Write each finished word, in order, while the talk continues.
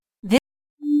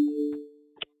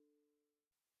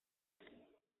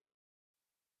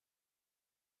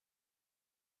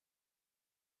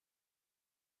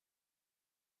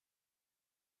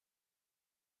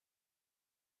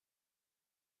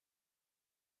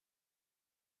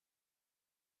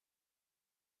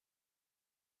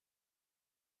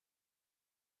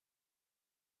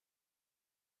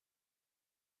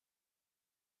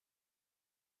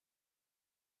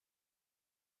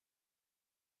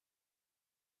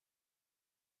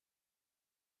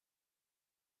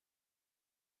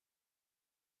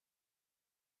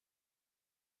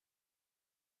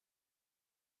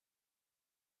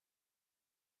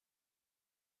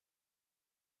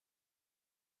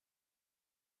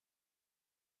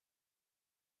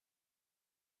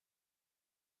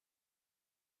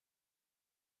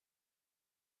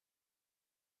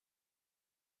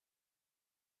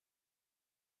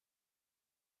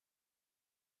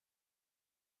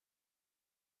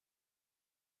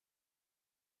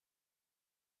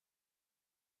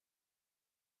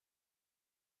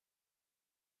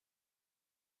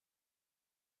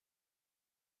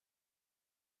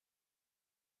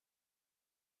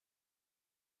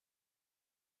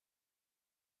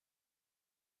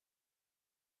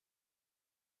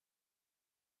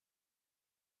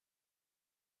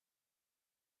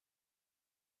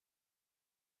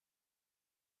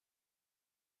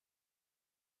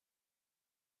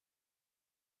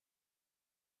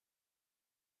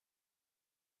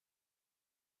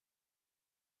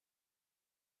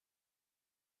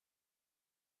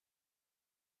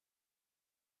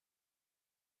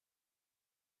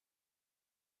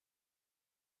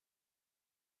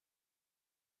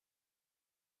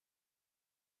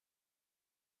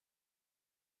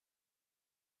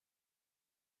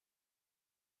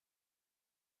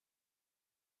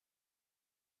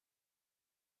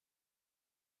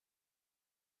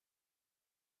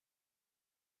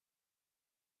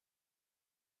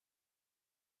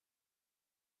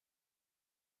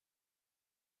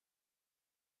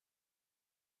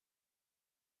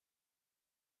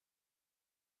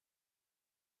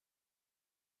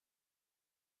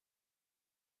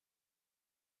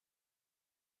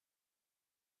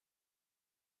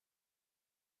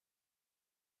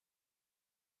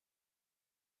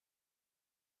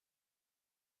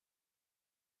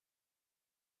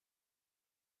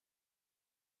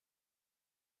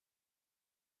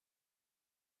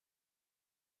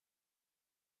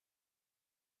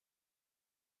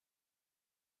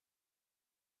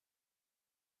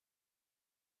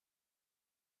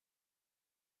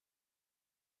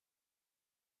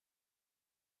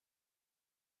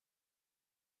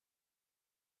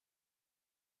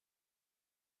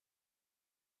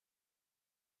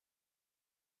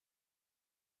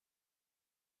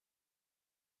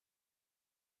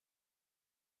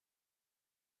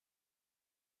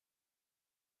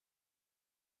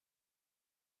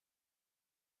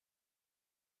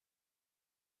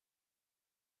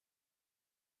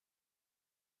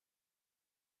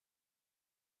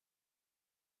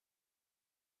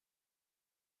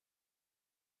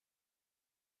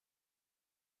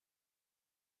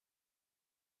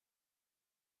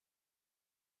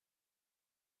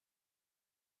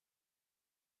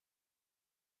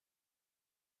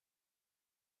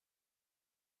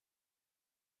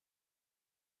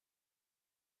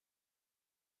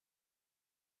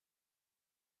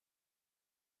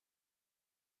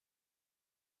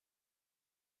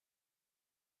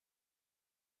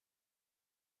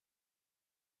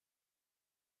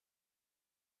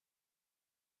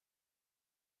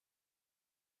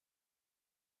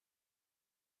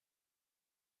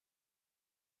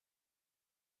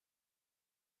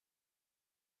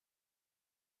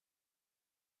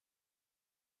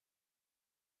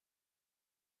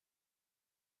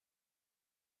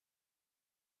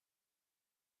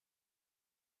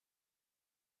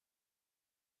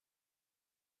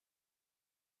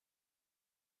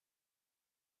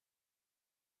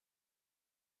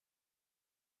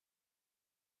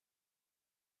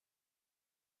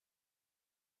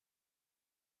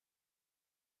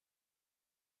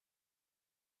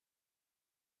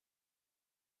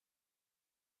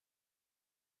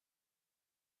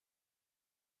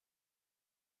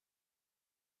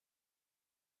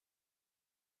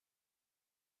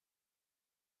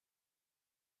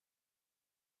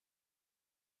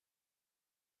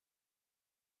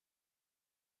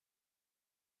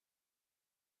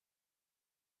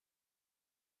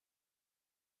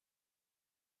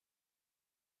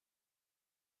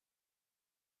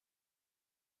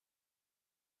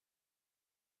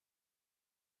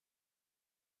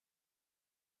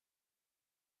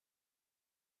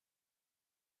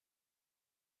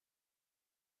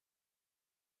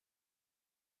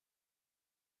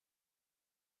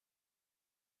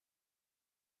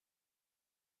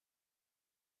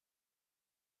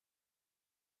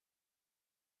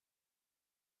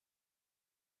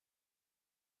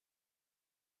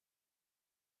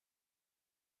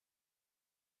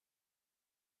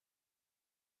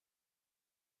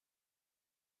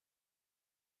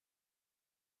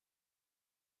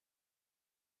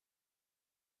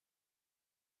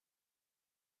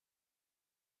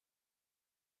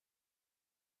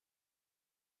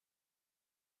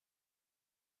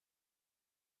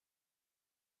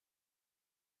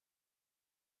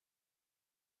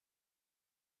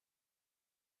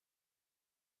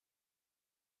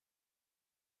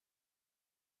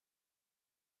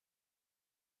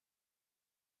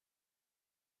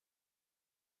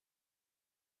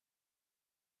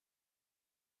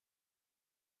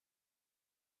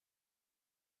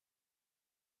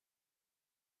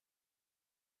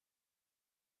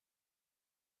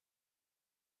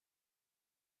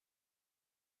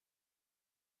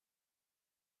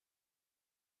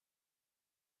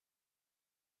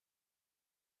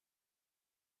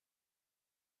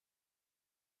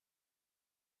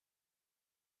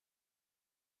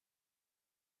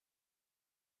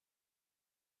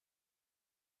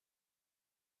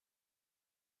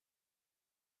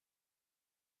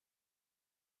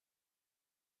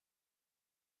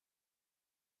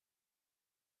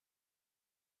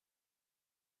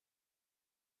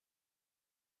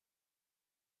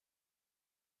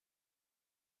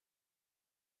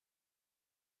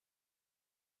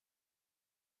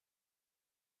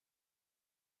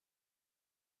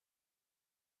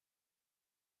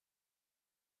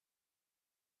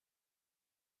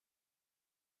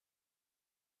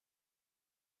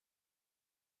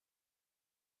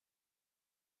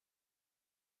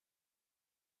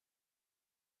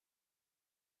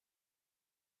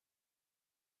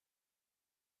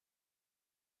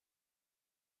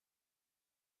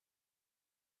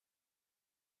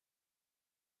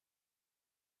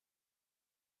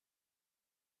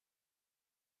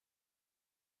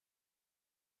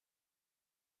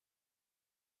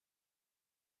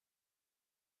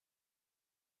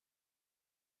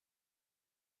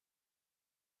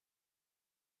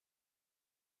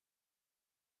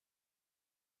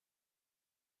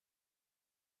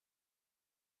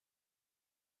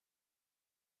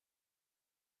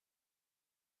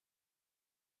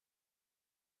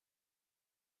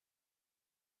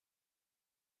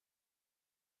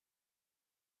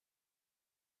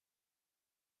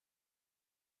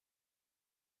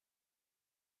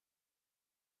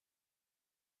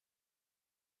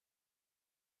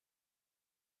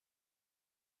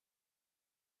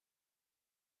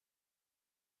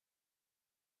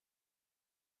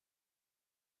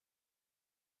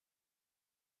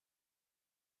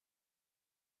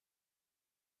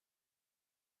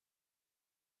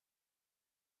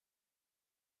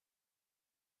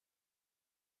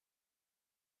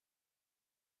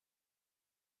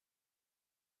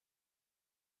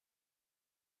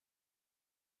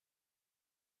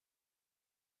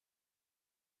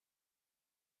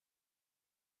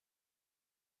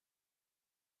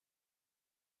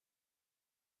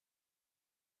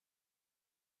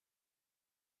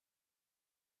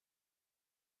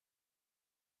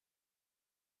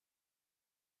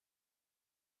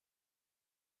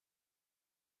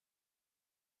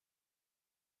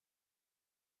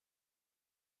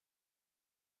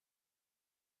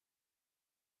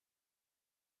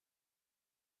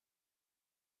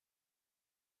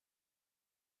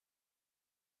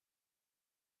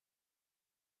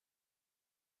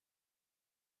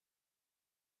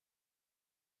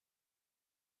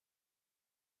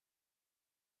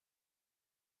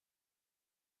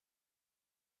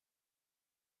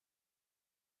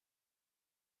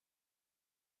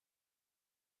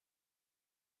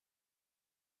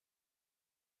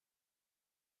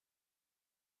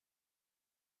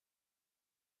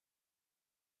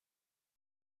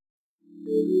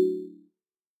Giving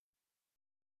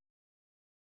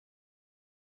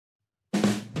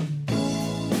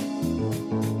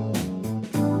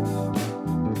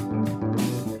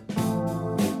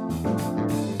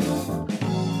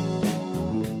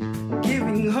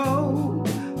hope,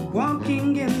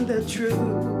 walking in the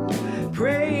truth,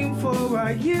 praying for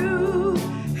our youth,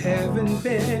 having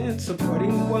been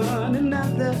supporting one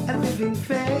another. A living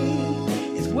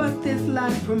faith is what this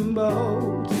life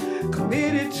promotes.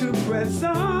 Committed to press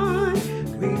on,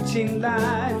 reaching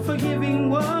life, forgiving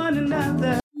one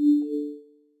another.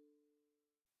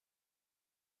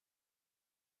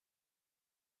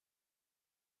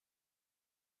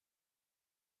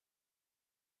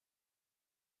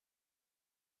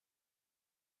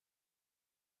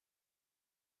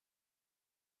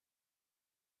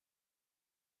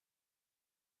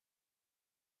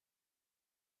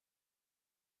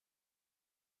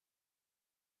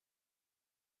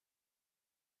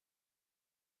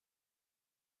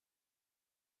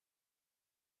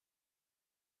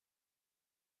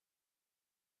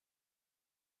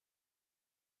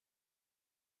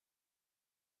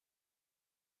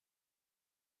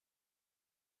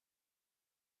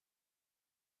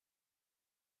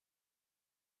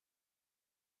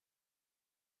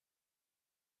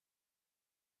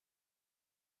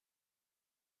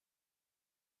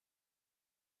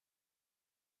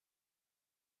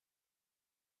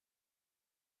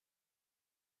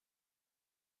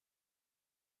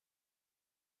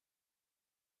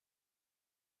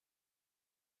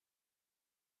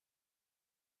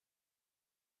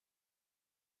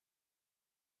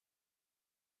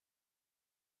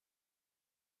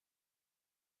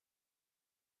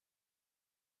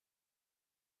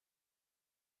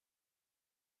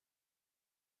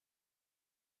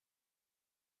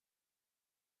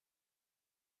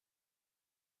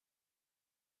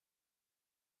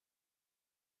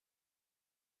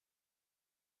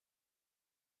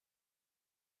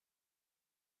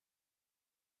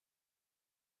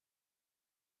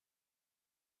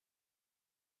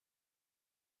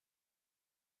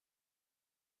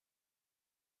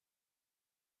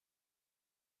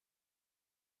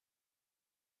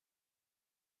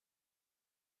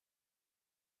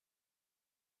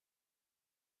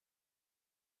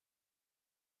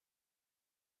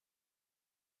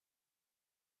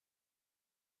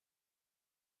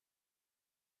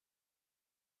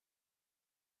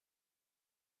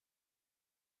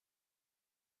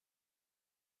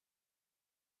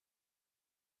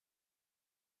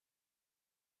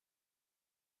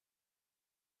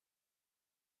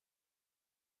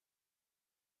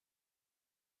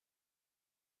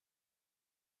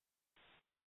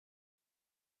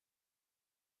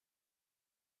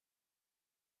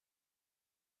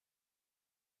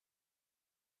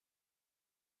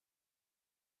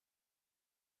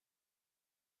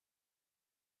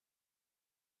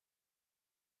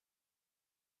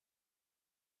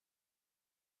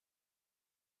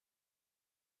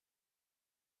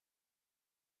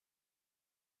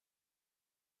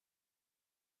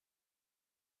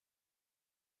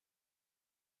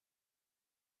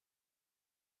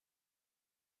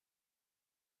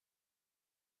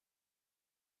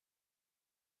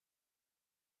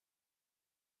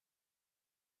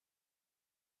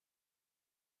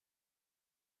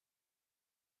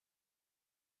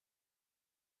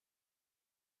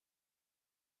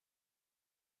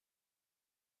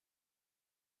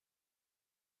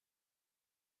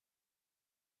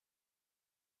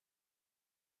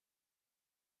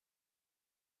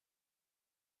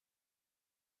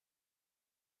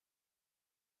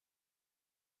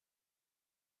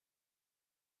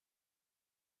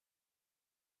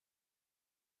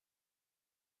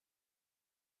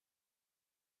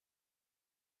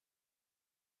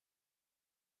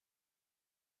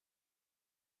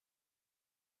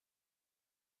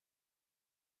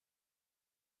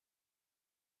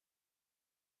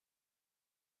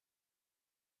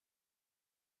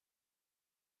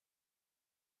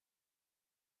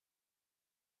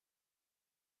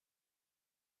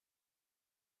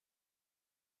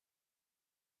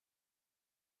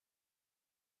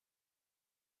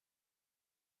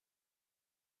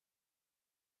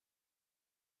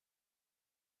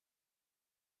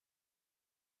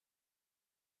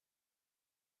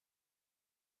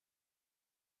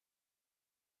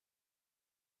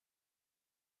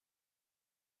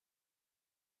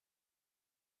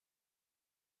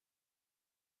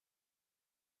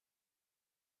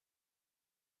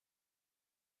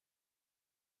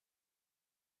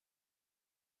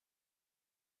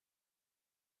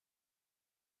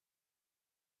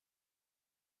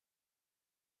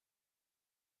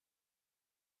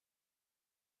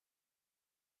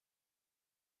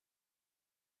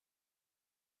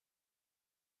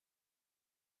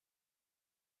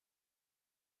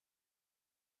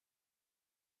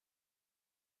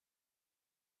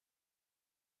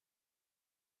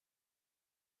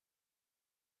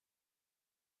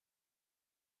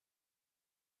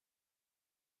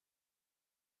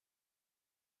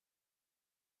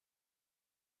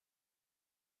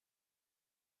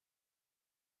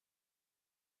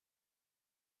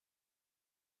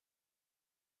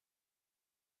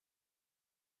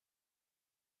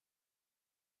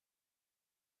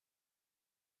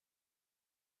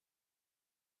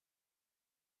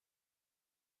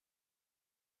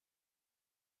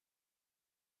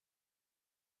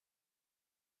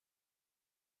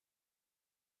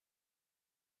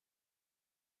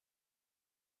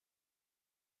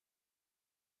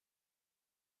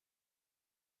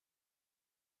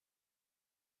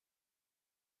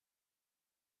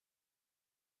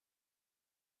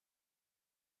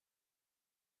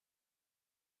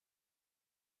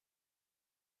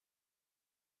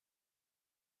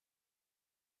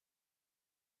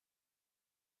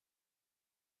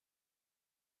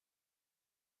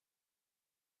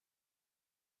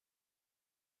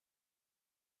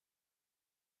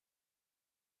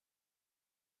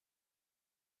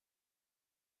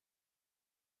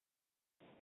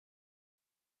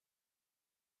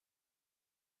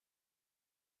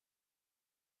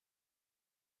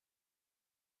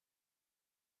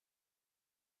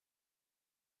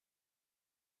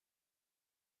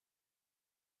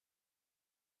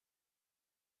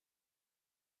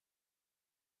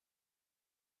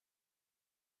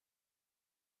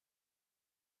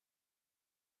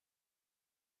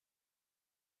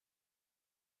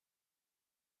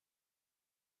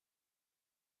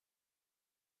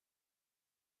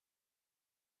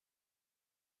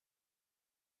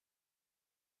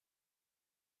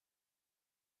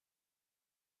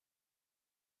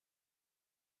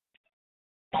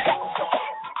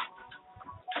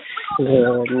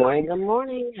 Good morning, good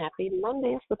morning. Happy Monday.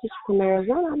 It's Natasha from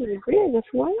Arizona. I'm in agreement this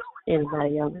morning.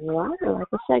 Anybody on the line? I'd like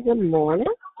to say good morning.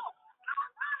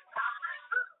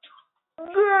 Good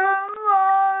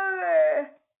morning,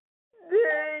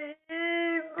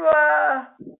 Diva.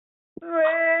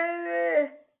 Really,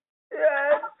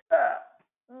 that's the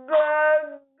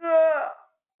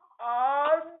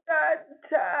all the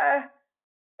time.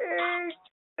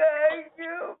 Thank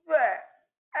you for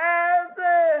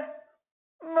every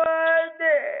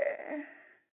Monday.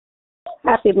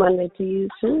 Happy Monday to you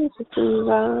too, Sister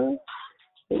Yvonne.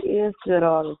 It is good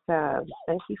all the time.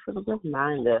 Thank you for the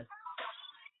reminder.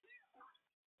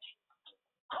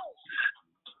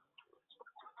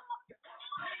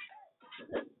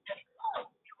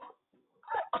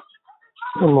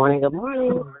 Good morning, good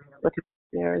morning. What's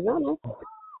in Arizona?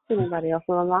 Anybody else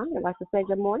on the line? I'd like to say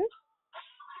good morning.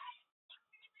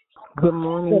 Good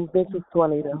morning. This is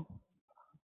Juanita.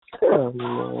 Good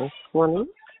morning, 20.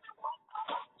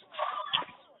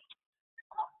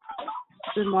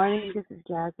 Good morning. This is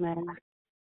Jasmine.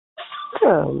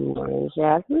 Good morning,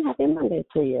 Jasmine. Happy Monday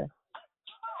to you.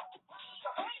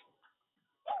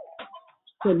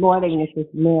 Good morning. This is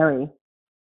Mary.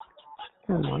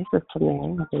 Good morning, Sister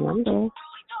Mary. Happy Monday.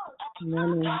 Good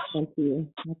morning. Thank you.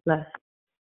 God bless.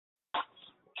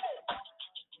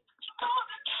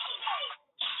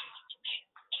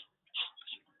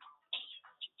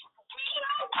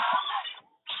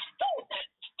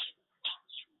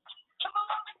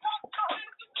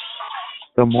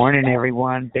 Good morning,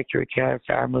 everyone. Victory Care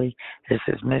family. This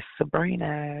is Miss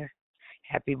Sabrina.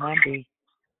 Happy Monday.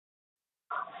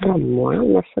 Good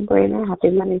morning, Miss Sabrina. Happy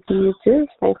Monday to you too.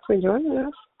 Thanks for joining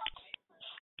us.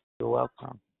 You're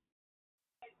welcome.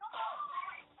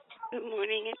 Good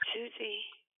morning, it's Susie.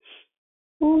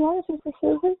 Good morning, Sister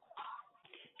Susan.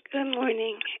 Good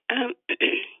morning. Can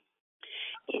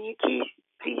you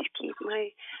please keep my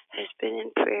husband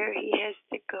in prayer? He has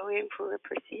to go in for a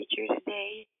procedure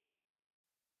today.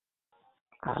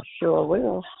 I sure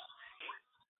will.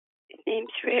 His name's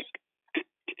Rick.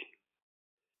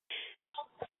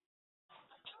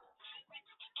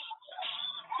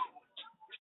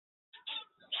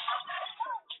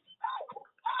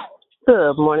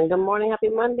 Good morning, good morning. Happy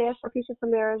Monday. It's Natasha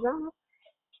from Arizona.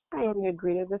 I am your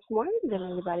greeter this morning. Did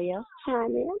anybody else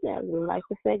chime in that would like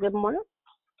to say good morning?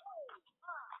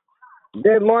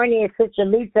 Good morning, Sister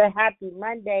Lisa. Happy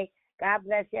Monday. God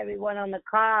bless everyone on the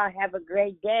call. Have a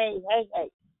great day. Hey, hey.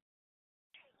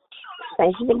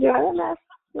 Thank you for joining us,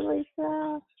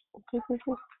 Lisa.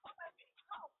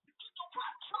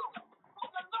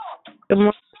 Good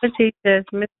morning, teachers.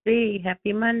 Miss B.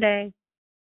 Happy Monday.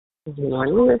 Good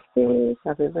morning, Misty.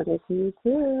 Happy Monday to you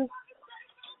too.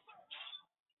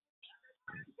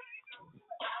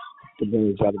 Good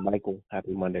morning, Brother Michael.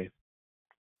 Happy Monday.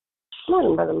 Good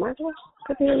morning, Brother Michael.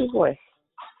 Good to hear your voice.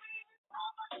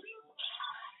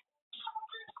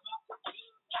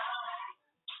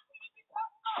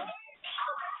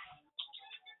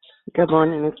 Good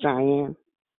morning, Miss Diane.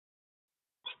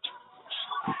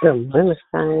 Good morning, Miss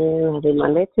Diane. Happy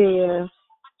Monday to you.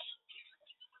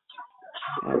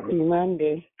 Happy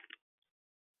Monday.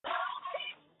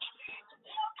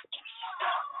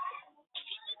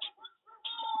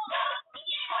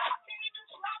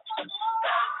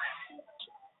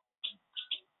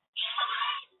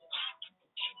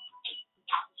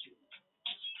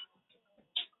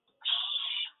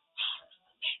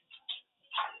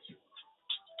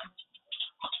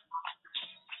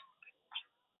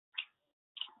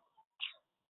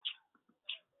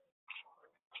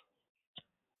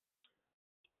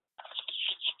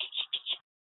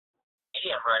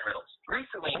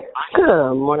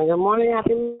 Good morning, good morning.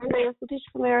 Happy Monday. It's Natasha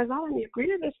from Arizona. I'm your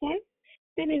greeter this morning.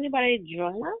 Did anybody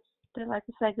join us? They'd like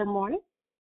to say good morning?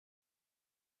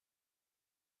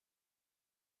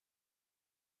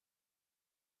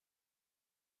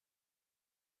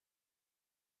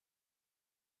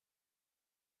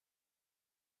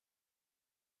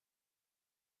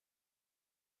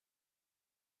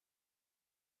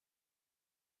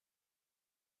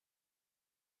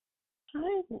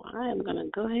 Hi, well, I am going to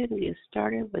go ahead and get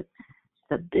started with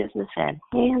the business at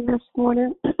hand this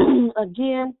morning.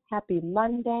 Again, happy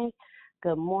Monday.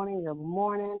 Good morning, good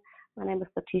morning. My name is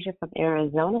Natasha from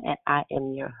Arizona, and I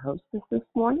am your hostess this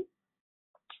morning.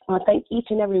 I want to thank each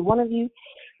and every one of you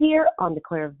here on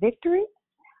Declare Victory.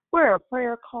 We're a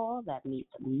prayer call that meets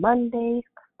Monday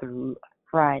through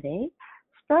Friday,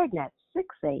 starting at 6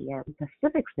 a.m.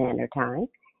 Pacific Standard Time,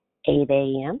 8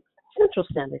 a.m. Central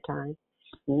Standard Time,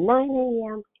 9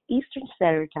 a.m. Eastern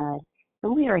Standard Time,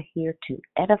 and we are here to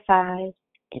edify,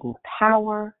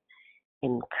 empower,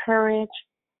 encourage,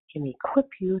 and equip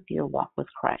you with your walk with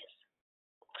Christ.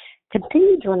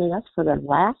 Continue joining us for the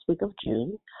last week of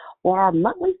June, where our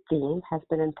monthly theme has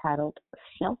been entitled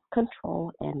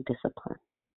Self-Control and Discipline.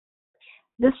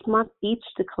 This month, each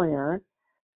declarer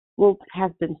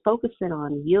has been focusing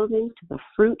on yielding to the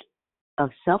fruit of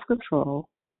self-control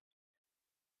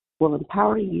will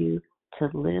empower you to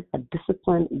live a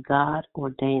disciplined,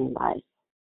 God-ordained life.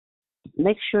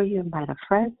 Make sure you invite a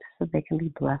friend so they can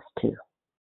be blessed too.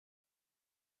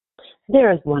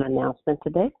 There is one announcement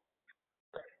today.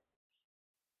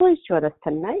 Please join us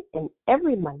tonight and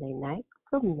every Monday night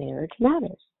for Marriage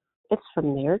Matters. It's for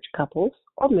marriage couples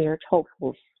or marriage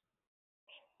hopefuls.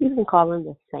 You can call in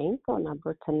the same phone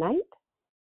number tonight,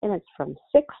 and it's from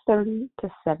 6:30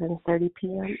 to 7:30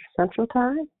 p.m. Central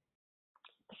Time,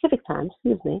 Pacific Time,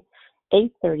 8:30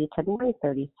 to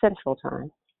 9:30 Central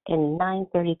Time, and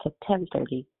 9:30 to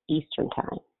 10:30 Eastern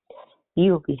Time.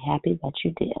 You will be happy that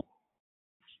you did.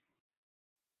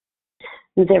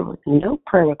 There was no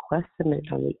prayer request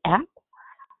submitted on the app.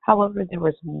 However, there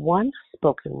was one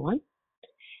spoken one,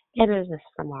 and it is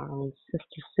from our own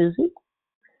sister Susie.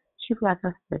 She would like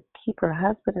us to keep her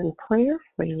husband in prayer,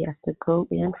 for he has to go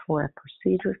in for a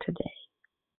procedure today.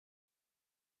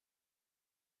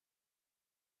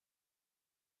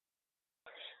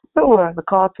 The order of the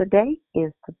call today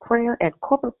is the prayer and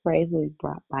corporate praise will be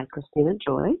brought by Christina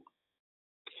Joy.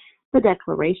 The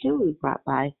declaration will be brought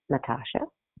by Natasha.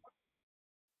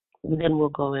 Then we'll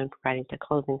go in right into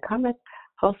closing comments,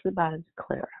 hosted by the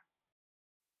declarer.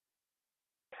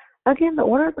 Again, the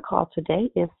order of the call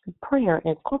today is the prayer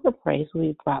and corporate praise will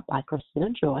be brought by Christina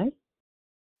Joy.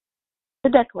 The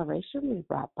declaration will be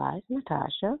brought by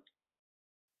Natasha.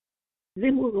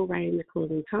 Then we'll go right into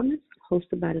closing comments,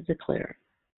 hosted by the declarer.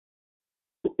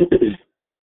 The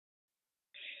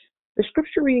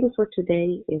scripture reading for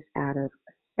today is out of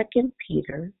 2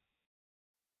 Peter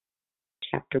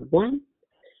chapter 1,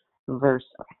 verse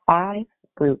 5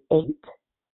 through 8,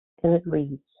 and it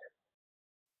reads,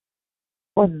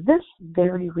 "For this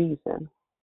very reason,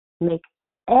 make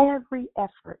every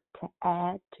effort to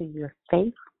add to your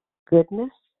faith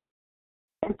goodness,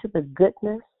 and to the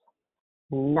goodness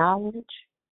knowledge,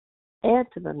 and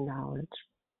to the knowledge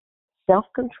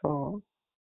self-control,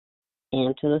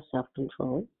 and to the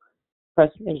self-control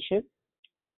preservation,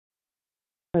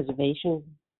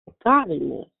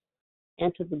 godliness,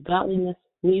 and to the godliness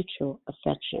mutual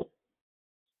affection,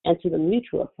 and to the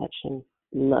mutual affection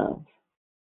love.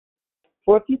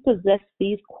 For if you possess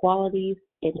these qualities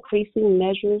in increasing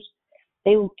measures,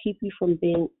 they will keep you from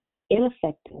being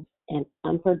ineffective and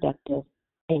unproductive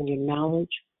in your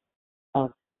knowledge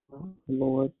of the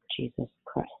Lord Jesus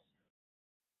Christ."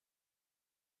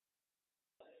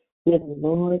 May the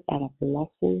Lord add a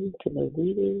blessing to the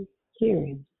reading,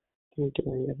 hearing, and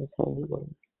doing of His holy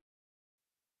word.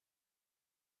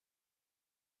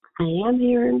 I am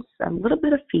hearing a little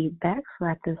bit of feedback, so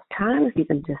at this time, if you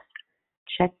can just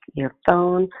check your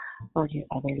phone or your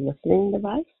other listening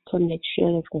device to make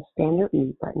sure that the standard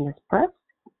mute button is pressed.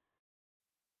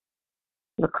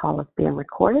 The call is being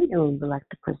recorded, and we would like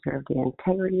to preserve the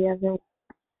integrity of it.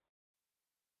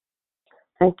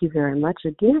 Thank you very much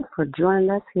again for joining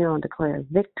us here on Declare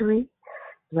Victory.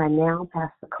 As I now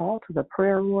pass the call to the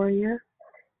prayer warrior.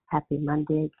 Happy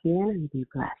Monday again, and be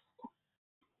blessed.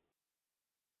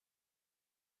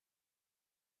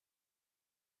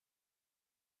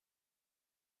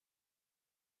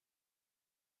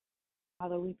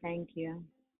 Father, we thank you.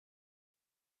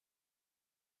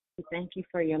 We thank you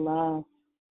for your love,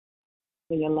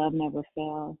 for your love never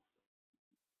fails.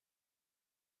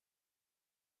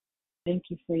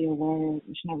 Thank you for your word,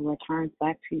 which never returns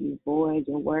back to you void.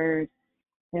 Your word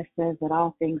that says that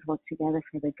all things work together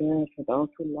for the good for those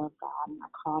who love God and are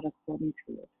called according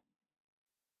to it.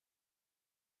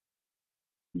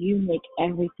 You make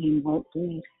everything work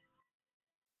good.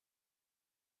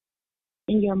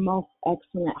 In your most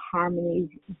excellent harmony,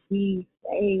 we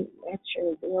say, let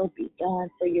your will be done,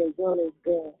 for your will is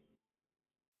good.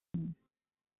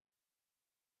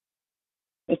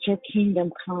 Let your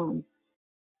kingdom come.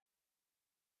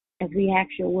 As we ask,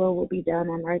 your will be done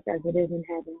on earth as it is in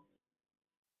heaven.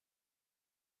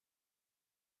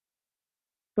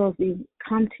 So as we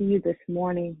come to you this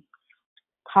morning,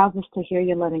 cause us to hear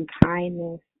your loving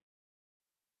kindness.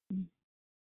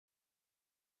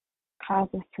 Cause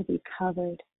us to be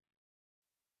covered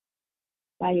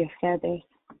by your feathers.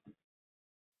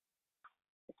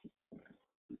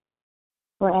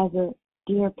 For as a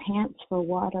deer pants for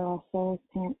water, our souls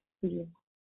pant for you,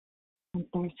 and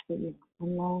thirst for you,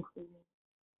 and long for you.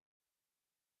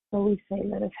 So we say,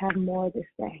 let us have more this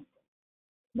day.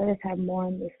 Let us have more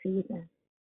in this season.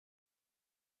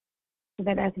 So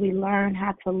that as we learn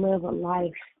how to live a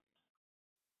life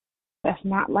that's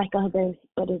not like others,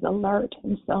 but is alert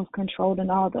and self-controlled in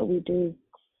all that we do.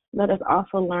 Let us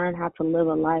also learn how to live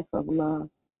a life of love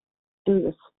through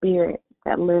the Spirit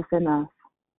that lives in us.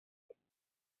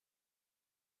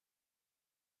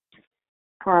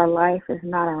 For our life is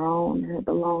not our own, and it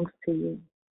belongs to you.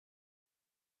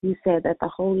 You said that the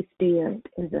Holy Spirit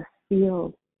is a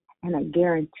seal and a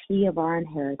guarantee of our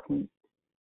inheritance.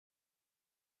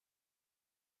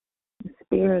 The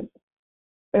Spirit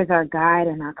is our guide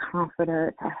and our comforter,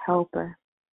 it's our helper,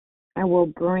 and will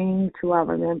bring to our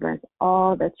remembrance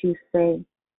all that you say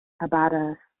about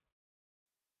us.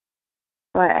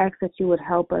 So I ask that you would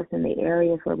help us in the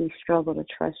areas where we struggle to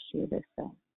trust you this day.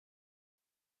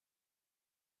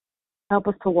 Help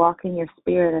us to walk in your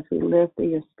Spirit as we live through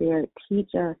your Spirit. Teach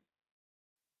us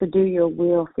to do your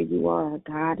will, for you are our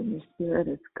God and your Spirit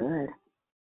is good.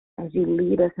 As you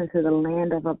lead us into the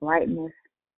land of uprightness,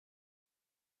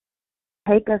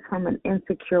 take us from an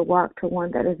insecure walk to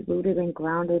one that is rooted and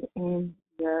grounded in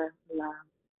your love.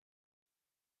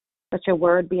 Let your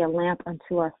word be a lamp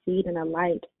unto our feet and a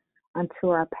light unto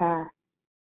our path.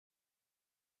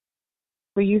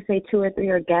 For you say 2 or 3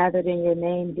 are gathered in your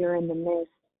name, you're in the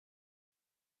midst.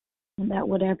 And that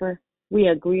whatever we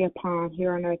agree upon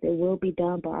here on earth, it will be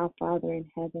done by our Father in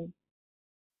heaven.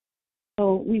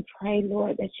 So we pray,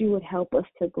 Lord, that you would help us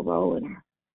to grow in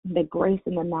the grace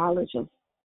and the knowledge of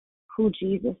who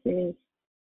Jesus is,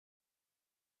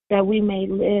 that we may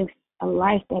live a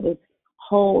life that is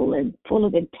whole and full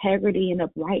of integrity and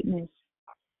uprightness,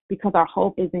 because our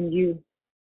hope is in you.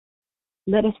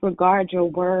 Let us regard your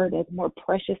word as more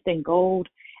precious than gold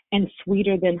and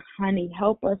sweeter than honey.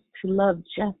 Help us to love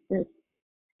justice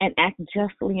and act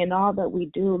justly in all that we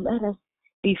do. Let us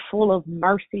be full of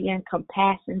mercy and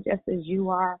compassion just as you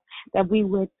are, that we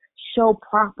would show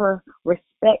proper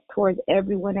respect towards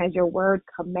everyone as your word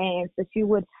commands, that you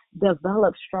would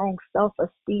develop strong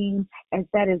self-esteem as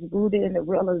that is rooted in the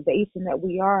realization that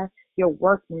we are your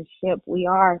workmanship. We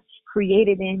are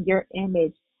created in your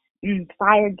image.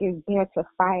 Fire gives birth to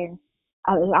fire.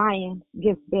 A lion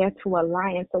gives birth to a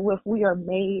lion. So if we are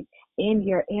made in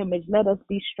your image, let us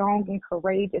be strong and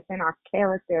courageous in our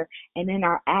character and in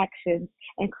our actions,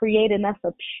 and create in us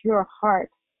a pure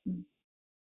heart,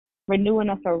 renewing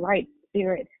us a right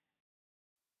spirit.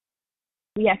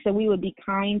 We ask that we would be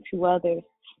kind to others,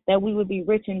 that we would be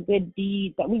rich in good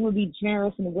deeds, that we would be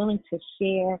generous and willing to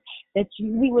share, that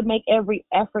we would make every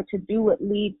effort to do what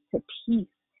leads to peace,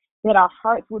 that our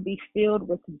hearts would be filled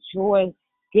with joy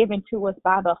given to us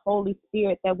by the Holy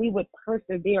Spirit, that we would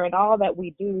persevere in all that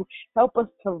we do. Help us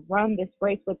to run this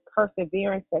race with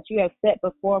perseverance that you have set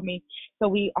before me. So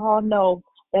we all know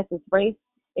that this race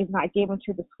is not given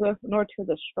to the swift nor to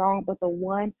the strong, but the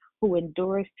one who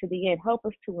endures to the end. Help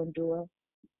us to endure.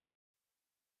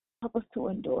 Help us to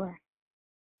endure.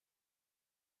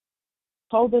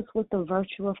 Hold us with the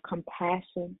virtue of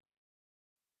compassion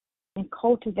and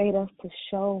cultivate us to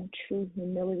show true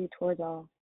humility towards all.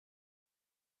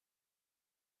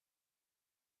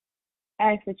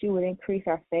 I ask that you would increase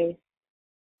our faith,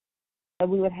 that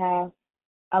we would have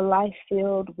a life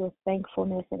filled with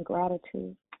thankfulness and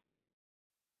gratitude,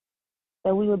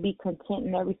 that we would be content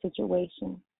in every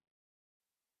situation.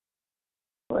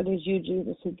 For it is you,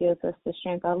 Jesus, who gives us the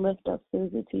strength. I lift up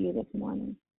Susie to you this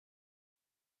morning.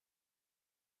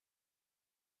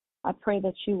 I pray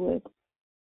that you would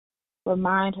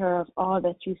remind her of all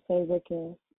that you say Rick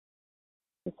is,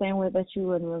 the same way that you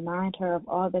would remind her of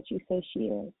all that you say she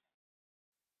is.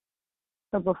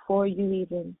 So before you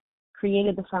even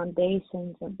created the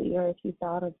foundations of the earth, you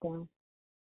thought of them.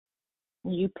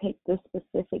 And you picked this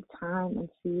specific time and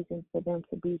season for them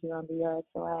to be here on the earth.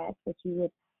 So I ask that you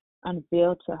would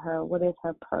unveil to her what is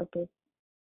her purpose.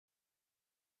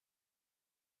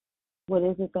 What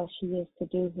is it that she is to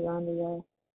do here on the earth?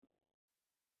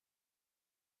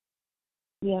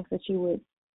 We ask that you would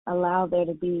allow there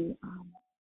to be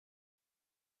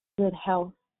good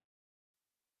health,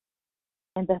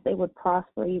 and that they would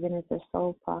prosper even as their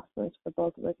soul prospers, for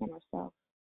both Rick and herself,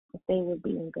 that they would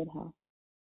be in good health.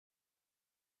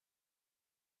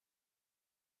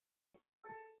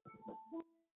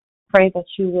 Pray that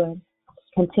you would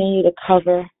continue to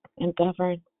cover and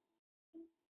govern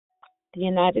the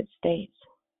United States.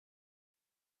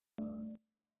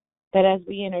 That as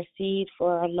we intercede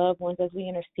for our loved ones, as we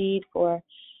intercede for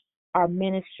our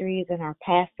ministries and our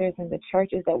pastors and the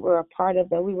churches that we're a part of,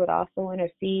 that we would also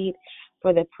intercede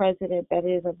for the president that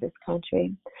is of this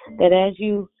country. That as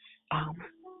you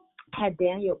had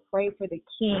Daniel pray for the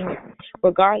king,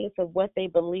 regardless of what they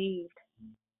believed,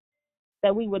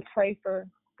 that we would pray for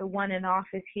the one in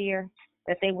office here,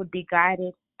 that they would be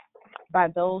guided by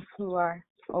those who are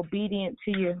obedient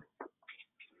to you,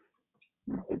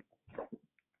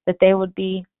 that they would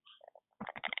be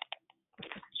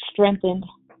strengthened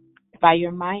by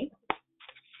your might.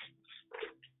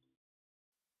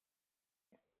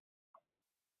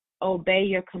 Obey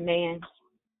your commands.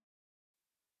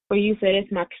 For you said,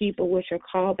 if my people which are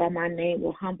called by my name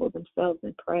will humble themselves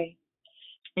and pray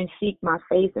and seek my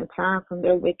face and turn from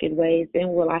their wicked ways, then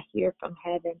will I hear from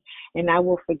heaven, and I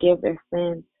will forgive their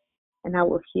sins, and I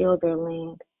will heal their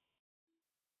land.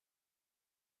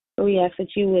 So we ask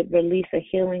that you would release a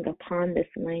healing upon this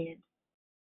land,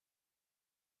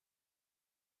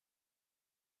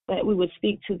 that we would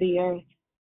speak to the earth,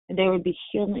 and there would be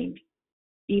healing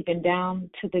even down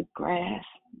to the grass,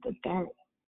 the dirt,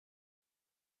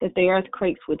 that the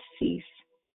earthquakes would cease,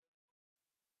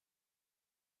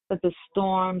 that the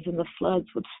storms and the floods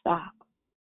would stop.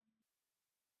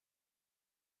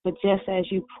 But just as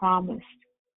you promised,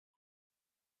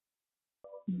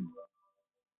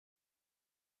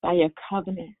 by your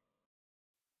covenant,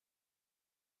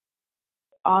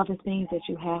 all the things that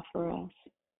you have for us,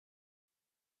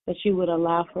 that you would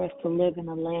allow for us to live in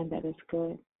a land that is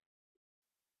good,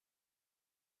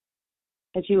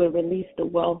 that you would release the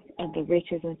wealth and the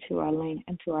riches into our land,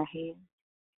 into our hands,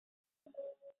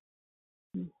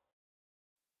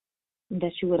 and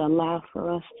that you would allow for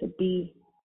us to be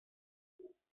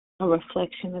a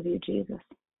reflection of you, Jesus,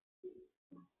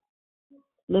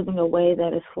 living a way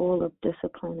that is full of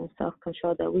discipline and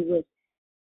self-control, that we would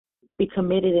be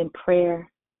committed in prayer,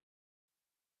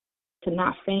 to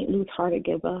not faint, lose heart, or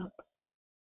give up,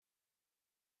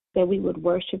 that we would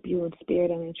worship you in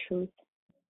spirit and in truth.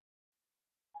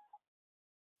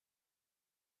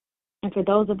 And for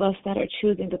those of us that are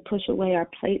choosing to push away our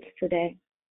plates today,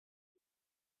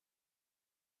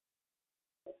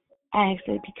 I ask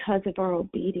that because of our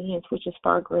obedience, which is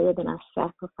far greater than our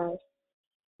sacrifice,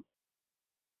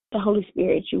 the Holy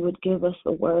Spirit, you would give us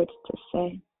the words to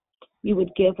say. You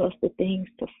would give us the things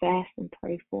to fast and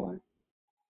pray for.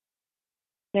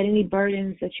 That any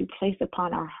burdens that you place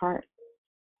upon our heart,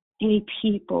 any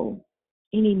people,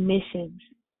 any missions,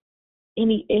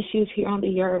 any issues here on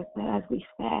the earth, that as we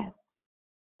fast,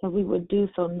 that we would do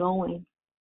so knowing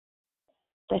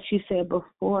that you said,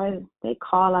 before they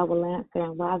call, I will answer,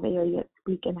 and while they are yet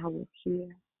speaking, I will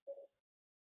hear.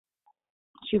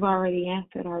 You've already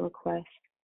answered our request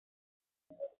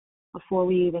before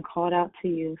we even called out to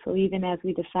you. So even as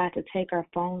we decide to take our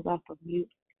phones off of mute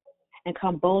and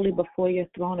come boldly before your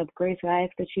throne of grace, I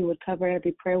ask that you would cover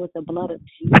every prayer with the blood of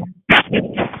Jesus,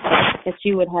 that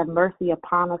you would have mercy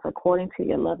upon us according to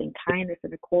your loving kindness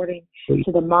and according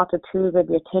to the multitudes of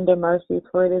your tender mercies.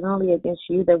 For it is only against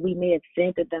you that we may have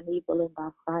sinned and done evil in thy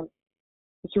sight.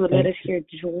 That you would let us hear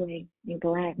joy and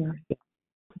gladness.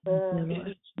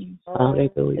 Hallelujah.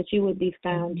 That you would be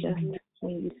found just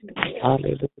when you speak.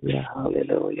 Hallelujah.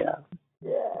 Hallelujah.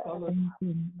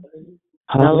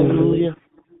 Hallelujah.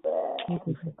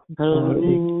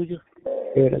 Hallelujah.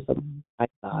 Spirit of the my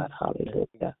God.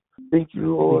 Hallelujah. Thank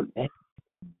you, Lord.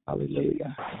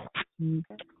 Hallelujah.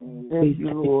 Thank you,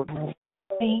 Lord.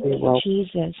 Thank you,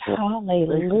 Jesus.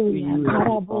 Hallelujah.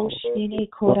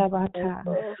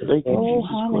 Oh,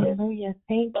 hallelujah.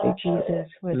 Thank you, Jesus,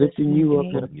 for this Lifting you up,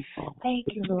 day. Heavenly Father. Thank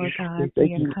you, Lord God, for Thank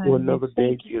your you for kindness. another day,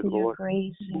 Thank you dear for your Lord.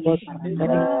 grace. The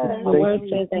Word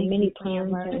says that many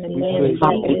plans and plans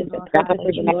is the purpose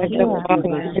that you are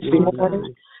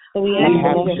doing. So we ask you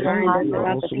to remind us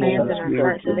about the plans in our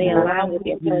hearts that they allow with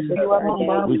your purpose for our day.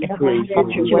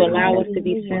 You allow us to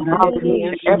be sensitive to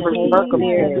the every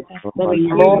circumstance. That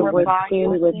we hear your voice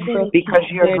clearly with crisp, because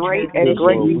you're great and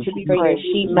greatly to be for your praised.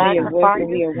 sheep hear your voice and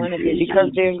we are one of your sheep.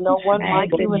 Because there's no one I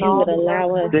like ask that you in you all would the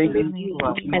allow us, earth.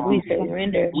 as we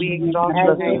surrender We exalt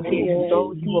your name. We to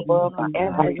extol you above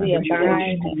as we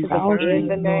abide to the in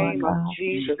the vine. name of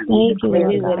Jesus. Thank you that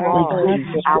we would You also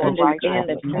are understand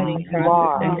the righteousness. pruning You process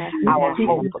are that has to our happen.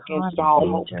 hope against all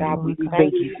hope, God. We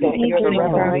thank you that Thank you're you the for the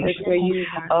process revelation where you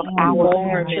of our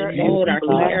form future and mold our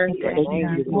bless character, your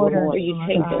name, where you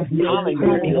take those things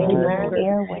that we no longer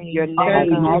your serve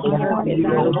you name. to the purpose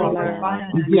that was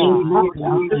aligned.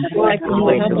 God. Like you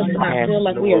would help us to not feel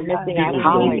like we are missing out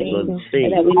on anything,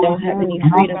 and that we don't have any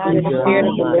freedom. For the Spirit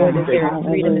of the Lord is there is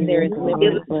freedom and there is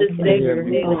liberty. That you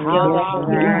remove the scales off of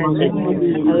our eyes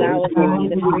and allow us to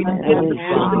see the freedom that we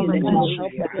have in you, that you will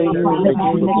help us, that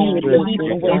you would keep away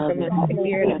from us the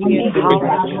spirit of fear, the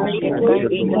pride, Thank you, Lord.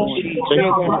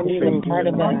 You're going to leave a part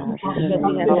of us because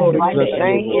we have to protect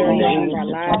every area of our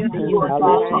lives. And you will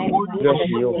that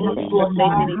you will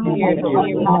forsake any spirit of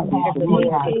fear, we prepare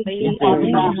for the faith,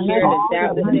 spirit of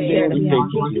doubt, with the spirit of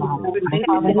peace. Thank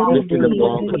you for the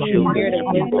spirit of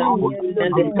wisdom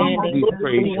and understanding.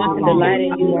 We want to delight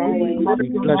in you always.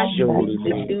 We bless your holy We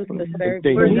name. choose to serve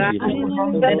Thank you. you,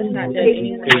 Let us not judge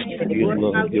anyone. thank you for your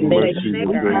love, your mercy,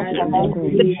 your grace, and your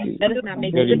grace. Let us not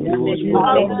make That any endures decisions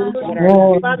forever.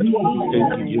 based on what our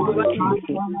Thank you, Lord.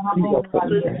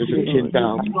 There's a 10,000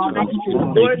 times.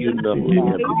 Thank you enough, dear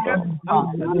Heavenly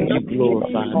Father. You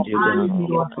glorified, dear God.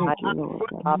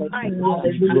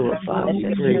 You glorified. We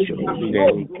praise your holy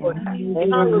name.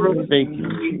 Thank you.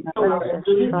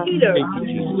 Thank you,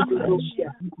 Jesus Christ.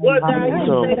 It's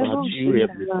all about you,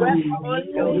 Heavenly Father.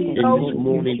 In this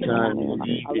morning time, in the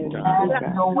evening time, in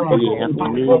the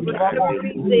afternoon time,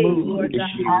 it's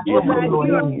you, dear Lord.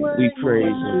 We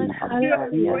praise you.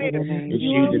 It's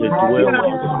you that are dwelling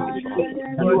with us.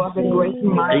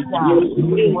 Thank you,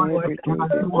 Lord.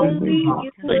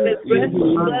 Thank you for your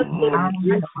love.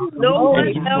 No one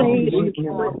else.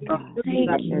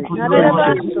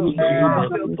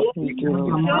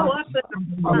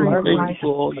 Thank you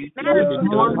for all you've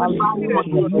done and done.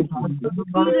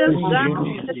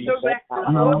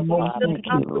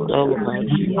 It's all about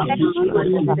you, Jesus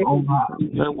Christ.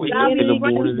 I wake up in the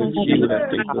morning and see what I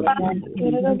think of you.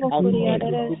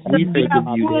 We think of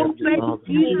you,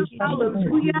 Heavenly Father.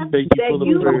 Thank you for the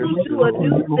prayers that lift them up to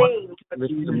you,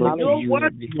 Heavenly Father.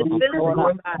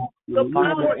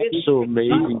 So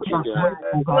amazing to God.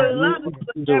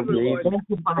 So amazing.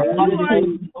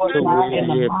 So worthy,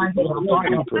 Heavenly Father, to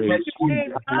be praised.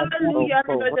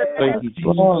 Thank you,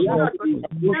 Jesus.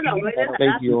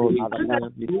 Thank you all you do,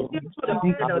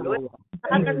 Heavenly Father.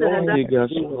 Dear God,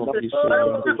 so help yourself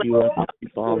that you are Heavenly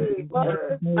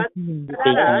Father. Thank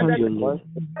you, dear Lord.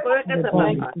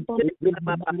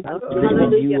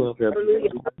 Lifting you up, Heavenly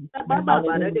Father.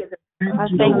 I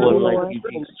thank you, Lord,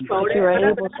 that you are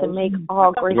able to make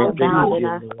all grace abound in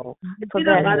us, so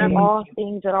that in all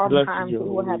things at all times we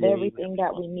will have everything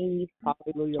that we need,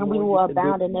 and we will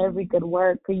abound in every good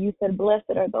work. For you said,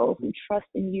 blessed are those who trust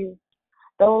in you,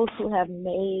 those who have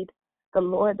made the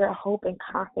Lord their hope and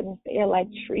confidence. They are like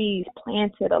trees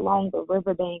planted along the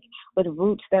riverbank with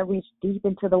roots that reach deep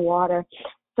into the water.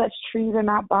 Such trees are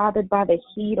not bothered by the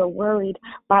heat or worried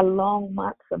by long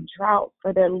months of drought,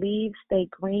 for their leaves stay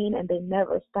green and they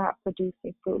never stop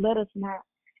producing fruit. Let us not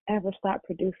ever stop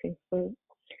producing fruit,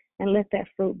 and let that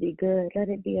fruit be good. Let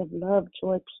it be of love,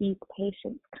 joy, peace,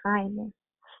 patience, kindness,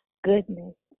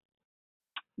 goodness,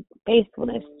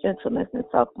 faithfulness, gentleness, and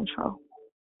self-control.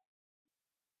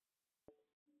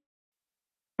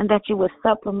 And that you would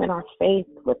supplement our faith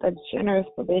with a generous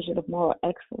provision of moral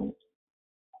excellence.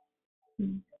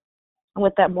 And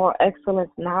with that moral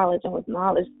excellence, knowledge, and with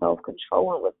knowledge,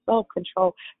 self-control, and with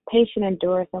self-control, patient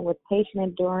endurance, and with patient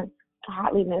endurance,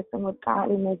 godliness, and with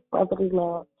godliness, brotherly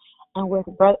love, and with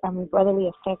brotherly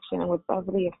affection, and with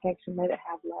brotherly affection, let it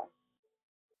have love.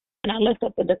 And I lift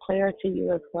up and declare to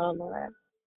you as well, Lord.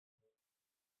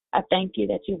 I thank you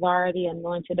that you've already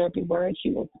anointed every word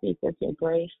you will speak with your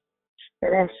grace,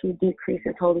 that as you decrease,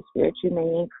 as Holy Spirit, you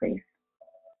may increase.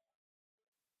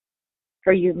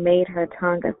 For you've made her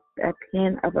tongue a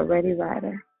pen of a ready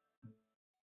writer.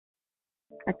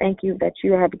 I thank you that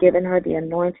you have given her the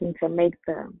anointing to make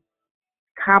the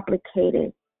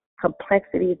complicated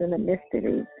complexities and the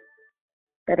mysteries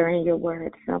that are in your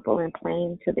word simple and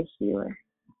plain to the hearer,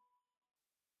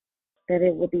 that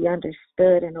it will be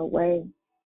understood in a way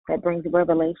that brings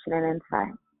revelation and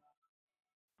insight.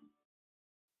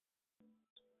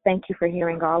 Thank you for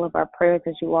hearing all of our prayers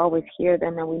as you always hear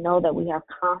them, and we know that we have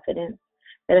confidence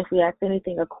that if we ask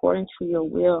anything according to your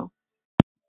will,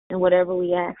 and whatever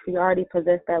we ask, we already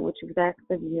possess that which is asked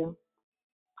of you.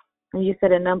 And you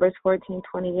said in Numbers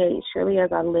 14:28, surely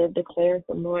as I live, declares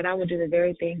the Lord, I will do the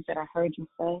very things that I heard you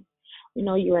say. We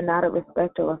know you are not a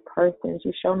respecter of persons.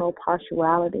 You show no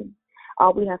partiality.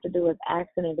 All we have to do is ask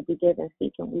and it will be given,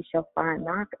 seek and we shall find,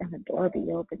 knock and the door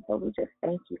be open. So we just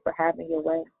thank you for having your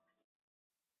way.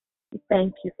 We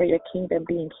thank you for your kingdom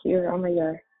being here on the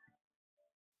earth.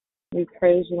 We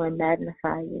praise you and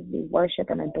magnify you. We worship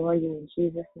and adore you in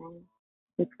Jesus' name.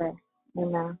 We pray.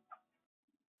 Amen.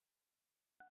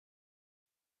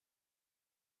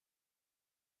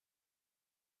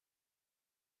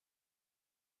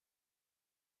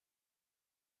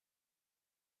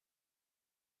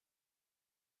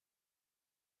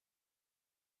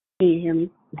 Can you hear me?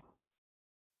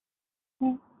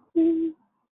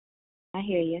 I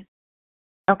hear you.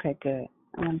 Okay, good.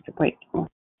 I wanted to wait.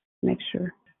 Make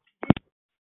sure.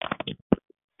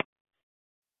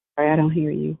 Sorry, I don't hear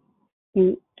you.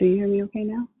 Do you hear me okay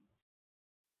now?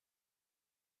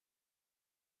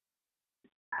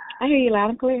 I hear you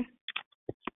loud and clear.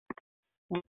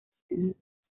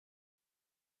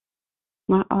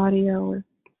 My audio is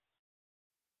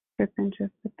tripping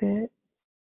just a bit.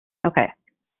 Okay.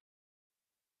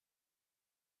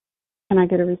 Can I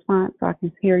get a response so I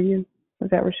can hear you? Was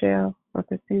that Rochelle or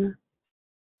Christina?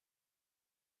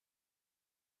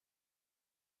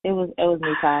 It was me,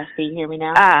 Tosh. Can you hear me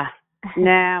now?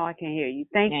 Now I can hear you.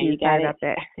 Thank you. Sorry about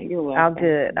that. You're welcome.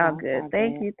 All good.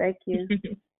 Thank you.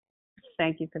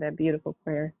 Thank you for that beautiful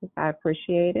prayer. I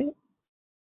appreciate it.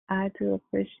 I do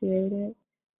appreciate it.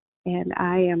 And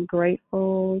I am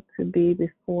grateful to be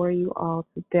before you all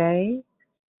today.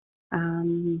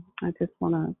 I just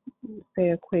want to say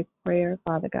a quick prayer.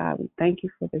 Father God, we thank you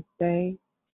for this day.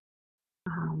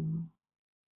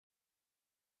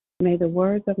 May the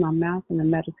words of my mouth and the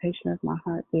meditation of my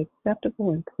heart be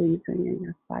acceptable and pleasing in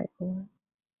your sight, Lord.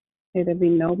 May there be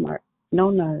no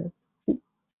nerves.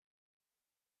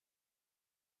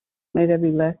 May there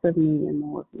be less of me and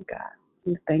more of you, God.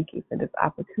 We thank you for this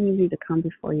opportunity to come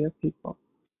before your people.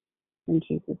 In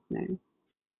Jesus' name.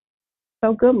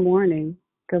 So good morning.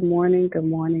 Good morning.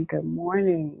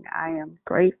 I am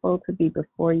grateful to be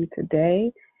before you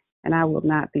today, and I will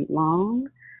not be long.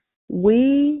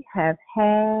 We have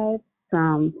had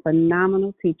some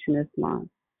phenomenal teaching this month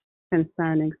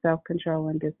concerning self-control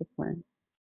and discipline.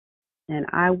 And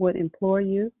I would implore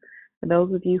you, for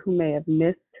those of you who may have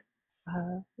missed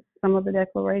some of the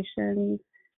declarations,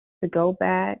 to go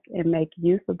back and make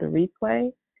use of the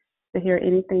replay to hear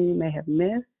anything you may have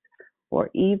missed, or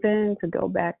even to go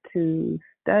back to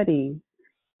study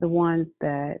the ones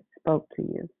that spoke to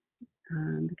you.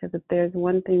 Because if there's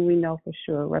one thing we know for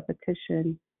sure,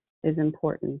 repetition is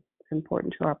important. It's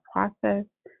important to our process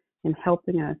and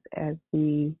helping us as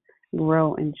we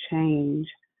grow and change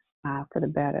for the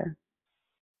better.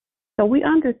 So we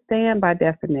understand by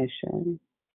definition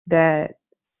that,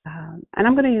 and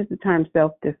I'm going to use the term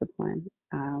self-discipline,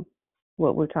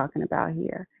 what we're talking about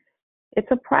here. It's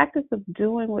a practice of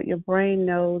doing what your brain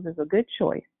knows is a good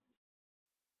choice,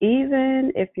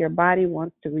 even if your body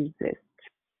wants to resist.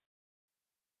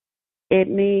 It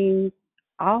means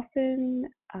often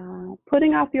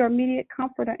putting off your immediate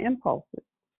comfort or impulses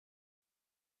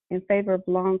in favor of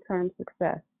long-term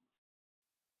success.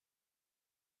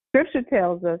 Scripture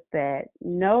tells us that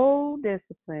no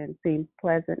discipline seems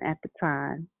pleasant at the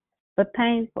time, but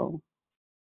painful.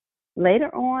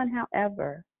 Later on,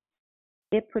 however,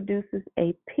 it produces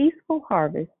a peaceful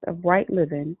harvest of right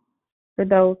living for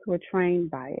those who are trained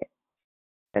by it.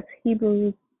 That's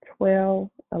Hebrews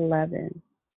 12:11.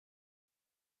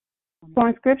 So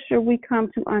in Scripture, we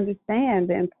come to understand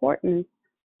the importance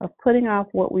of putting off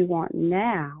what we want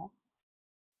now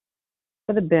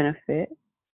for the benefit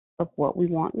of what we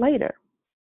want later.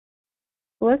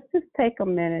 So let's just take a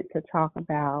minute to talk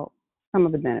about some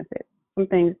of the benefits, some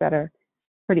things that are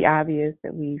pretty obvious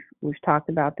that we've talked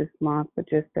about this month, but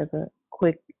just as a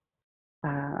quick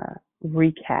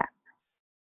recap.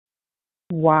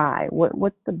 Why?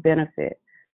 What's the benefit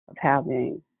of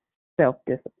having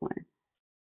self-discipline?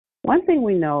 One thing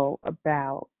we know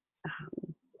about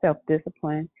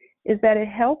self-discipline is that it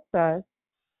helps us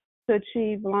to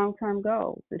achieve long-term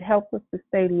goals. It helps us to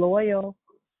stay loyal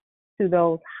to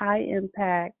those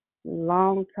high-impact,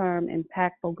 long-term,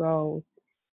 impactful goals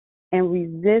and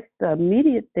resist the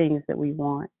immediate things that we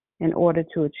want in order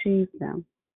to achieve them.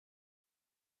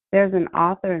 There's an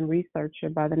author and researcher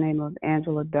by the name of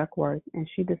Angela Duckworth, and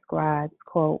she describes,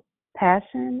 quote,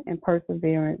 passion and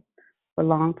perseverance for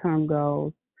long-term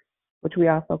goals, which we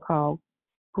also call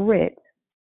grit,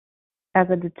 as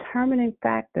a determining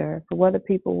factor for whether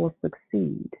people will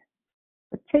succeed,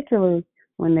 particularly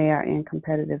when they are in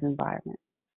competitive environments.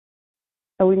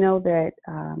 So we know that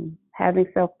having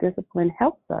self-discipline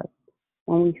helps us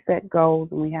when we set goals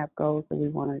and we have goals that we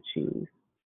want to achieve.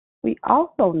 We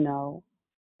also know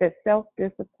that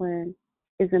self-discipline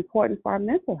is important for our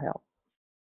mental health.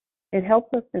 It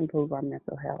helps us to improve our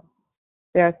mental health.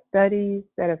 There are studies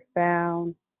that have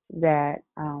found that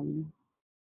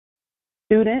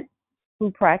students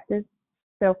who practice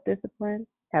self-discipline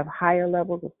have higher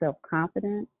levels of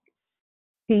self-confidence,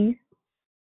 peace,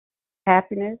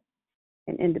 happiness,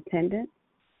 and independence.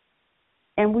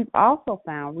 And we've also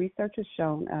found, research has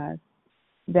shown us,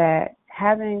 that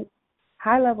having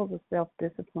high levels of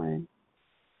self-discipline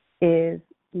is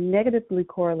negatively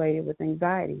correlated with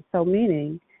anxiety. So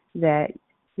meaning that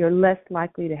you're less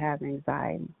likely to have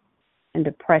anxiety and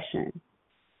depression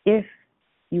if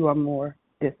you are more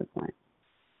disciplined.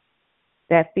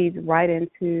 That feeds right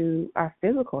into our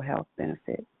physical health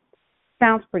benefits.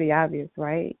 Sounds pretty obvious,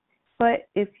 right? But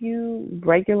if you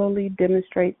regularly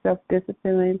demonstrate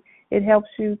self-discipline, it helps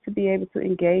you to be able to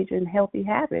engage in healthy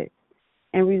habits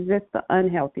and resist the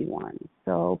unhealthy ones.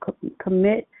 So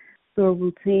commit to a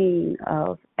routine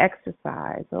of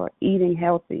exercise or eating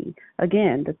healthy.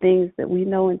 Again, the things that we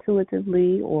know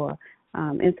intuitively or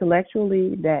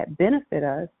intellectually that benefit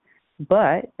us,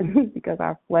 but because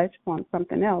our flesh wants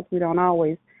something else, we don't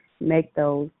always make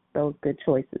those good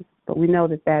choices. But we know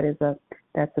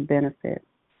that's a benefit.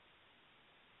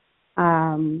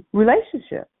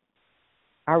 Relationships.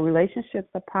 Our relationships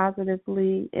are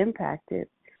positively impacted.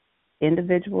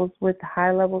 Individuals with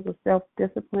high levels of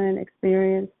self-discipline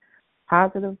experience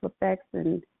positive effects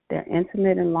in their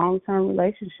intimate and long-term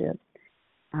relationships.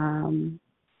 And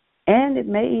it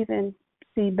may even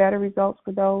see better results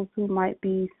for those who might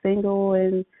be single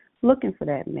and looking for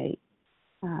that mate.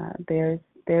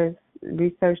 There's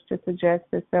research to suggest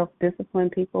that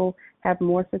self-disciplined people have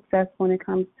more success when it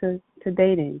comes to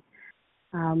dating,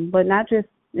 but not just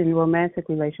in romantic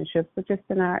relationships, but just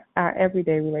in our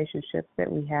everyday relationships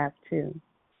that we have too.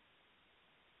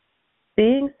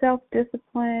 Being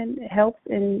self-disciplined helps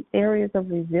in areas of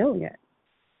resilience.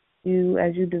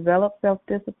 As you develop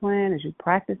self-discipline, as you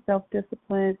practice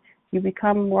self-discipline, you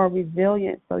become more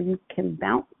resilient so you can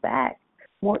bounce back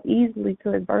more easily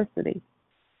to adversity.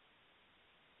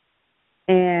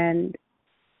 And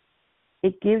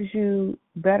it gives you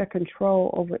better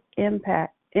control over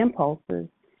impulses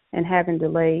and having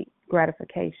delayed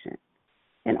gratification.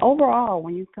 And overall,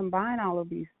 when you combine all of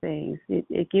these things,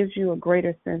 it gives you a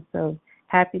greater sense of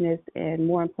happiness and,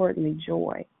 more importantly,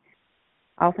 joy.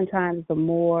 Oftentimes, the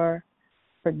more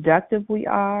productive we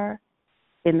are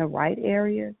in the right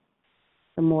areas,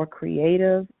 the more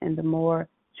creative and the more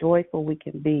joyful we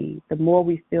can be, the more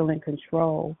we feel in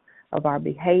control of our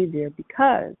behavior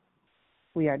because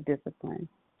we are disciplined.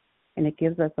 And it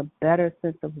gives us a better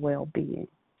sense of well-being,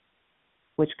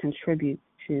 which contributes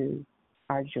to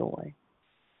our joy.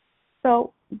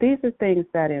 So these are things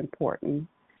that are important.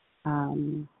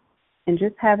 And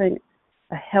just having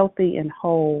a healthy and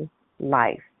whole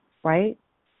life, right?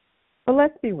 But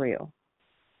let's be real.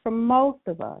 For most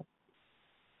of us,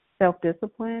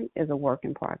 self-discipline is a work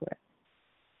in progress.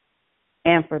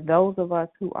 And for those of us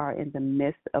who are in the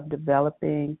midst of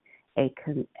developing a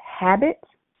habit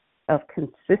of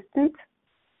consistent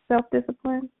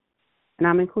self-discipline, and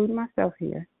I'm including myself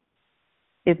here,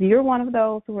 if you're one of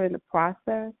those who are in the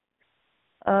process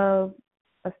of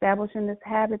establishing this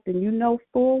habit, then you know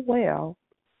full well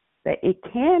that it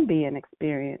can be an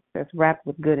experience that's wrapped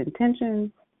with good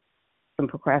intentions, some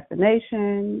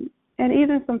procrastination, and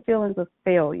even some feelings of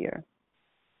failure.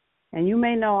 And you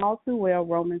may know all too well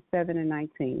Romans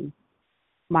 7:19.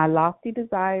 My lofty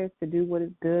desires to do what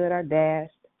is good are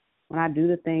dashed when I do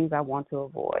the things I want to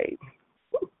avoid.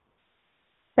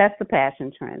 That's the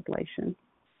Passion Translation.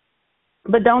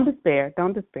 But don't despair,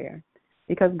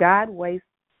 because God wastes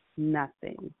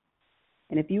nothing.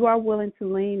 And if you are willing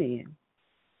to lean in,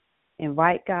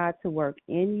 invite God to work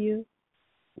in you,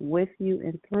 with you,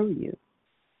 and through you.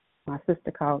 My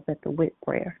sister calls that the WIT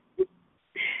prayer.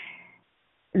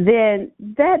 Then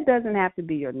that doesn't have to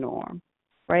be your norm,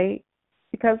 right?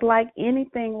 Because like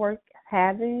anything worth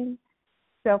having,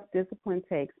 self-discipline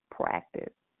takes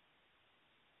practice.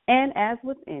 And as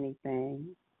with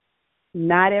anything,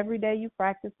 not every day you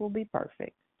practice will be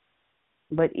perfect.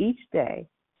 But each day,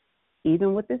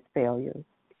 even with its failures,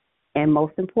 and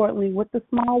most importantly with the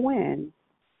small wins,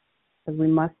 because we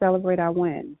must celebrate our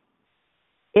wins,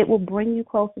 it will bring you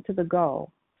closer to the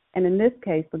goal. And in this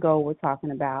case, the goal we're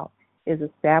talking about is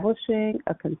establishing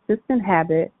a consistent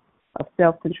habit of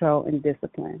self-control and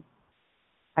discipline.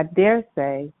 I dare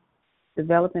say,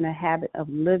 developing a habit of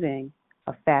living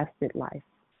a fasted life.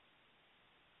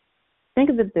 Think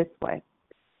of it this way.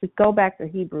 We go back to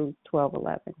Hebrews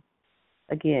 12:11.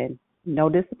 Again, no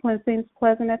discipline seems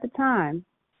pleasant at the time,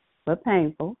 but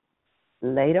painful.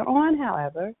 Later on,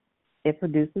 however, it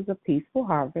produces a peaceful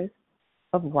harvest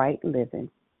of right living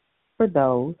for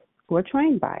those who are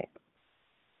trained by it.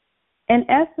 In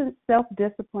essence,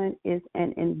 self-discipline is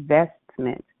an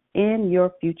investment in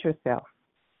your future self.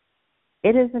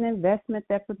 It is an investment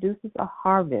that produces a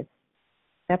harvest,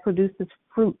 that produces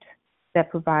fruit, that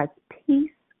provides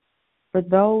peace for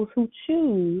those who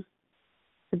choose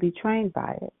to be trained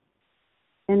by it.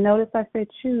 And notice I said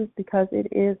choose because it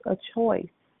is a choice.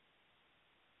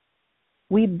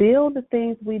 We build the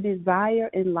things we desire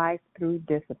in life through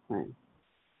discipline.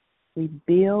 We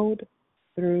build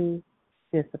through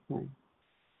discipline.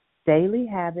 Daily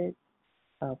habits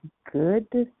of good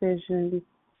decisions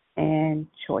and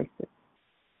choices.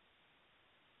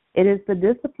 It is the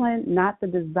discipline, not the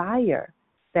desire,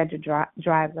 that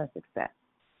drives our success.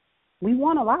 We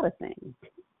want a lot of things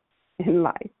in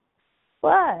life,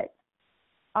 but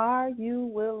are you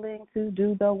willing to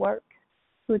do the work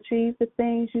to achieve the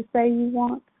things you say you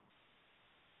want?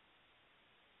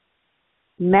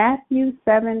 Matthew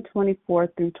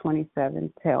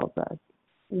 7:24-27 tells us,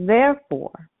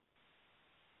 therefore,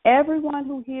 everyone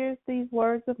who hears these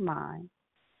words of mine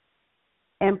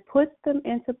and puts them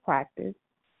into practice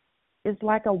is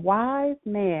like a wise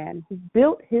man who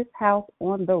built his house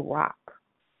on the rock.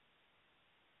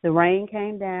 The rain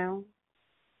came down,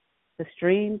 the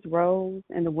streams rose,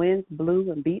 and the winds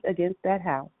blew and beat against that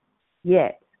house.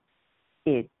 Yet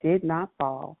it did not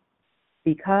fall,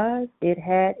 because it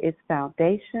had its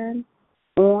foundation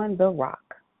on the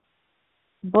rock.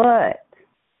 But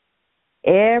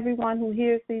everyone who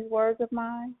hears these words of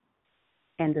mine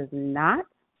and does not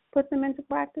put them into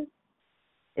practice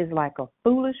is like a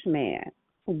foolish man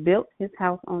who built his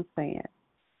house on sand.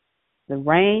 The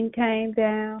rain came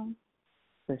down,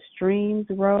 the streams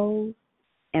rose,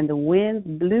 and the winds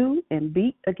blew and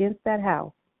beat against that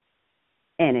house,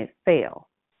 and it fell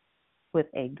with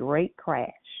a great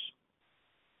crash.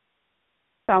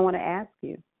 So I want to ask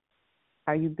you,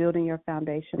 are you building your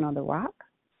foundation on the rock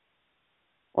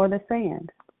or the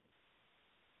sand?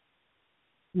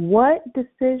 What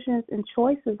decisions and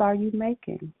choices are you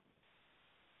making?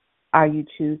 Are you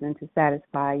choosing to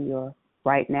satisfy your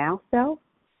right now self,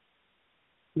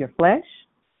 your flesh,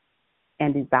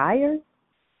 and desires?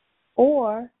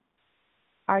 Or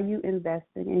are you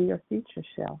investing in your future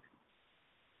self?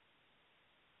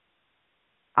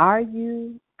 Are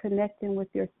you connecting with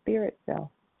your spirit self?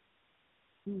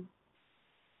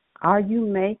 Are you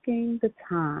making the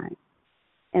time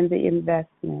and the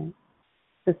investment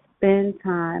to spend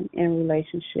time in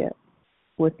relationship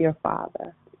with your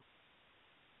Father?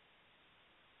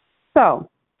 So,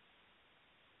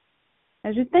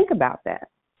 as you think about that,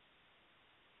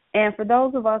 and for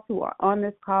those of us who are on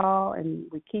this call and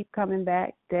we keep coming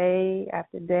back day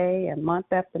after day and month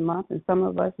after month, and some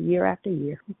of us year after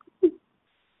year,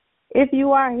 if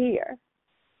you are here,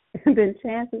 then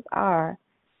chances are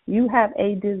you have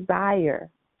a desire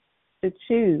to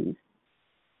choose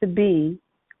to be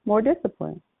more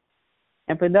disciplined.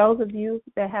 And for those of you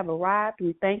that have arrived,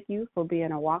 we thank you for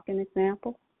being a walking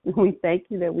example. We thank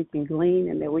you that we can glean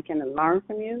and that we can learn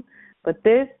from you. But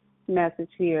this message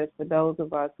here is for those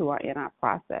of us who are in our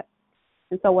process.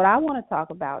 And so what I want to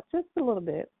talk about just a little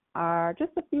bit are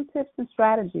just a few tips and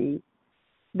strategies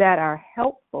that are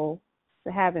helpful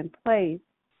to have in place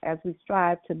as we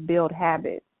strive to build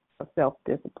habits of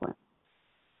self-discipline.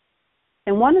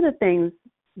 And one of the things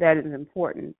that is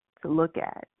important to look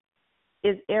at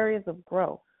is areas of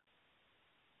growth.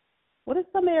 What are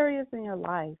some areas in your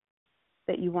life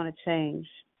that you want to change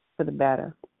for the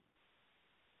better?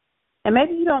 And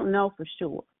maybe you don't know for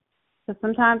sure, because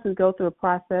sometimes we go through a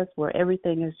process where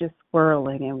everything is just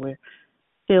swirling and we're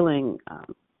feeling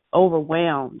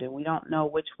overwhelmed and we don't know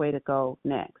which way to go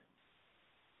next.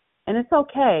 And it's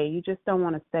okay, you just don't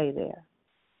want to stay there.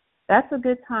 That's a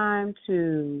good time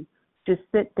to just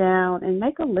sit down and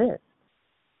make a list.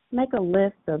 Make a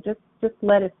list of just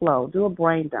let it flow. Do a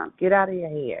brain dump. Get out of your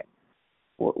head.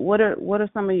 What are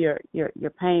some of your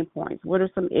pain points? What are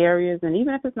some areas, and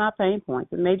even if it's not pain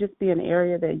points, it may just be an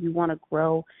area that you want to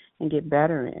grow and get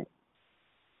better in.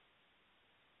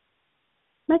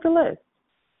 Make a list.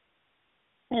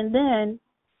 And then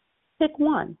pick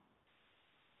one,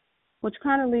 which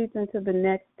kind of leads into the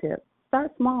next tip.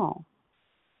 Start small.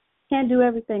 Can't do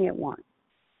everything at once.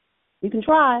 You can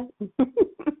try,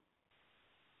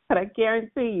 but I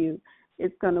guarantee you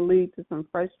it's going to lead to some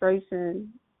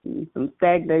frustration, some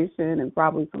stagnation, and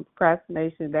probably some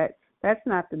procrastination. That's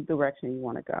not the direction you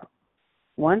want to go.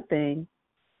 One thing,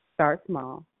 start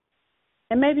small.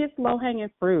 And maybe it's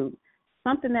low-hanging fruit,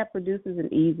 something that produces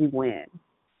an easy win.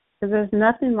 Because there's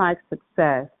nothing like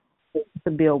success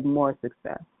to build more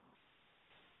success.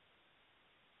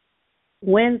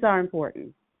 Wins are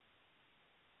important.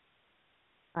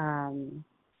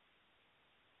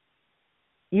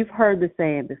 You've heard the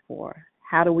saying before,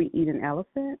 how do we eat an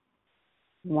elephant?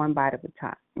 One bite at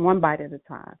a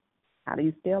time. How do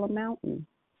you scale a mountain?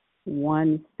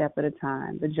 One step at a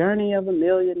time. The journey of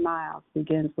 1,000,000 miles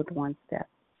begins with one step.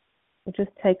 So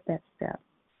just take that step.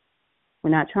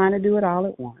 We're not trying to do it all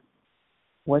at once.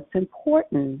 What's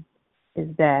important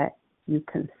is that you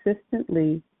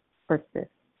consistently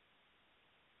persist.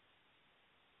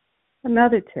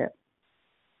 Another tip,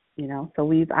 so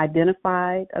we've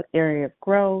identified an area of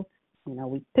growth.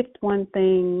 We picked one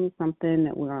thing, something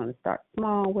that we're going to start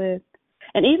small with.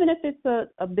 And even if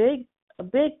it's a big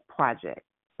project,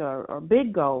 or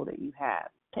big goal that you have.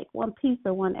 Take one piece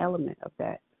or one element of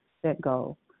that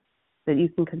goal that you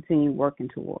can continue working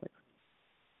towards.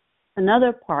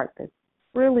 Another part that's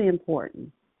really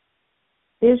important,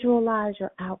 visualize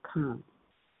your outcome.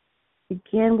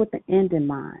 Begin with the end in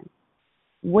mind.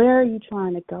 Where are you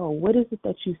trying to go? What is it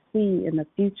that you see in the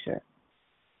future?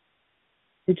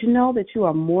 Did you know that you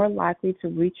are more likely to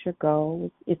reach your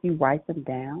goals if you write them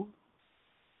down?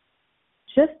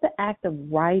 Just the act of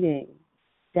writing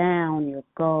down your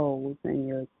goals and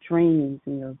your dreams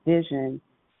and your vision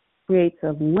creates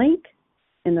a link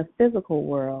in the physical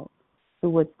world to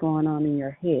what's going on in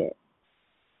your head.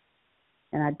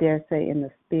 And I dare say in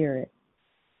the spirit.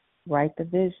 Write the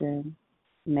vision,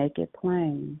 make it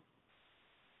plain,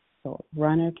 so a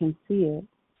runner can see it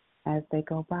as they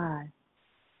go by.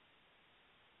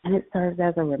 And it serves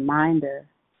as a reminder.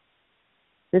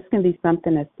 This can be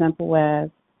something as simple as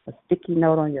a sticky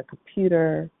note on your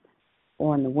computer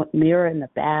or in the mirror in the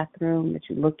bathroom that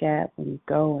you look at when you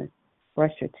go and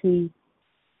brush your teeth.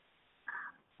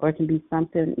 Or it can be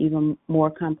something even more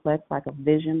complex like a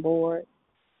vision board.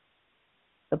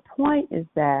 The point is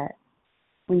that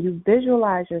when you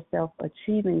visualize yourself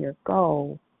achieving your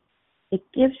goal, it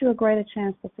gives you a greater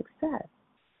chance for success.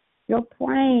 Your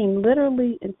brain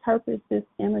literally interprets this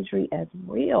imagery as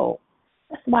real.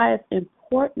 That's why it's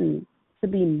important to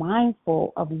be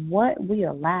mindful of what we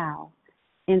allow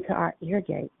into our ear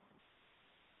gates.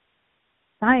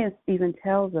 Science even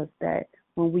tells us that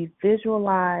when we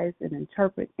visualize and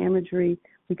interpret imagery,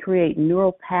 we create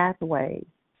neural pathways.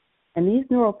 And these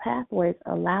neural pathways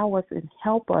allow us and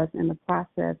help us in the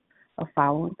process of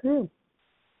following through.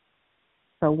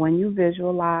 So when you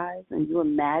visualize and you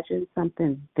imagine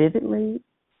something vividly,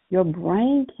 your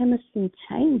brain chemistry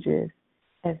changes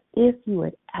as if you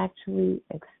had actually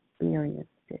experienced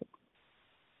it.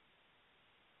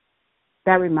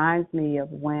 That reminds me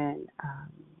of when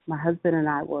my husband and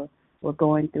I were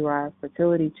going through our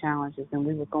fertility challenges, and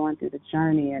we were going through the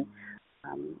journey, and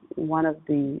one of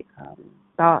the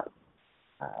thought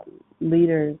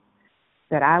leaders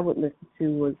that I would listen to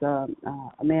was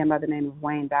a man by the name of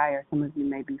Wayne Dyer. Some of you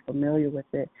may be familiar with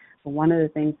it. But one of the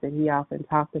things that he often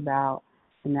talked about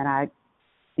and that I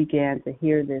began to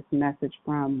hear this message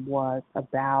from was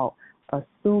about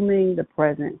assuming the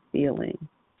present feeling,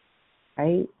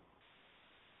 right?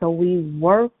 So we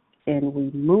work and we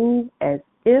move as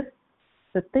if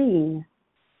the thing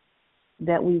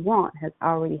that we want has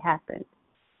already happened.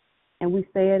 And we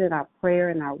say it in our prayer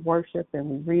and our worship, and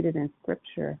we read it in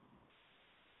Scripture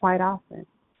quite often,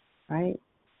 right?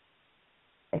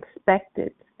 Expect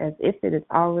it as if it is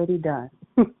already done.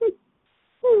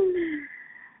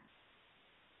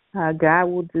 God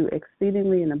will do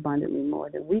exceedingly and abundantly more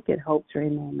than we could hope,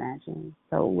 dream, or imagine.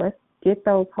 So let's get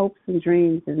those hopes and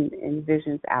dreams and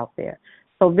visions out there.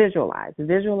 So visualize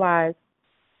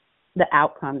the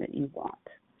outcome that you want.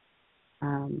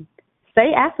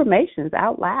 Say affirmations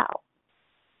out loud.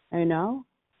 You know,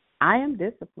 I am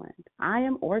disciplined. I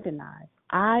am organized.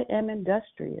 I am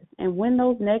industrious. And when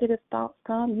those negative thoughts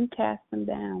come, you cast them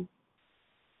down.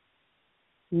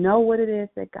 Know what it is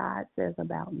that God says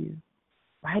about you.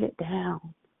 Write it down.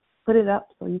 Put it up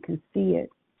so you can see it,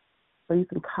 so you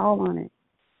can call on it.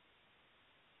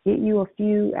 Get you a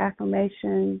few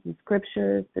affirmations and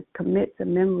scriptures to commit to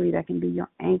memory that can be your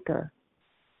anchor,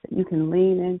 that you can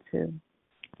lean into.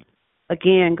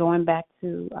 Again, going back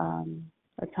to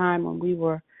a time when we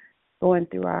were going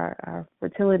through our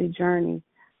fertility journey,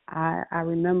 I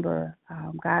remember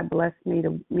God blessed me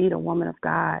to meet a woman of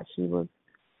God. She was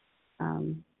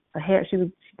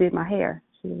she did my hair.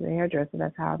 She was a hairdresser.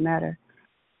 That's how I met her.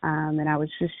 And I was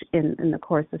just in the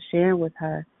course of sharing with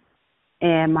her.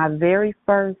 And my very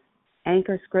first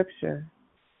anchor scripture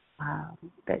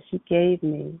that she gave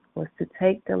me was to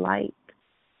take delight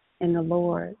in the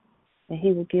Lord, and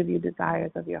He will give you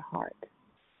desires of your heart.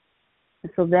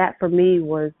 And so that for me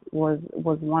was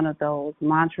one of those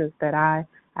mantras that I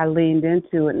leaned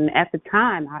into. And at the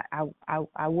time,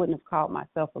 I wouldn't have called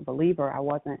myself a believer. I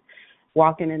wasn't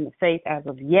walking in the faith as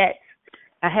of yet.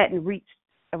 I hadn't reached,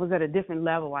 I was at a different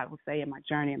level, I would say, in my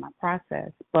journey and my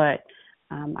process. But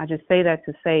I just say that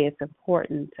to say it's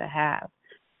important to have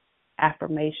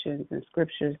affirmations and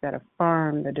scriptures that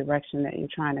affirm the direction that you're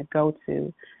trying to go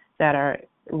to, that are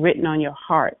written on your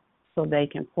heart so they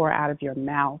can pour out of your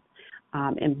mouth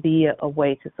and be a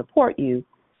way to support you,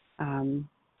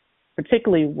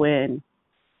 particularly when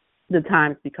the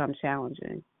times become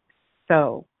challenging.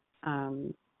 So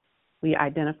we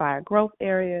identify our growth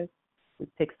areas. We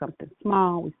pick something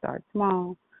small. We start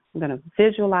small. I'm going to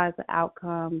visualize the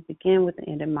outcome, begin with the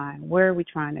end in mind. Where are we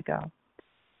trying to go?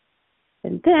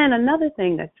 And then another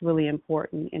thing that's really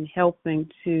important in helping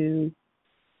to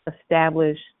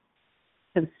establish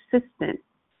consistent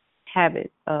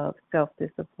habits of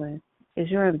self-discipline is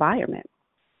your environment.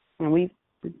 And we've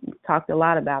talked a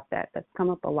lot about that. That's come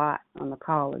up a lot on the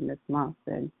call in this month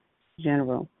in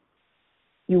general.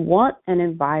 You want an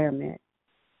environment.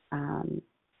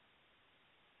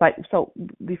 So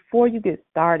before you get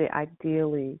started,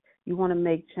 ideally, you want to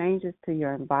make changes to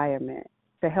your environment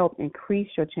to help increase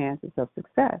your chances of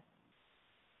success.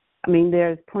 I mean,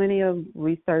 there's plenty of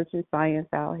research and science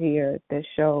out here that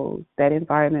shows that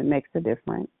environment makes a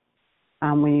difference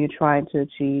when you're trying to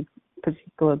achieve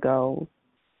particular goals.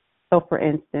 So, for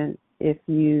instance, if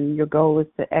your goal is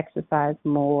to exercise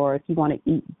more, if you want to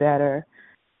eat better,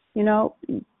 you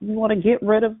want to get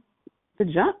rid of the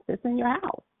junk that's in your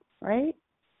house, right?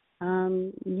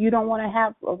 You don't want to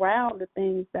have around the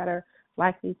things that are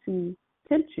likely to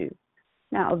tempt you.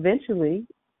 Now, eventually,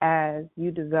 as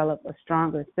you develop a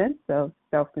stronger sense of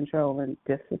self-control and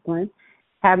discipline,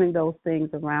 having those things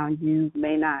around you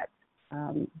may not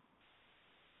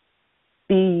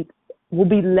will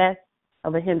be less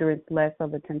of a hindrance, less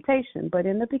of a temptation. But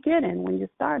in the beginning, when you're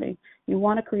starting, you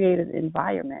want to create an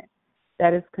environment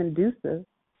that is conducive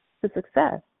to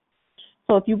success.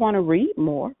 So if you want to read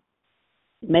more,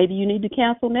 maybe you need to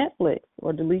cancel Netflix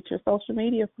or delete your social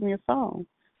media from your phone.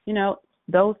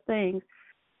 Those things,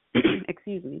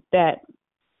 that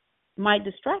might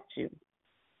distract you.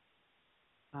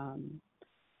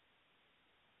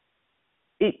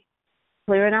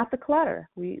 Clearing out the clutter.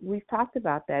 We've talked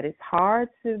about that. It's hard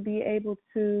to be able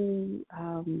to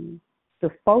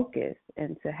focus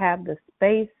and to have the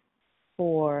space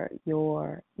for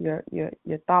your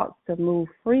thoughts to move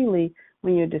freely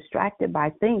when you're distracted by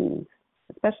things,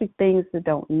 especially things that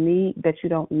you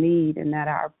don't need and that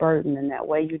are a burden and that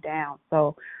weigh you down.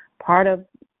 So part of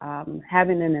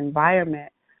having an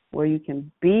environment where you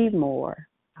can be more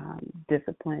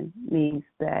disciplined means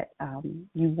that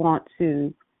you want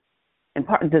to, in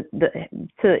part,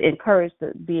 to encourage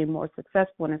being more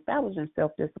successful and establishing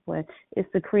self-discipline is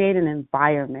to create an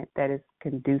environment that is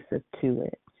conducive to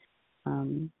it.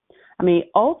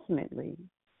 Ultimately,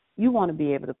 you want to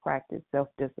be able to practice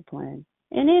self-discipline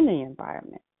in any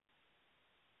environment.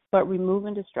 But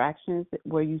removing distractions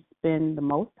where you spend the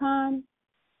most time,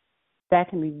 that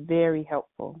can be very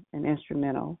helpful and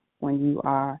instrumental when you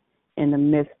are in the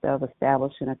midst of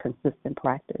establishing a consistent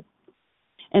practice.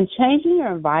 And changing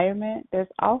your environment, there's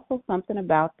also something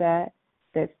about that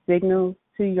signals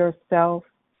to yourself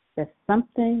that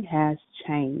something has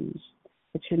changed,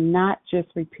 that you're not just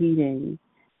repeating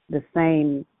the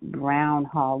same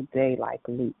Groundhog Day-like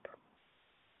loop,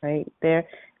 right?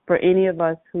 For any of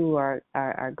us who are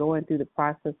going through the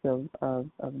process of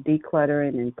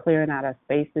decluttering and clearing out our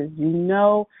spaces, you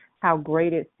know how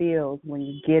great it feels when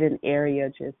you get an area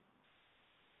just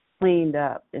cleaned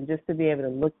up, and just to be able to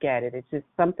look at it. It's just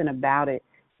something about it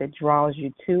that draws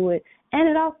you to it, and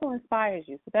it also inspires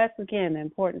you. So that's, again, the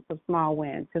importance of small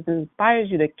wins, because it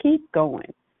inspires you to keep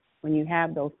going when you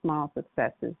have those small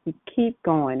successes. You keep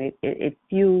going. It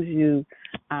fuels you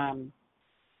to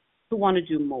want to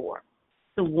do more,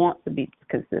 to want to be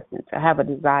consistent, to have a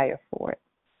desire for it.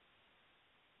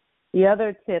 The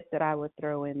other tip that I would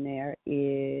throw in there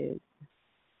is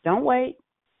don't wait.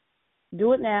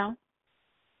 Do it now.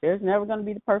 There's never going to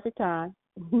be the perfect time.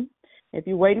 If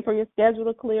you're waiting for your schedule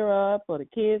to clear up or the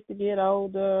kids to get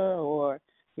older or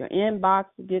your inbox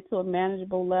to get to a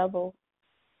manageable level,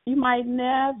 you might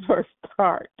never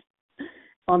start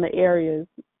on the areas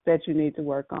that you need to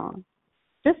work on.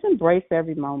 Just embrace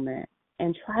every moment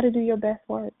and try to do your best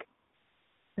work.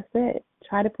 That's it.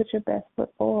 Try to put your best foot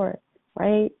forward,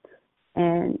 right?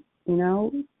 And,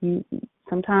 you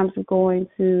sometimes you're going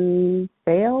to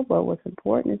fail, but what's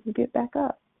important is to get back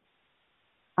up.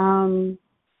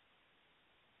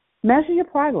 Measure your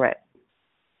progress.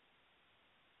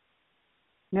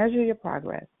 Measure your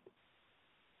progress.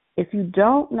 If you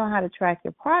don't know how to track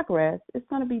your progress, it's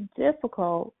going to be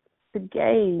difficult to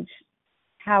gauge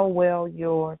how well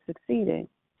you're succeeding.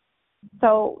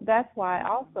 So that's why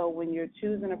also when you're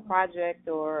choosing a project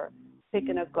or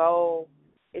picking a goal,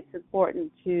 it's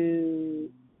important to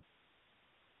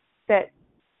set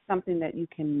something that you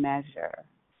can measure,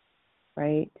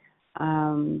 right?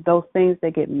 Those things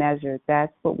that get measured,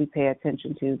 that's what we pay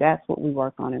attention to. That's what we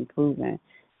work on improving.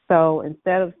 So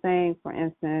instead of saying, for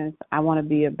instance, I want to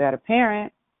be a better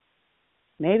parent,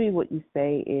 maybe what you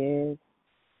say is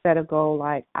set a goal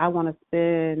like I want to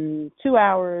spend 2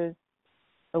 hours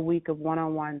a week of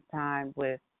one-on-one time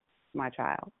with my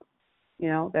child.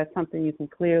 That's something you can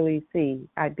clearly see.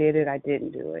 I did it, I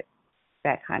didn't do it,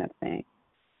 that kind of thing.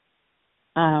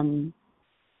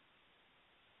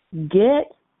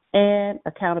 Get an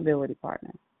accountability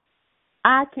partner.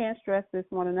 I can't stress this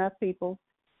one enough, people.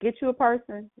 Get you a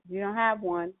person. If you don't have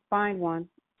one, find one.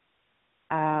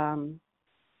 Asking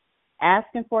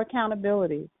for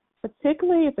accountability,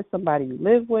 particularly if it's somebody you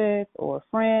live with or a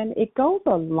friend, it goes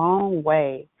a long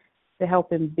way to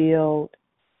helping build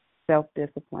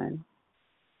self-discipline.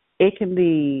 It can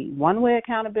be one-way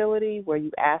accountability where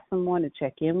you ask someone to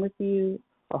check in with you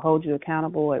or hold you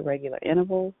accountable at regular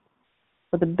intervals.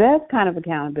 But the best kind of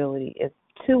accountability is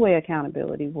two-way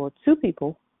accountability where two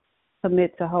people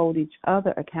commit to hold each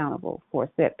other accountable for a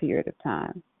set period of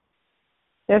time.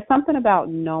 There's something about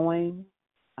knowing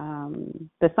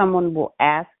that someone will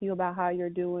ask you about how you're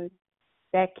doing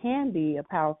that can be a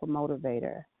powerful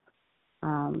motivator.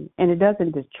 And it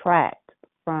doesn't detract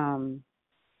from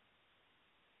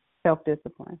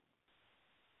self-discipline.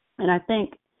 And I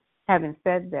think, having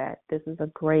said that, this is a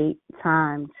great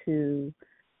time to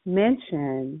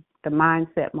mention the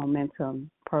Mindset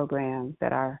Momentum program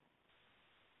that our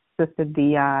sister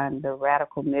Dion, the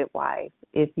radical midwife,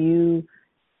 if you've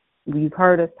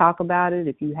heard us talk about it,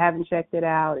 if you haven't checked it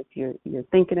out, if you're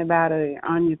thinking about it, or you're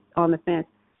on the fence,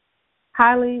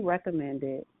 highly recommend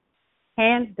it.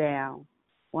 Hands down,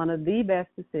 one of the best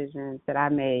decisions that I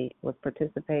made was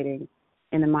participating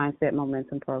in the Mindset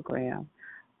Momentum program.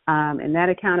 And that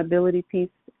accountability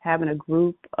piece, having a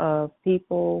group of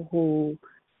people who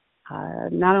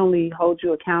not only hold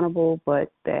you accountable,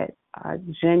 but that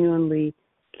genuinely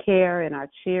care and are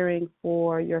cheering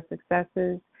for your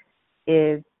successes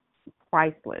is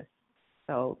priceless.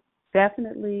 So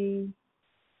definitely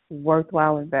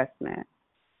worthwhile investment.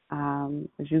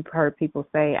 As you've heard people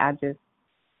say, I just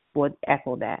would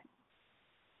echo that.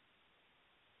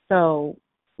 So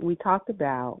we talked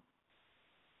about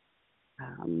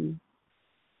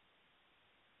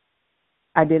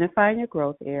identifying your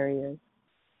growth areas,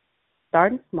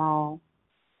 starting small,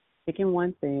 picking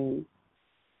one thing,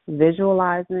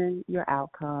 visualizing your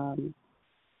outcomes,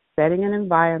 setting an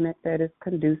environment that is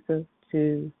conducive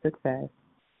to success,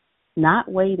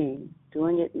 not waiting,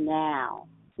 doing it now.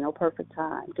 No perfect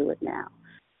time, do it now.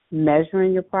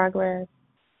 Measuring your progress,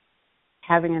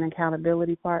 having an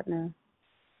accountability partner.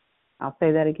 I'll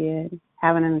say that again,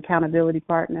 having an accountability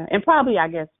partner. And probably, I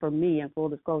guess, for me, in full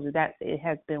disclosure, that it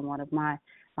has been one of my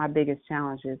biggest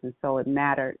challenges, and so it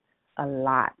mattered a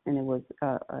lot, and it was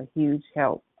a huge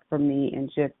help for me in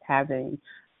just having,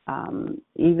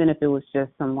 even if it was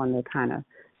just someone to kind of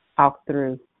talk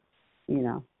through,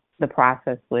 the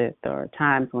process with, or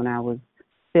times when I was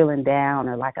feeling down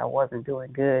or like I wasn't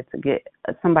doing good, to get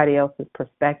somebody else's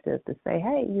perspective to say,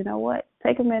 hey, you know what?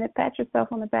 Take a minute, pat yourself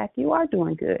on the back. You are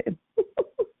doing good.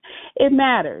 It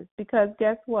matters, because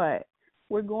guess what?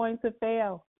 We're going to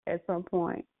fail at some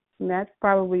point. And that's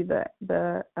probably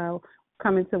the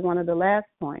coming to one of the last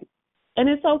points. And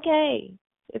it's okay.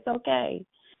 It's okay.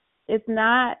 It's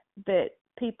not that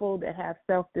people that have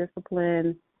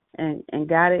self-discipline and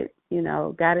got it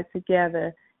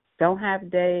together don't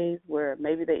have days where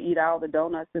maybe they eat all the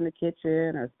donuts in the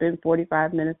kitchen or spend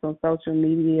 45 minutes on social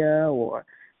media or,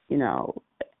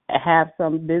 have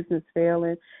some business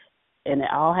failing, and it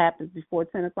all happens before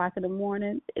 10 o'clock in the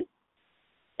morning.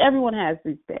 Everyone has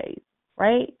these days,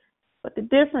 right? But the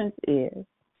difference is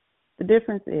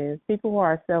people who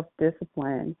are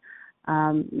self-disciplined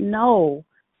know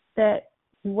that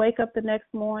you wake up the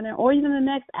next morning or even the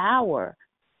next hour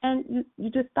and you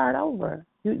just start over.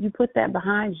 You put that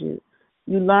behind you.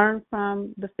 You learn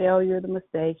from the failure, the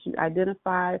mistakes. You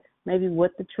identify maybe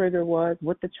what the trigger was,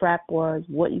 what the trap was,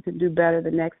 what you can do better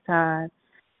the next time,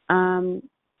 and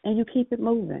you keep it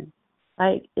moving.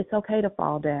 Like, it's okay to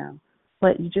fall down,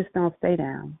 but you just don't stay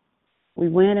down. We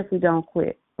win if we don't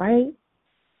quit, right?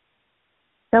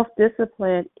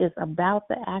 Self-discipline is about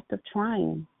the act of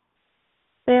trying,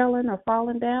 failing or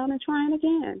falling down and trying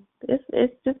again.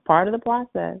 It's just part of the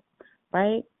process,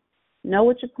 right? Know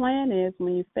what your plan is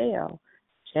when you fail.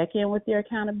 Check in with your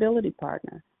accountability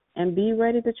partner and be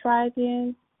ready to try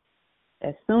again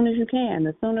as soon as you can.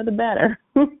 The sooner the better,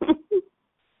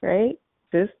 right?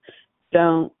 Just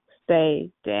don't stay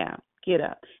down. Get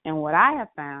up. And what I have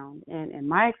found in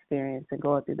my experience in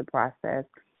going through the process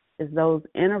is those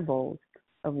intervals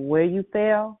of where you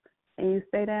fail and you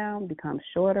stay down become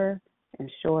shorter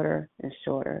and shorter and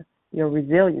shorter. Your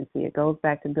resiliency, it goes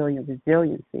back to building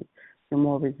resiliency. You're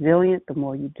more resilient the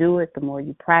more you do it, the more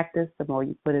you practice, the more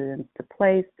you put it into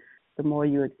place, the more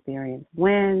you experience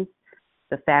wins,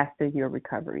 the faster your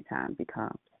recovery time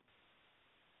becomes.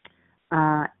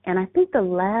 And I think the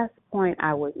last point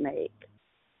I would make,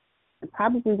 and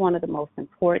probably one of the most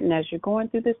important as you're going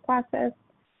through this process,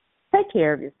 take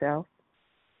care of yourself.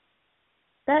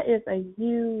 That is a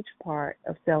huge part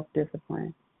of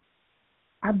self-discipline.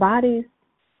 Our bodies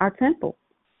are temples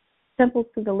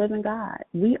to the living God.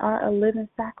 We are a living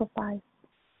sacrifice,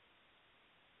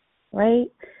 right?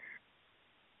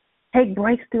 Take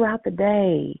breaks throughout the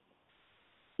day.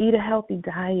 Eat a healthy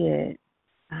diet.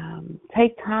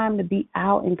 Take time to be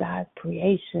out in God's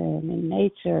creation and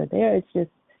nature. There is just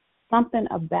something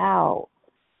about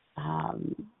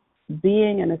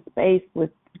being in a space with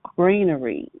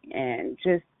greenery and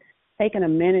just taking a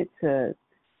minute to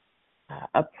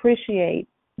appreciate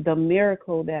the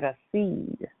miracle that a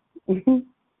seed,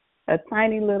 a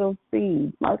tiny little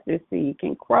seed, mustard seed,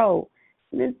 can grow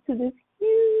into this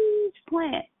huge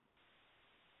plant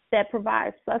that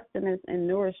provides sustenance and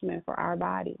nourishment for our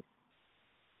bodies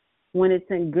when it's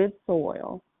in good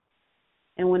soil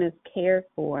and when it's cared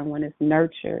for and when it's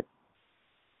nurtured.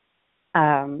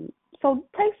 So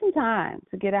take some time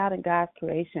to get out in God's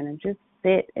creation and just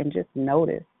sit and just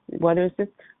notice, whether it's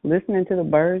just listening to the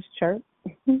birds chirp,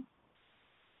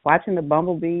 watching the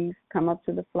bumblebees come up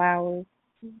to the flowers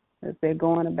as they're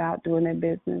going about doing their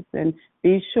business, and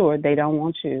be sure they don't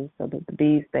want you, so that the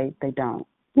bees, they don't.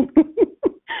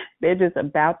 They're just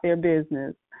about their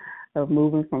business of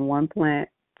moving from one plant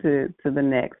to the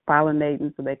next,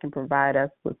 pollinating so they can provide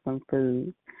us with some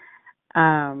food.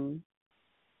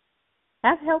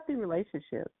 Have healthy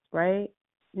relationships, right?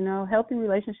 You know, healthy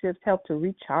relationships help to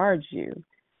recharge you,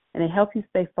 and it helps you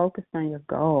stay focused on your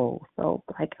goal. So,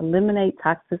 like, eliminate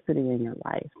toxicity in your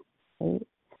life, right?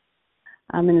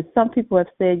 And some people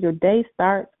have said your day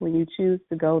starts when you choose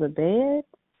to go to bed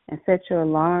and set your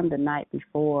alarm the night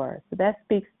before. So that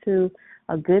speaks to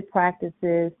a good practice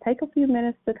is take a few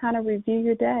minutes to kind of review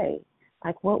your day.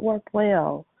 Like, what worked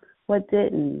well? What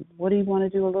didn't? What do you want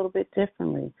to do a little bit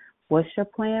differently? What's your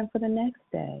plan for the next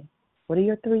day? What are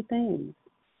your 3 things?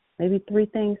 Maybe 3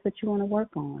 things that you want to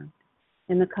work on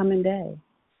in the coming day.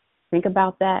 Think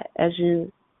about that as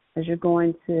you're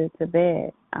going to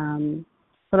bed.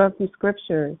 Put on some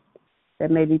scriptures that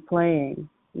may be playing,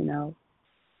 you know,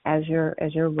 as you're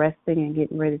resting and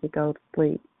getting ready to go to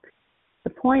sleep. The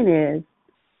point is,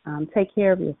 take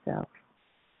care of yourself.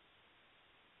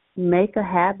 Make a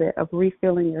habit of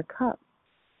refilling your cup.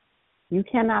 You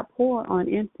cannot pour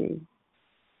on empty.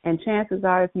 And chances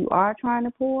are, if you are trying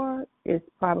to pour, it's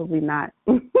probably not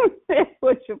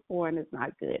what you're pouring is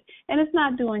not good. And it's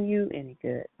not doing you any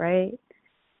good, right?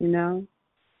 You know,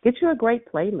 get you a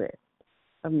great playlist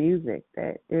of music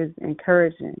that is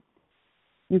encouraging.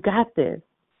 You got this.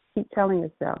 Keep telling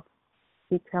yourself.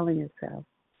 Keep telling yourself.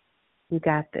 You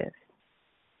got this.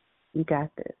 You got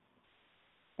this.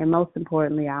 And most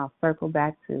importantly, I'll circle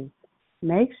back to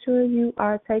make sure you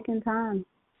are taking time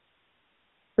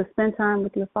to spend time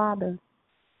with your Father.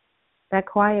 That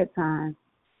quiet time,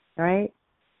 right?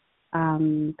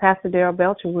 Pastor Darrell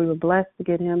Belcher, we were blessed to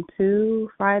get him 2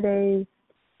 Fridays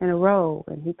in a row,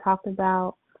 and he talked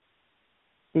about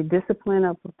the discipline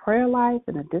of a prayer life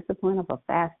and the discipline of a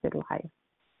fasted life.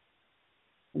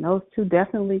 And those two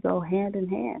definitely go hand in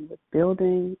hand with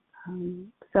building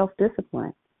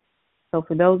self-discipline. So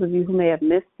for those of you who may have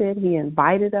missed it, he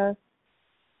invited us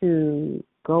to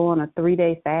go on a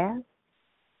 3-day fast,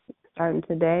 starting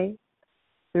today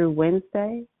through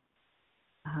Wednesday.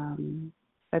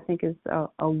 I think it's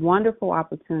a wonderful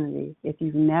opportunity. If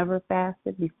you've never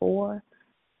fasted before,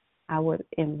 I would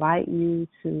invite you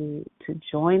to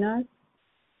join us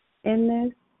in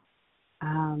this.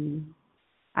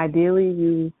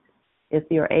 Ideally, if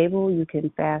you're able, you can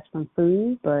fast from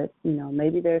food, but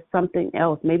maybe there's something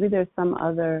else. Maybe there's some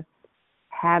other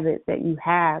habit that you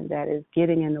have that is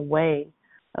getting in the way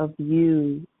of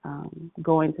you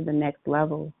going to the next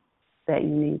level that you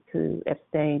need to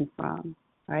abstain from,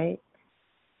 right?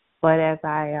 But as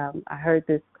I heard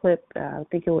this clip, I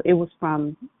think it was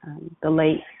from the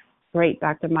late, great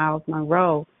Dr. Miles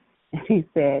Monroe, and he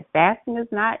said, fasting is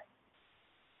not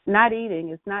eating,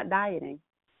 it's not dieting,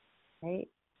 right?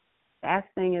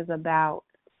 Fasting is about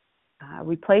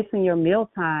replacing your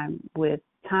mealtime with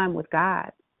time with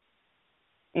God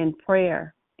in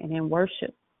prayer and in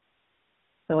worship.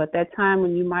 So at that time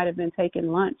when you might have been taking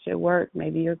lunch at work,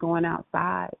 maybe you're going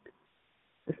outside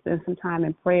to spend some time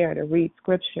in prayer, to read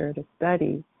scripture, to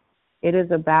study. It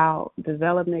is about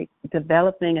developing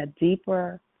a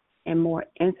deeper and more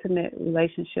intimate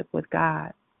relationship with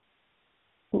God,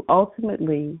 who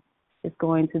ultimately is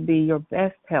going to be your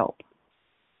best help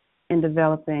in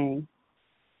developing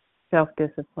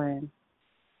self-discipline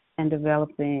and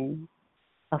developing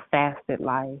a fasted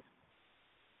life,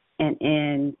 and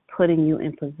in putting you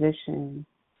in position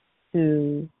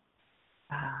to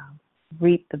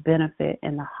reap the benefit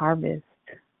and the harvest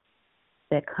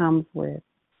that comes with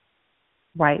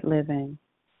right living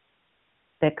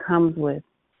that comes with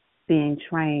being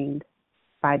trained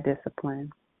by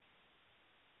discipline.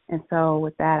 And so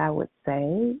with that, I would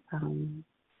say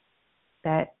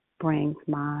that brings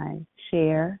my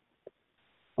share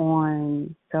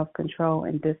on self-control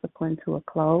and discipline to a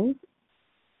close.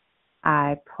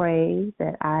 I pray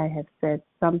that I have said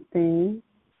something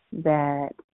that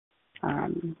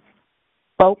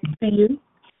spoke to you,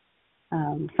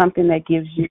 something that gives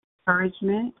you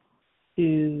encouragement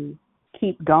to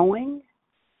keep going,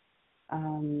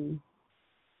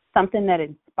 something that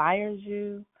inspires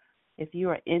you if you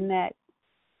are in that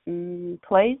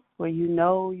place where you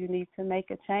know you need to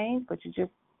make a change, but you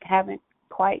just haven't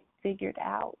quite figured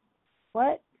out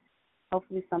what.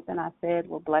 Hopefully something I said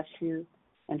will bless you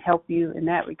and help you in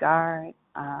that regard.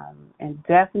 And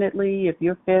definitely if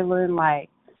you're feeling like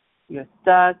you're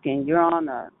stuck and you're on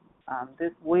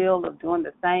this wheel of doing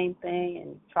the same thing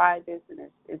and you tried this and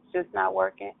it's just not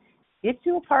working, get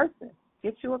you a person,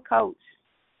 get you a coach.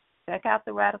 Check out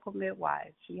the Radical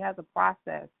Midwife. She has a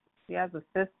process. She has a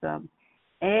system,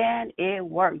 and it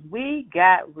works. We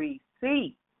got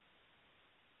receipts.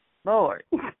 Lord.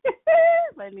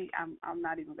 I'm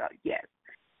not even going to, yes,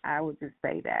 I would just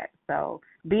say that. So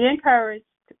be encouraged,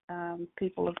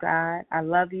 people of God. I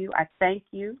love you. I thank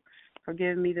you for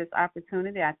giving me this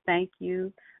opportunity. I thank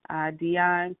you,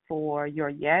 Dion, for your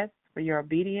yes, for your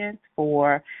obedience,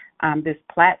 for this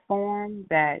platform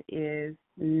that is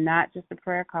not just a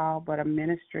prayer call, but a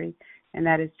ministry, and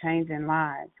that is changing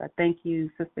lives. I thank you,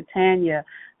 Sister Tanya,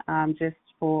 just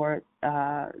for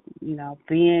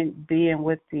being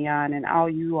with Dion and all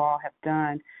you all have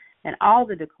done, and all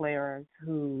the declarers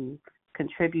who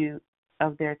contribute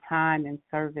of their time and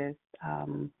service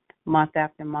month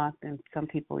after month, and some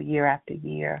people year after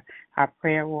year, our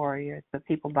prayer warriors, the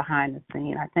people behind the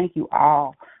scene. I thank you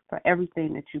all for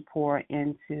everything that you pour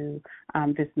into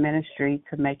this ministry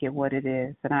to make it what it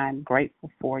is, and I'm grateful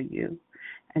for you.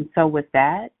 And so with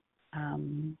that,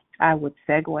 I would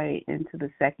segue into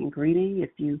the second greeting. If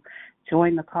you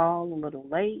joined the call a little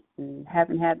late and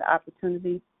haven't had the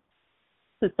opportunity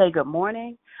to say good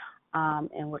morning,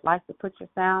 and would like to put your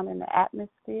sound in the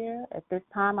atmosphere, at this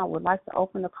time I would like to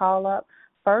open the call up.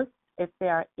 First, if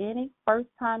there are any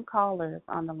first-time callers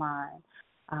on the line,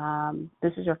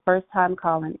 this is your first time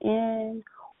calling in,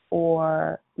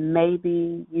 or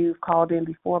maybe you've called in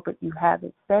before but you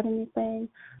haven't said anything,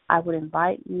 I would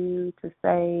invite you to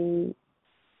say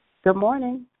good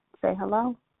morning, say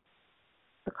hello.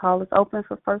 The call is open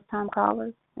for first-time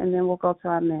callers, and then we'll go to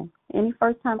our men. Any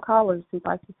first-time callers who'd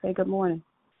like to say good morning?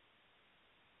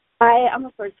 Hi, I'm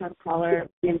a first-time caller.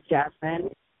 My name's Jasmine.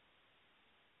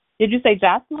 Did you say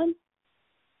Jocelyn?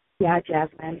 Yeah,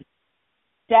 Jasmine.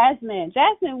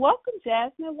 Jasmine, welcome,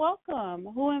 Jasmine, welcome.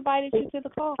 Who invited you to the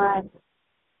call?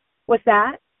 What's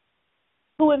that?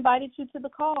 Who invited you to the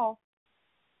call?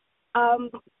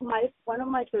 One of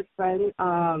my good friends,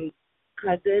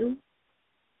 cousin.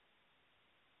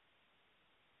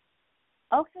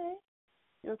 Okay.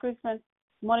 Your good friend,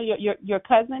 one of your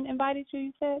cousin invited you,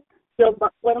 you said? So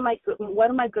one of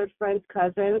my good friends'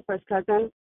 first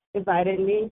cousin, invited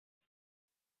me.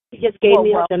 He just gave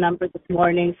me the number this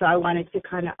morning, so I wanted to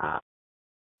kind of,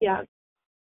 yeah.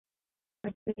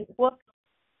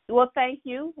 Well, thank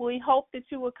you. We hope that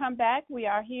you will come back. We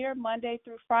are here Monday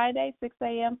through Friday, 6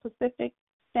 a.m. Pacific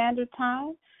Standard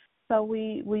Time. So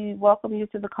we welcome you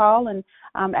to the call, and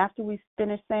after we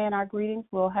finish saying our greetings,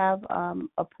 we'll have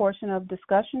a portion of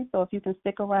discussion. So if you can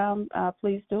stick around,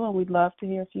 please do, and we'd love to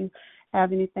hear if you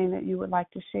have anything that you would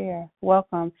like to share.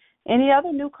 Welcome. Any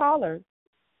other new callers?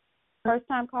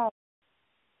 First-time callers?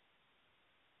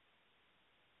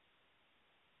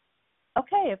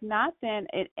 Okay, if not, then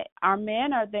our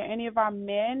men, are there any of our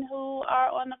men who are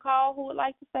on the call who would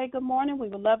like to say good morning? We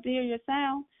would love to hear your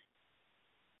sound.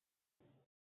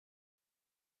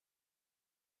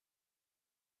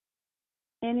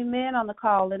 Any men on the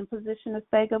call in a position to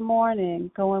say good morning?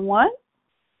 Going once?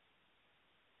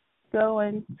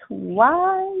 Going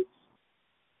twice?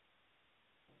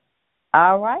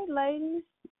 All right, ladies,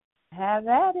 have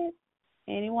at it.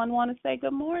 Anyone want to say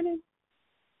good morning?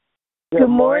 Good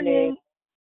morning.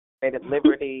 State of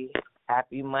Liberty.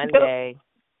 Happy Monday.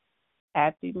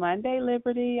 Happy Monday,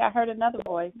 Liberty. I heard another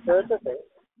voice.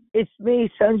 It's me,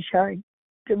 Sunshine.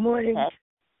 Good morning.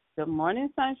 Good morning,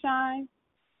 Sunshine.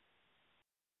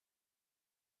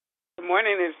 Good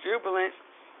morning, it's Jubilant.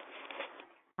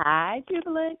 Hi,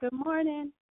 Jubilant. Good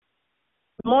morning.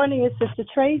 Good morning, it's Sister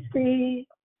Tracy.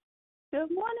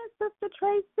 Good morning, Sister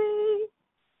Tracy.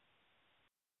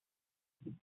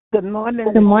 Good morning.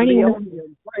 Good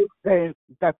morning. Great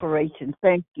declaration.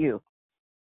 Thank you.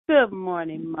 Good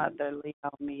morning, Mother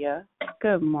Leomia.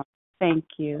 Good morning. Thank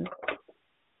you.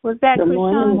 Was that Good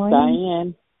morning, Krishan?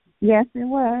 Diane. Yes, it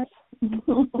was.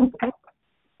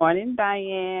 Morning,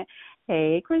 Diane.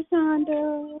 Hey,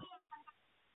 Krishanda.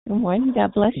 Good morning.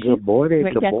 God bless you. Good morning.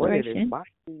 Great Good morning. declaration. It's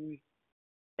Moxie.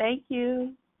 Thank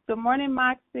you. Good morning,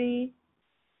 Moxie.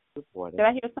 Good morning. Did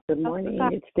I hear something? Good morning.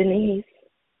 It's Denise.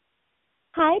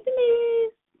 Hi,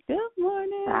 Denise. Good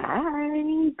morning.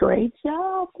 Hi. Great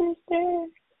job, sister.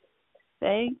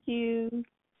 Thank you.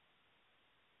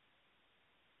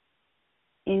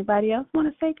 Anybody else want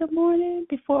to say good morning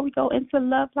before we go into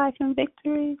love, life, and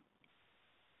victory?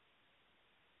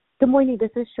 Good morning.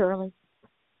 This is Shirley.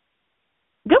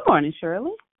 Good morning,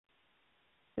 Shirley.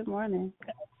 Good morning.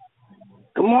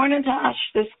 Good morning, Tosh.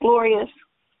 This is Glorious.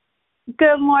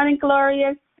 Good morning,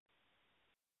 Glorious.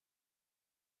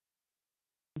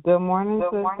 Good morning,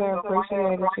 sister.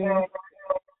 Appreciate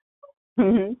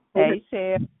you. Hey,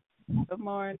 Cher. Good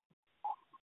morning.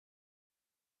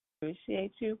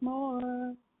 Appreciate you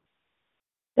more.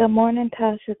 Good morning,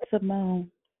 Tasha Simone.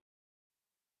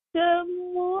 Good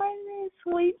morning,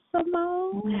 sweet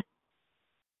Simone.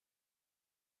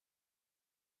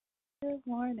 Good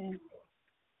morning.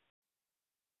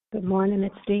 Good morning.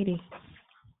 It's Dee Dee.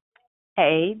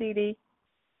 Hey, Dee Dee.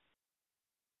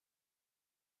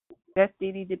 That's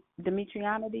Dee Dee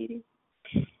Demetriana, Dee Dee?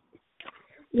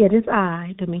 Yeah, this is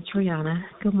I, Demetriana.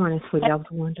 Good morning, sweet Elder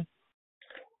Wonder.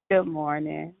 Good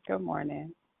morning. Good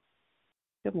morning.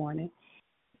 Good morning.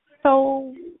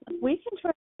 So we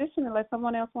can transition unless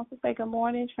someone else wants to say good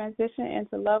morning, transition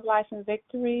into love, life, and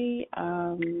victory.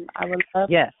 I would love.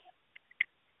 Yes.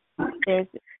 There's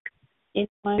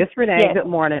anyone. It's Renee. Yes. Good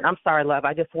morning. I'm sorry, love.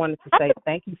 I just wanted to say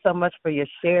thank you so much for your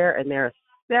share, and there are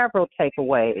several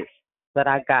takeaways that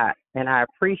I got, and I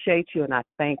appreciate you, and I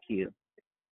thank you.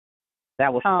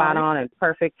 That was spot on and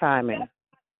perfect timing.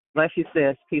 Bless you,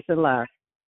 sis. Peace and love.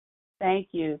 Thank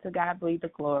you. To God be the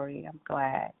glory. I'm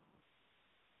glad.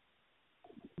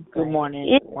 Good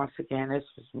morning. Once again, this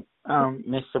is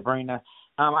Miss Sabrina.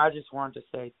 I just wanted to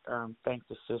say thank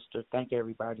the sister, thank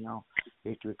everybody on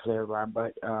Victory Clear Line.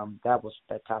 But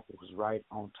that topic was right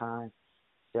on time,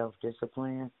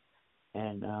 self-discipline,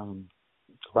 and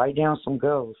write down some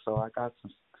goals. So I got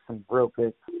some real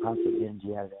good positive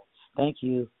energy out of that. Thank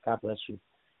you. God bless you,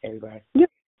 everybody.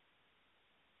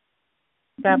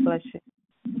 God bless you.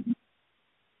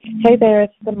 Hey there,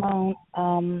 it's Simone.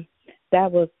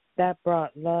 That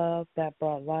brought love, that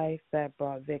brought life, that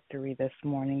brought victory this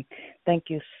morning. Thank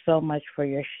you so much for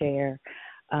your share.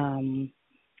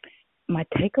 My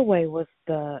takeaway was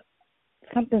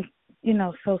something,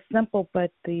 so simple,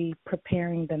 but the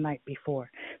preparing the night before,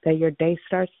 that your day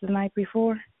starts the night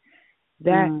before.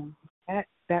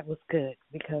 That was good,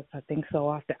 because I think so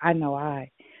often, I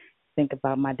think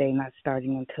about my day not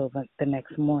starting until the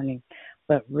next morning,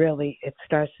 but really it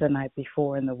starts the night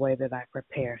before in the way that I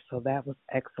prepare. So that was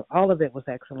excellent. All of it was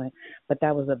excellent, but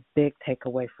that was a big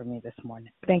takeaway for me this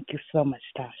morning. Thank you so much,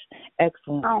 Tosh.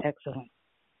 Excellent, excellent.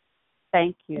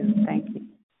 Thank you.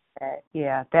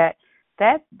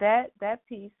 That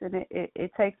piece, and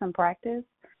it takes some practice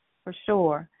for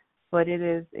sure, but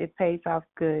it pays off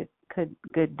good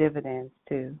dividends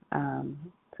too.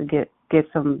 To get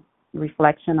some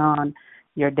reflection on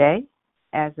your day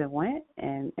as it went,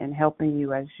 and helping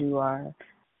you as you are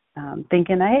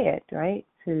thinking ahead, right,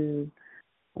 to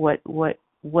what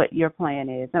your plan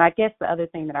is. And I guess the other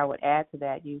thing that I would add to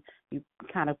that, you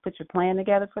kind of put your plan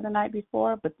together for the night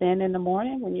before, but then in the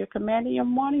morning, when you're commanding your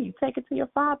morning, you take it to your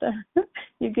Father.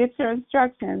 You get your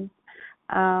instructions.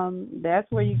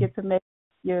 That's where you get to make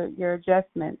your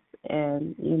adjustments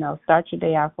and, start your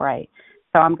day off right.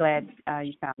 So I'm glad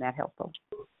you found that helpful.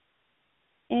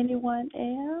 Anyone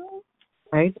else?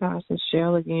 Hey, Tasha, it's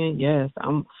Cheryl again. Yes,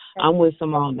 I'm with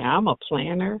Simone now. I'm a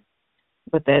planner,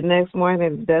 but that next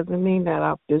morning doesn't mean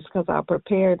that just because I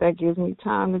prepared, that gives me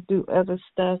time to do other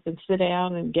stuff and sit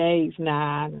down and gaze.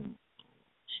 Nah,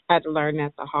 I had to learn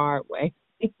that the hard way.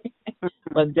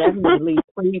 But definitely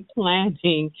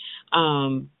pre-planning,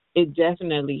 it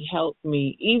definitely helped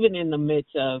me, even in the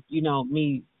midst of,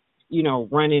 me,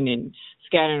 running and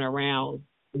scattering around,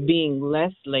 being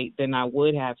less late than I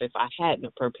would have if I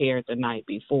hadn't prepared the night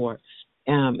before.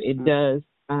 It does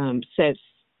set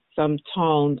some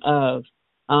tone of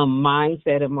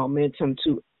mindset and momentum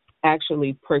to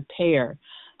actually prepare.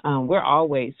 We're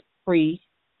always pairing.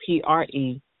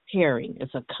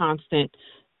 It's a constant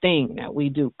thing that we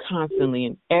do constantly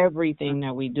in everything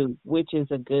that we do, which is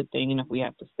a good thing, and if we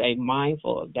have to stay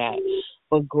mindful of that.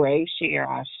 But great share,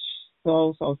 I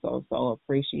so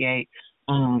appreciate.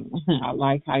 I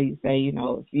like how you say,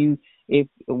 if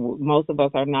most of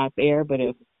us are not there, but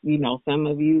if some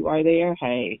of you are there.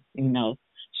 Hey,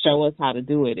 show us how to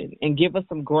do it and give us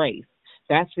some grace.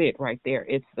 That's it right there.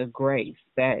 It's the grace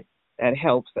that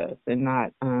helps us and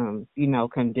not,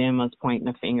 condemn us, pointing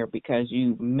a finger because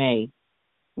you may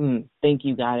think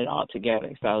you got it all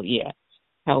together. So, yeah,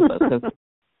 help us. 'Cause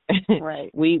right.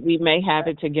 we may have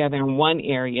it together in one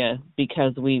area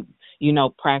because we,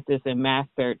 practiced and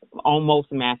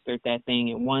almost mastered that thing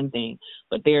in one thing.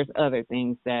 But there's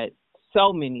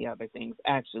so many other things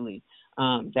actually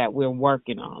that we're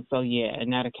working on. So, yeah,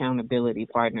 and that accountability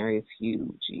partner is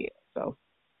huge. Yeah. So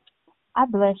I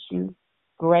bless you.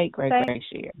 Great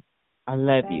share. I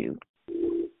love you.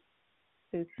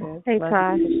 Hey,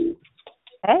 Tosh.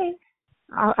 Hey.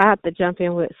 I have to jump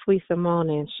in with Sweet Simone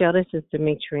and Shell. This is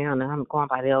Demetriana. I'm going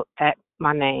by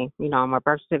my name. On my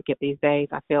birth certificate these days,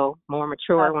 I feel more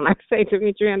mature when I say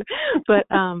Demetriana. But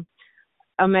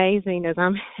amazing as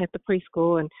I'm at the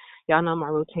preschool, and y'all know my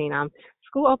routine.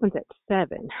 School opens at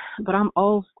 7, but I'm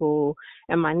old school,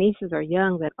 and my nieces are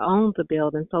young that own the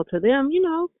building. So to them,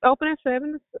 open at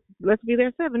 7, let's be there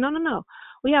at 7. No.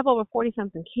 We have over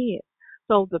 40-something kids.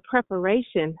 So the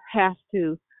preparation has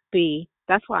to be,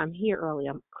 that's why I'm here early.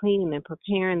 I'm cleaning and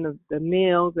preparing the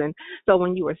meals. And so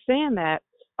when you were saying that,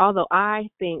 although I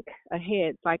think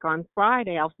ahead, like on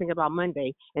Friday, I was thinking about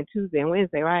Monday and Tuesday and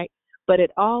Wednesday, right? But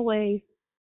it always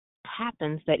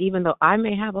happens that even though I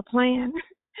may have a plan,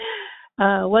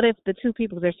 what if there's two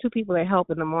people that help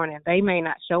in the morning, they may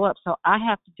not show up, so I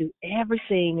have to do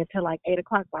everything until like 8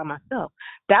 o'clock by myself.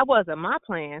 That wasn't my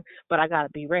plan, but I got to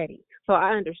be ready. So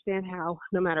I understand how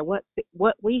no matter what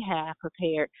we have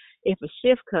prepared, if a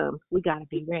shift comes, we got to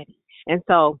be ready. And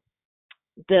so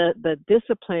the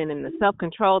discipline and the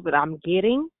self-control that I'm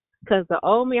getting, because the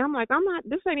old me, I'm like, I'm not,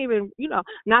 this ain't even,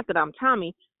 not that I'm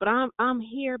Tommy, but I'm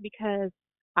here because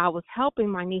I was helping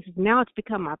my nieces. Now it's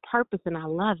become my purpose, and I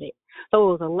love it. So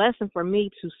it was a lesson for me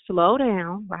to slow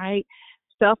down, right?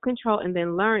 Self-control, and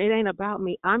then learn it ain't about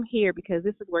me. I'm here because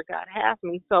this is where God has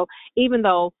me. So even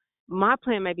though my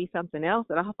plan may be something else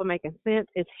that I hope I'm making sense,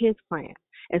 it's His plan.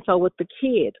 And so with the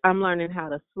kids, I'm learning how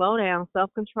to slow down,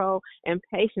 self-control, and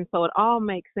patience. So it all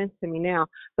makes sense to me now.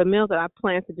 The meal that I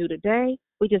plan to do today,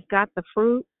 we just got the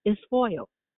fruit, it's spoiled.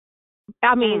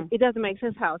 I mean, it doesn't make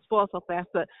sense how it spoils so fast,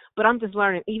 but I'm just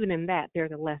learning even in that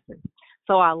there's a lesson.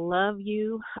 So I love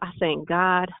you. I thank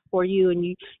God for you. And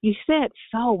you said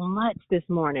so much this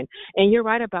morning. And you're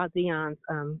right about Dion's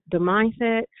the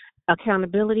mindset,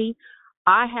 accountability.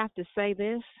 I have to say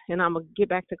this, and I'm going to get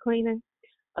back to cleaning.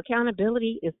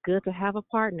 Accountability is good to have a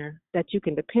partner that you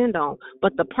can depend on,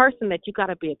 but the person that you got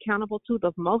to be accountable to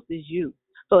the most is you.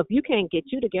 So if you can't get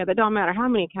you together, it don't matter how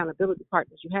many accountability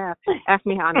partners you have. Ask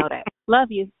me how I know that.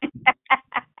 Love you.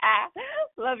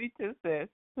 Love you too, sis.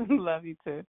 Love you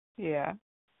too. Yeah.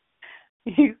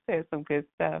 You said some good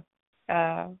stuff.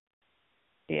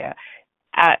 Yeah.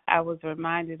 I was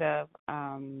reminded of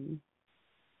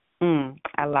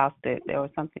I lost it. There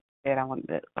was something that I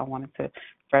wanted to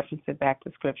reference it back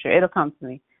to scripture. It'll come to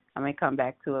me. I may come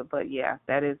back to it, but yeah,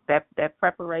 that is that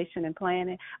preparation and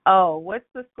planning. Oh, what's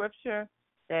the scripture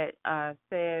that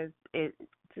says it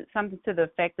something to the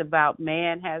effect about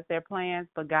man has their plans,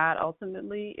 but God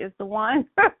ultimately is the one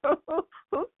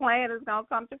whose plan is gonna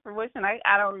come to fruition.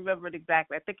 I don't remember it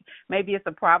exactly. I think maybe it's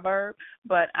a proverb,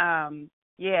 but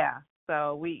yeah.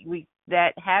 So we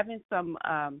that having some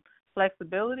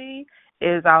flexibility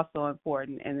is also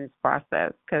important in this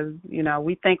process because,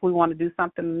 we think we want to do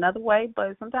something another way,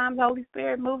 but sometimes the Holy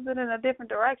Spirit moves it in a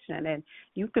different direction, and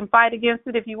you can fight against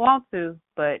it if you want to,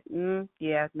 but,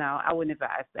 yeah, no, I wouldn't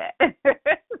advise that.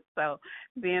 So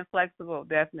being flexible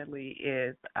definitely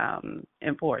is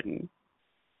important.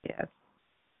 Yes.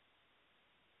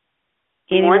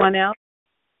 Anyone else?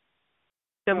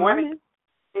 Good morning.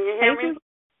 Can you hear me?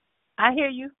 I hear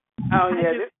you. Oh,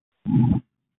 yeah.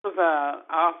 This was an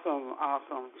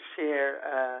awesome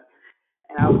share.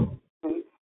 And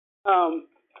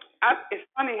it's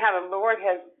funny how the Lord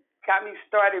has got me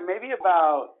started maybe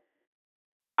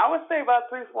I would say about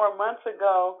 3-4 months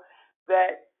ago,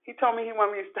 that He told me He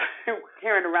wanted me to start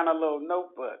carrying around a little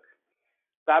notebook.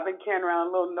 So I've been carrying around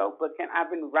a little notebook, and I've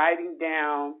been writing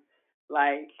down,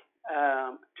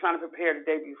 trying to prepare the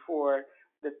day before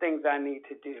the things I need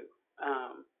to do.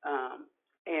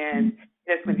 And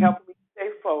it's been helping me stay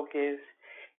focused.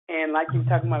 And like you're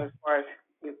talking about as far as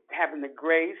having the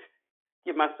grace,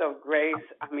 give myself grace.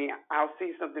 I mean, I'll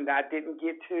see something that I didn't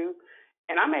get to,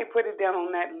 and I may put it down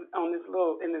in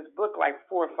this book like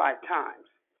 4 or 5 times.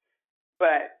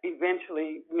 But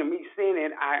eventually, me seeing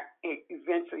it, I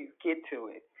eventually get to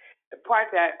it. The part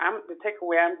that the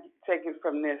takeaway I'm taking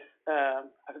from this,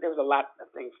 there was a lot of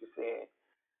things you said.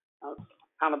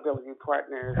 accountability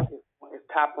partners is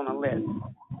top on the list.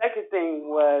 Second thing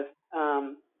was,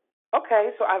 okay,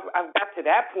 so I've got to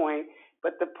that point,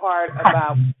 but the part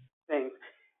about things,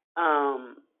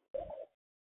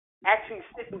 actually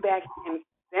sitting back and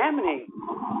examining,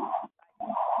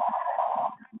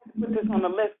 put this on the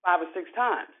list 5 or 6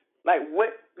 times. Like what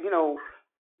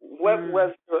why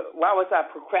was I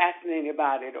procrastinating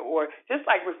about it? Or just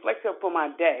like reflect upon my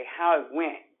day, how it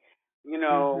went.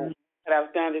 What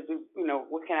I've done to do,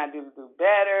 what can I do to do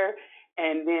better?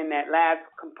 And then that last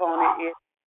component is,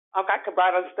 I could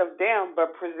write on stuff down,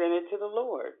 but present it to the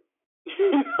Lord.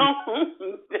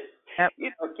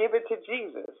 Give it to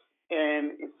Jesus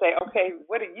and say, okay,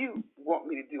 what do you want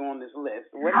me to do on this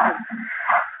list? Or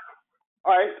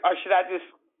should I just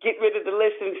get rid of the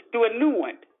list and do a new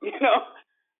one?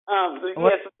 So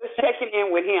just checking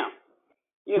in with him,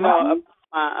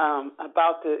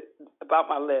 about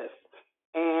my list.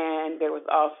 And there was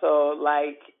also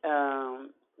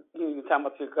you were talking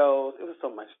about your goals. It was so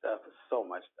much stuff.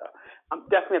 I'm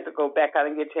definitely have to go back. I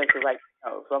didn't get a chance to write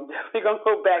notes, so I'm definitely going to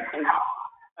go back and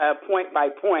point by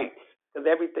point, because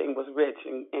everything was rich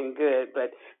and good.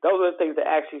 But those are the things that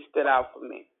actually stood out for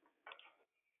me.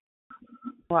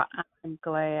 Well, I'm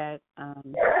glad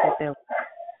that they were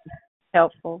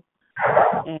helpful.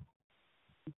 And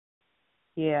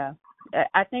yeah,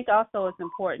 I think also it's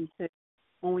important to,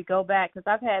 when we go back, because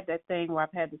I've had that thing where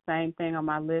I've had the same thing on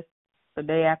my list for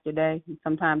day after day, and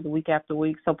sometimes week after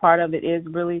week. So part of it is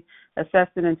really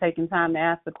assessing and taking time to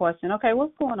ask the question, okay,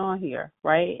 what's going on here,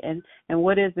 right? And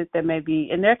what is it that may be,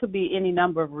 and there could be any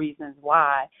number of reasons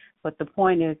why, but the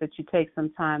point is that you take some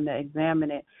time to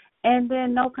examine it. And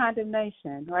then no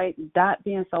condemnation, right? Not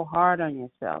being so hard on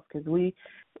yourself, because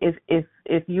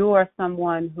if you are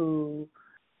someone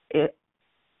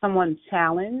someone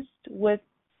challenged with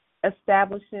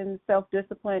establishing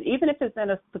self-discipline, even if it's in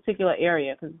a particular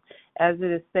area, because as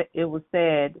it was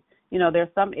said,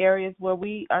 there's some areas where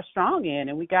we are strong in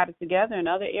and we got it together, and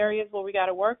other areas where we got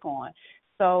to work on.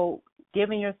 So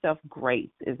giving yourself grace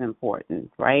is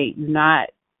important, right?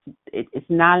 It's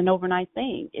not an overnight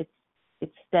thing. It's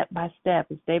step by step.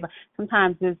 It's day by.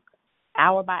 Sometimes it's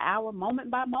hour by hour, moment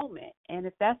by moment. And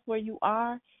if that's where you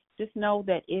are, just know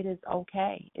that it is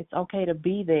okay. It's okay to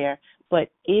be there. But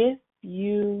if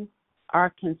you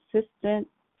are consistent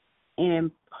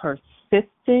in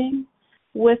persisting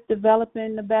with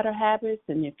developing the better habits,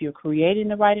 and if you're creating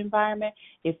the right environment,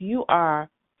 if you are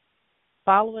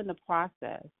following the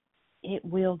process, it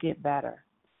will get better.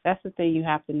 That's the thing you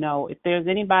have to know. If there's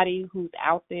anybody who's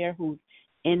out there who's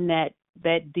in that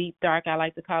deep dark, I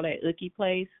like to call it icky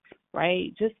place,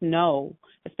 right? Just know,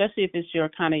 especially if it's your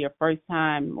first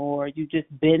time, or you've just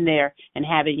been there and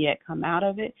haven't yet come out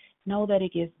of it, know that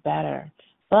it gets better.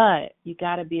 But you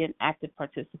got to be an active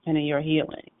participant in your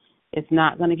healing. It's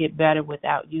not going to get better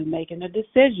without you making a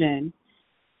decision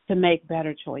to make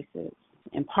better choices.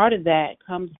 And part of that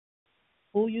comes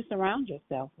who you surround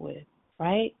yourself with,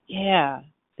 right? Yeah,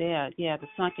 the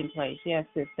sunken place. Yes,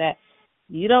 it's that.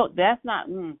 That's not,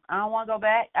 I don't want to go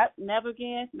back. Never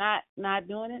again. Not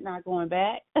doing it, not going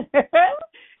back.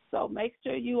 So make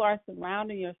sure you are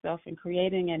surrounding yourself and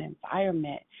creating an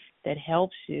environment that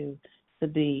helps you to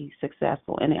be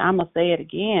successful. And I'm going to say it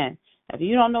again. If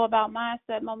you don't know about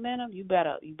mindset momentum, you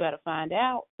better find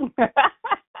out.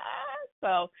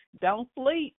 So don't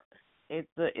sleep.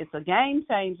 It's a game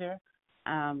changer.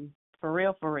 For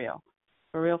real.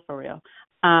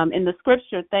 In the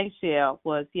scripture, thanks, Shell,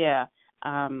 was, that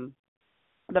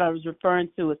I was referring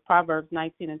to is Proverbs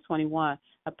 19 and 21.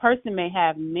 A person may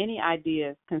have many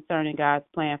ideas concerning God's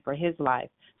plan for his life,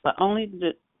 but only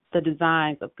the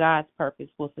designs of God's purpose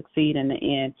will succeed in the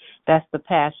end. That's the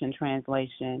Passion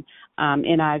Translation.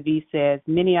 NIV says,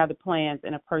 many are the plans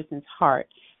in a person's heart,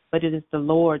 but it is the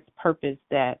Lord's purpose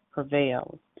that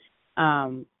prevails.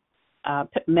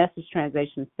 Message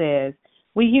Translation says,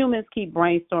 we humans keep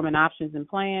brainstorming options and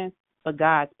plans, but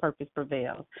God's purpose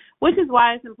prevails, which is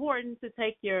why it's important to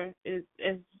take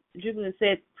as Jubilee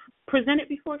said, present it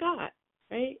before God,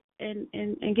 right? And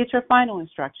get your final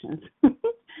instructions.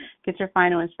 Get your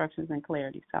final instructions and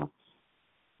clarity. So,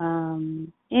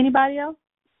 anybody else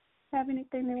have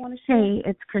anything they want to share? Hey,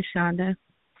 it's Krishanda.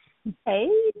 Hey.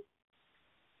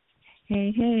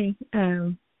 Hey.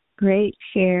 Great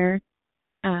share.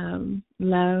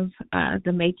 Love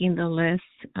the making the list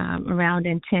around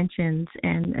intentions,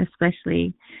 and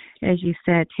especially, as you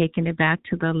said, taking it back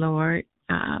to the Lord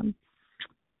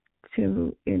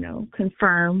to,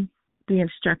 confirm the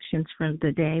instructions for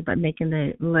the day, but making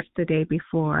the list the day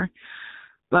before.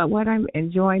 But what I'm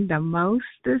enjoying the most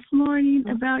this morning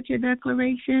about your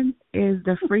declaration is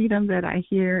the freedom that I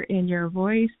hear in your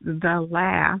voice. The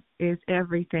laugh is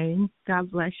everything. God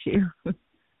bless you.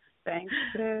 Thanks,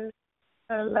 sis.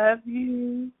 I love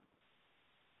you.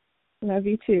 Love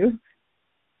you too.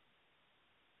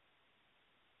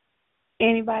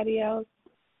 Anybody else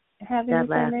have anything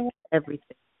they want?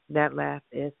 Everything. That laugh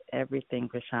is everything,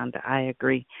 Rashonda. I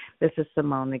agree. This is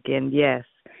Simone again. Yes,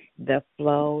 the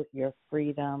flow, your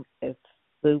freedom is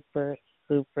super,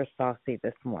 super saucy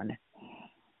this morning.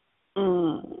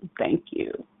 Thank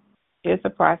you. It's a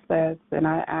process, and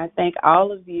I thank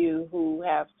all of you who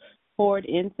have poured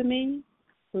into me,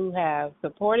 who have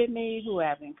supported me, who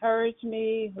have encouraged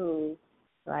me, who,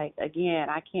 again,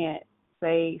 I can't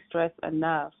stress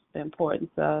enough the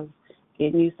importance of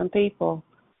getting you some people.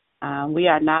 We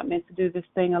are not meant to do this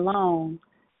thing alone.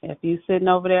 If you're sitting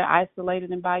over there isolated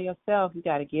and by yourself, you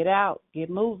got to get out, get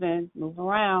moving, move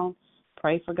around.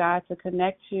 Pray for God to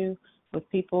connect you with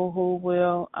people who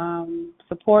will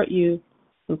support you,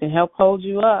 who can help hold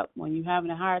you up. When you're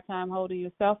having a hard time holding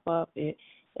yourself up, it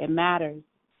matters.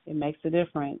 It makes a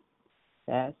difference.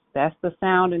 That's the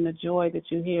sound and the joy that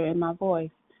you hear in my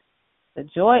voice. The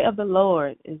joy of the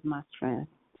Lord is my strength.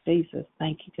 Jesus,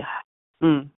 thank you,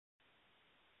 God.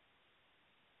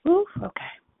 Oof, okay.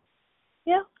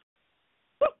 Yeah.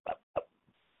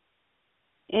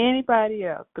 Anybody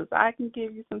else? Because I can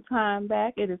give you some time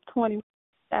back. It is 20 minutes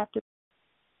after.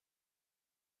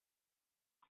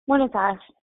 Morning, Tosh.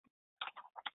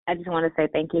 I just want to say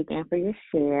thank you again for your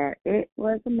share. It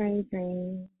was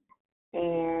amazing.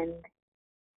 And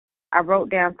I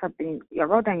wrote down something. I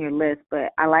wrote down your list,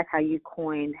 but I like how you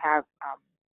have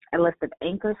a list of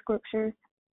anchor scriptures.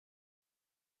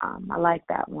 I like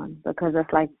that one because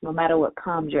it's like no matter what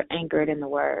comes, you're anchored in the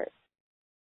Word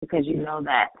because you know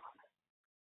that's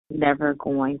never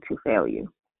going to fail you.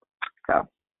 So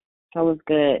that was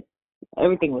good.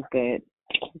 Everything was good.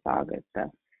 It's all good stuff.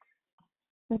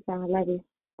 That's all. I love you.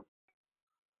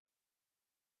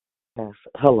 Yes.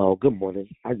 Hello. Good morning.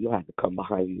 You had to come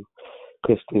behind you,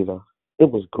 Christina.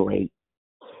 It was great.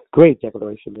 Great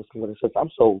declaration this morning. Since I'm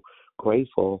so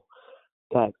grateful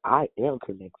that I am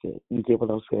connected. You get what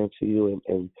I'm saying to you,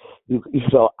 and you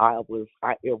know I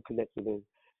am connected as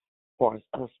far as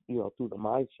us, through the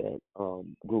mindset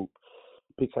group,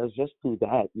 because just through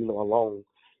that, alone,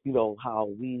 how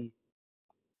we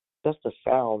just the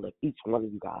sound of each one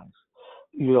of you guys,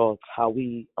 how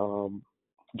we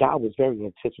God was very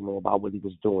intentional about what he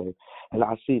was doing, and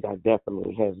I see that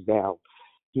definitely hands down,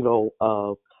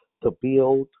 the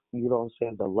build, what I'm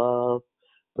saying, the love,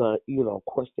 the of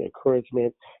course the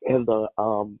encouragement and the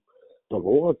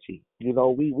loyalty.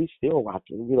 We still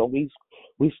rocking.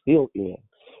 We still in.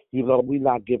 We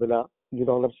not giving up. You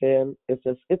know what I'm saying? It's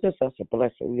just such a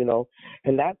blessing.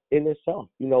 And that in itself,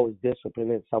 is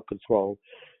discipline and self control.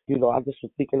 I just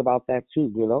was thinking about that too.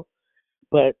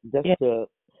 But just to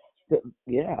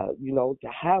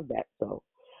have that though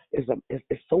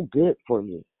it's so good for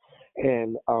me,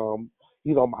 and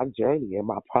my journey and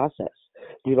my process.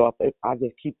 If I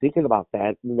just keep thinking about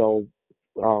that,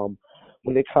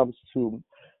 when it comes to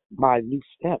my new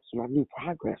steps, my new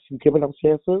progress. You get what I'm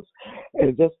saying, sis?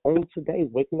 And just on today,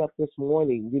 waking up this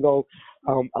morning,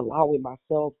 allowing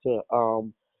myself to,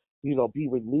 be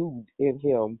renewed in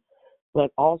Him,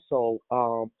 but also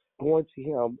going to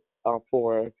Him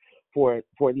for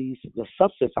the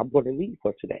substance I'm going to need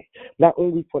for today. Not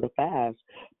only for the fast,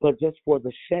 but just for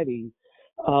the shedding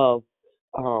of.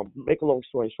 Make a long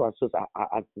story short, sis,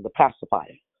 the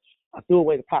pacifier. I threw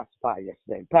away the pacifier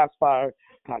yesterday. Pacifier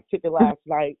got ticket last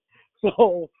night.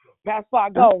 So pacifier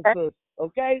goes, sis,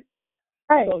 okay?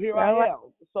 Right. So here I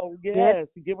am. So yes,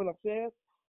 you get what I'm saying?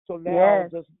 So now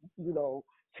just,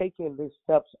 taking these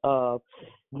steps of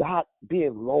not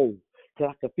being low.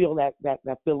 Because I can feel that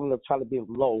feeling of trying to be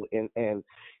low and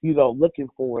looking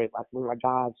for it, like, oh my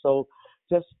God. So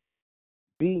just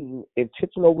being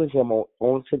intentional with him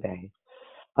on today,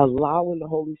 allowing the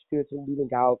Holy Spirit to lead and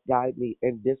guide me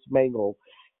and dismantle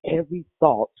every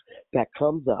thought that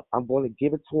comes up. I'm going to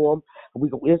give it to him.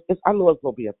 I know it's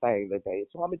going to be a thing today.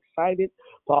 So I'm excited,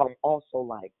 but I'm also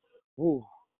like, ooh,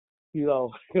 a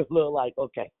little like,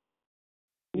 okay.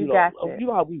 You know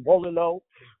how we want to know,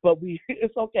 but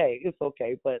it's okay. It's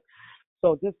okay. But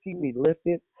so just keep me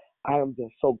lifted. I am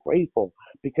just so grateful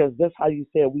because that's how you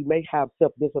said we may have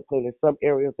self-discipline in some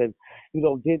areas and,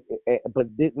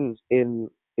 didn't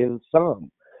in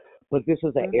some. But this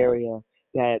is an area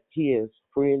that he is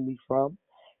freeing me from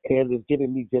and is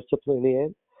giving me discipline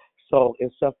in. So,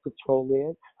 and self-control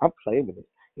in. I'm claiming it.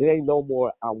 It ain't no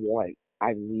more I want.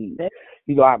 I need.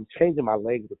 You know, I'm changing my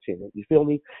language in it. You feel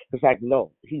me? It's like,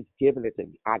 no, he's giving it to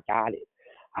me. I got it.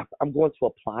 I'm going to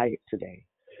apply it today.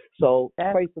 So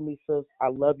pray for me, sis. I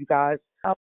love you guys.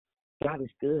 God is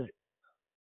good.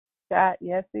 God,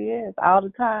 yes, He is. All the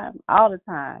time. All the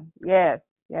time. Yes.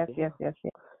 Yes, yes, yes,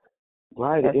 yes.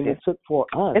 Right, Yes, and yes. it took for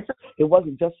us. It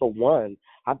wasn't just for one.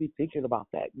 I be thinking about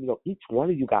that. You know, each one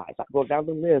of you guys. I go down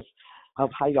the list of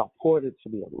how y'all poured into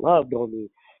me and loved on me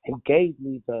and gave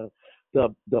me the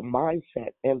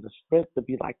mindset and the strength to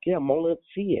be like, yeah, Mona,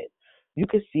 see it. You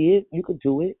can see it. You can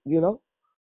do it. You know.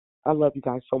 I love you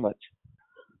guys so much.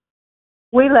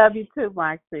 We love you too,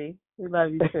 Moxie. We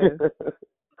love you too.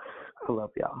 I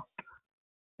love y'all.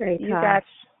 Hey, You Tosh. got.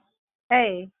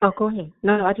 Hey. Oh, go ahead.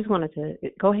 No, I just wanted to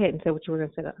go ahead and say what you were going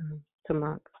to say to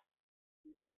Mox.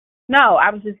 No,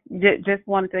 I was just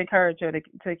wanted to encourage her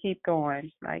to keep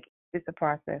going. Like, it's a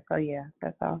process. So yeah,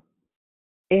 that's all.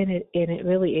 And it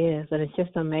really is, and it's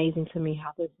just amazing to me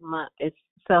how this month it's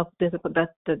self-discipline.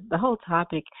 That's the whole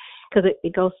topic, because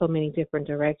it goes so many different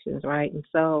directions, right? And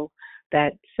so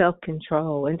that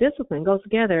self-control and discipline goes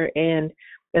together. And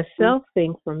the self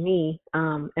thing for me,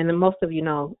 and then most of you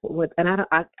know, and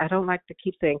I don't like to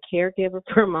keep saying caregiver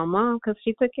for my mom because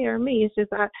she took care of me. It's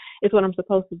just it's what I'm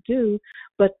supposed to do,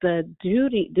 but the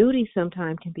duty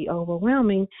sometimes can be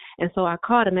overwhelming, and so I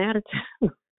caught an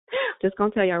attitude. Just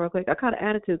gonna tell y'all real quick. I caught an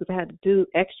attitude because I had to do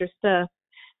extra stuff,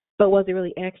 but was it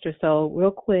really extra? So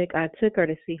real quick, I took her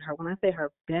to see her. When I say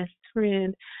her best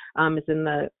friend,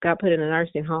 is got put in a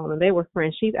nursing home, and they were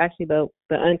friends. She's actually the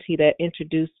auntie that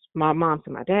introduced my mom to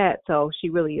my dad, so she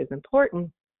really is important.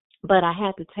 But I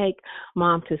had to take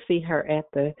mom to see her at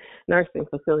the nursing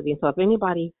facility. So if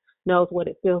anybody knows what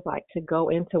it feels like to go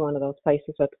into one of those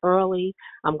places, so it's early.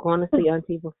 I'm going to see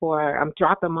auntie before I'm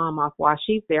dropping mom off while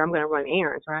she's there. I'm going to run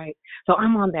errands, right? So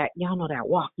I'm on that, y'all know that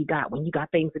walk you got when you got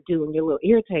things to do and you're a little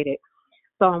irritated.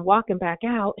 So I'm walking back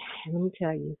out, and let me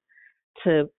tell you,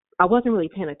 I wasn't really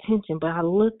paying attention, but I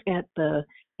looked at the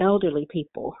elderly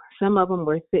people. Some of them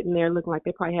were sitting there looking like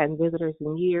they probably hadn't visitors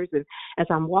in years. And as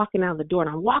I'm walking out the door, and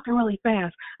I'm walking really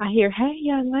fast, I hear, "Hey,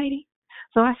 young lady."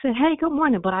 So I said, "Hey, good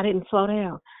morning," but I didn't slow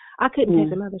down. I couldn't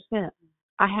take another step.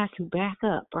 I had to back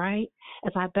up, right?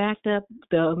 As I backed up,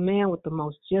 the man with the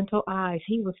most gentle eyes,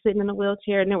 he was sitting in a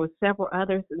wheelchair, and there were several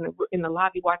others in the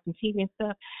lobby watching TV and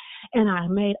stuff. And I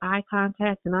made eye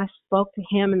contact, and I spoke to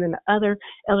him, and then the other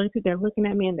elderly people, they're looking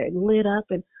at me, and they lit up,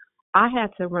 and I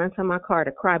had to run to my car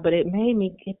to cry, but it made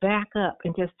me get back up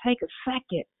and just take a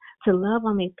second to love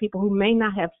on these people who may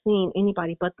not have seen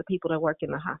anybody but the people that work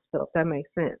in the hospital, if that makes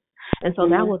sense. And so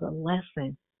that was a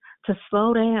lesson to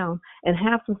slow down and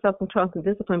have some self-control and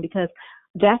discipline, because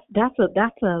that's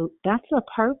a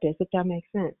purpose, if that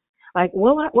makes sense. Like,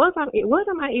 what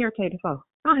am I irritated for?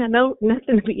 I don't have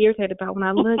nothing to be irritated about when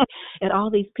I look at all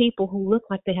these people who look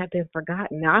like they have been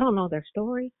forgotten. Now, I don't know their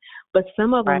story, but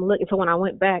some of them look. So when I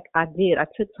went back, I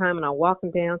took time, and I'm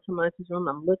walking down to my auntie's room.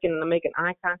 I'm looking, and I'm making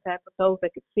eye contact with those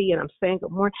that could see, and I'm saying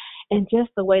good morning, and just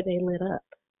the way they lit up.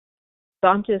 So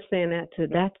I'm just saying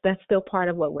that's still part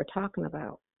of what we're talking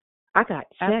about. I got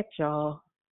checked, y'all,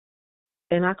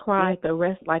 and I cried the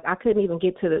rest. Like, I couldn't even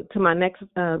get to my next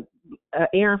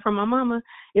errand from my mama.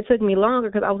 It took me longer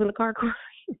because I was in the car crying.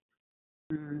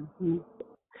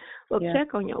 So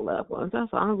check on your loved ones.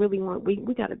 That's all I really want. We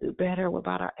got to do better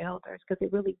about our elders, because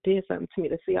it really did something to me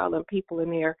to see all them people in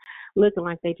there looking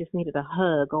like they just needed a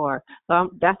hug.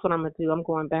 That's what I'm gonna do. I'm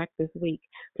going back this week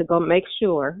to go make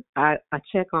sure I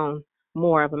check on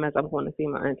more of them as I'm going to see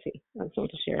my auntie. I just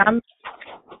want to share that.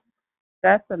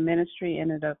 That's a ministry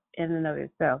in and of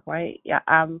itself, right? Yeah,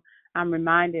 I'm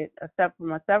reminded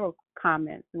from several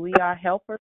comments. We are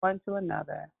helpers one to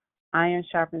another. Iron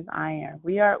sharpens iron.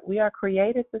 We are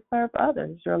created to serve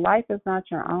others. Your life is not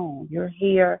your own. You're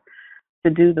here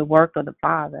to do the work of the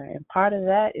Father, and part of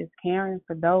that is caring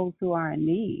for those who are in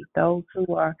need, those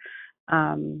who are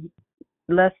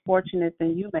less fortunate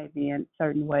than you may be in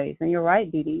certain ways. And you're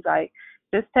right, Dee Dee. Like,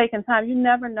 just taking time. You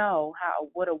never know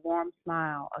what a warm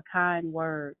smile, a kind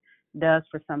word does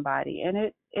for somebody.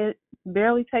 And it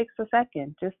barely takes a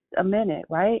second, just a minute,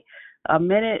 right? A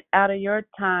minute out of your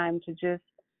time to just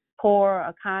pour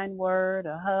a kind word,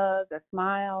 a hug, a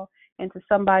smile into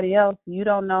somebody else. You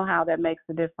don't know how that makes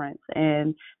a difference.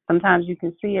 And sometimes you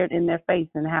can see it in their face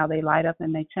and how they light up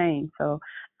and they change. So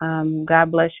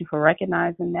God bless you for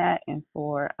recognizing that, and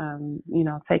for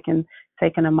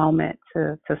taking a moment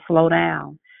to slow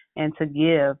down and to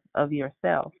give of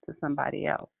yourself to somebody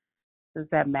else, because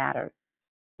that matters.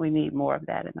 We need more of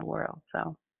that in the world.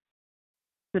 So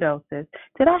kudos, sis.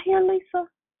 Did I hear Lisa?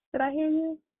 Did I hear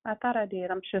you? I thought I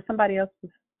did. I'm sure somebody else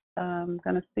was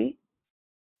going to speak.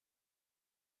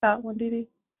 thought one, Didi?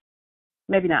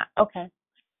 Maybe not. Okay.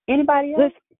 Anybody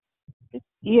else?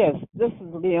 Yes, this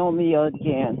is Leonie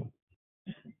again.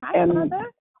 Hi, And Mother.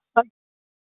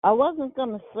 I wasn't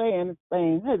going to say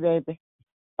anything. Hey, baby.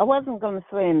 I wasn't going to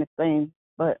say anything,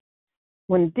 but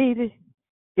when Didi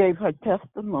gave her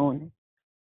testimony,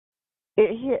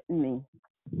 it hit me.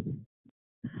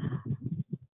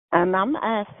 And I'm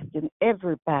asking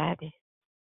everybody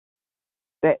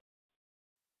that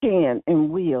can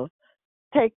and will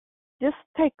take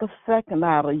a second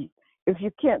out of you. If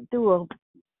you can't do a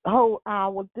whole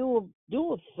hour, do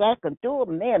a second, do a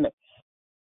minute.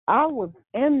 I was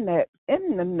in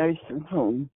the nursing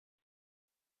home.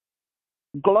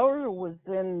 Gloria was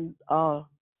in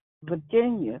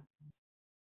Virginia.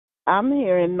 I'm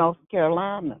here in North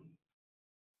Carolina,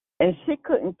 and she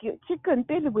couldn't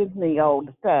be with me all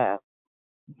the time.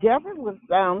 Jeffrey was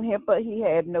down here, but he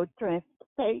had no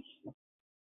transportation.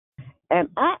 And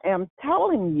I am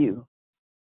telling you,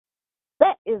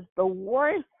 that is the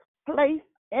worst place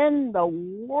in the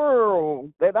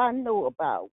world that I know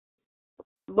about.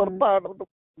 Little part of the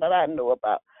that I know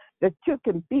about, that you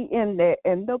can be in there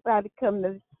and nobody come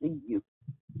to see you.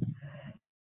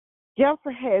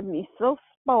 Jeffrey had me so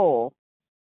spoiled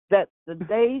that the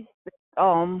days that,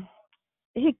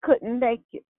 he couldn't make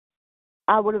it,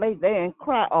 I would lay there and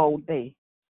cry all day.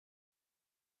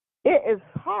 It is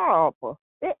horrible.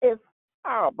 It is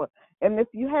horrible. And if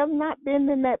you have not been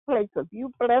in that place, if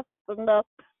you blessed enough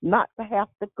not to have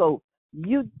to go,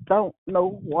 you don't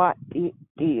know what it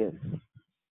is.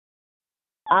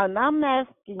 And I'm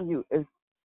asking you,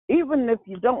 even if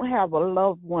you don't have a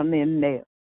loved one in there,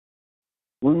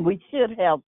 when we should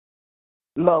have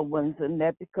loved ones in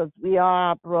there because we are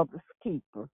our brother's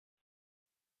keeper,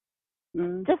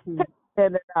 just take a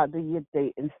minute out of your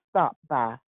day and stop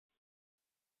by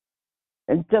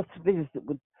and just visit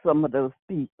with some of those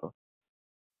people,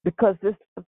 because it's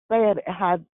sad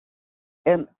how.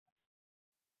 And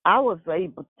I was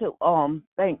able to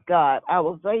thank God I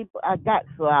was able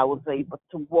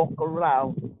to walk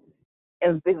around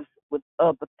and visit with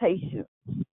other patients.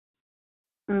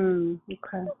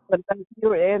 Okay. But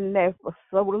you're in there for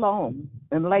so long,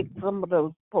 and like some of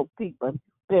those poor people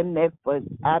been there for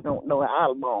I don't know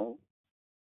how long,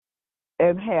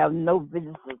 and have no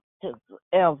visitors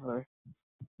ever.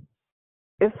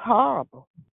 It's horrible.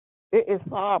 It is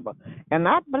horrible, and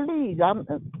I believe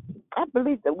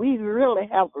that we really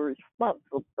have a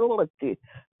responsibility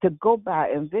to go by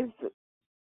and visit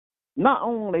not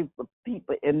only the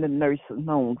people in the nursing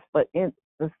homes, but in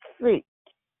the sick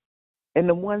and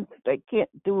the ones that can't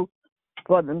do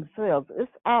for themselves.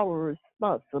 It's our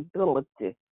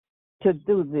responsibility to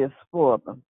do this for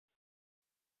them.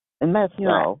 And that's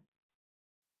all.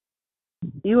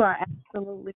 You are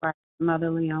absolutely right, Mother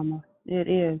Leoma. It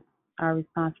is our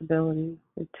responsibility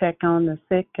to check on the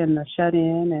sick and the shut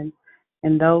in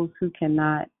and those who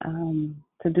cannot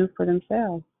to do for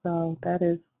themselves. So that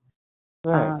is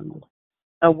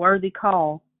a worthy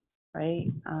call,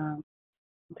 right?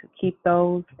 To keep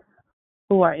those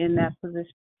who are in that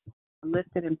position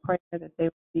lifted in prayer, that they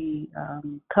would be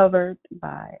covered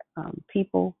by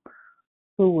people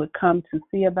who would come to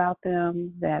see about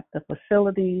them, that the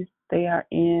facilities they are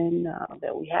in,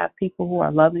 that we have people who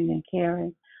are loving and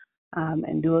caring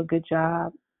and do a good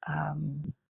job.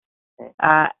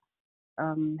 I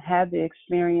had the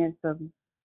experience of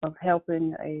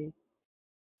helping a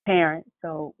parent,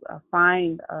 so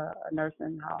find a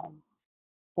nursing home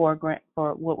for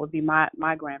what would be my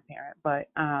grandparent, but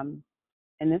and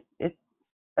it's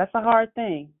that's a hard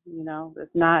thing, you know.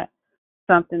 It's not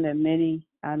something that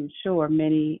I'm sure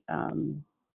many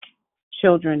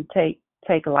children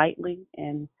take lightly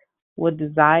and would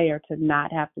desire to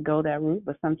not have to go that route,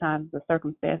 but sometimes the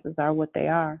circumstances are what they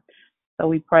are. So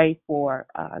we pray for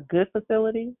good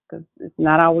facilities, because it's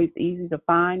not always easy to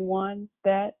find ones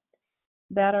that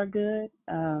are good.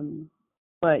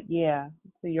 But yeah,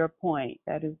 to your point,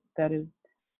 that is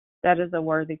a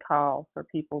worthy call for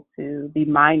people to be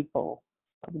mindful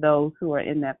of those who are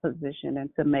in that position and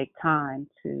to make time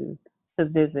to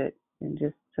visit and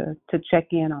just to check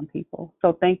in on people.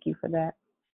 So thank you for that.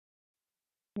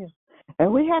 Yes.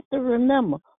 And we have to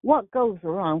remember, what goes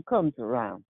around comes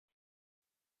around.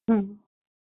 Mm-hmm.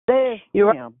 There's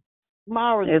You're him.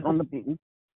 Tomorrow's going to be,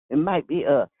 it might be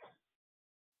us.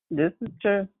 This is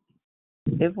true.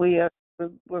 If we're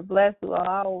blessed with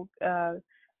all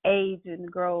age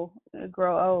and grow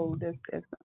old at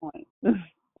some point.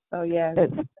 So yeah.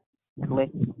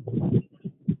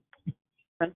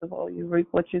 Principle, you reap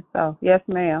what you sow. Yes,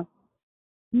 ma'am.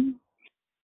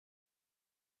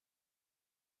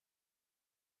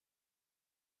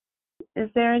 Is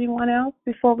there anyone else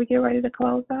before we get ready to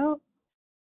close out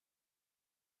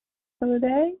for the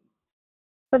day,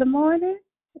 for the morning?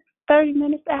 30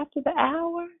 minutes after the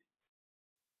hour?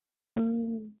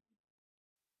 Going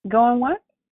once?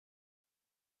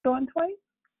 Going twice?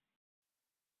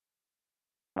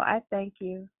 Well, I thank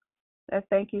you. So,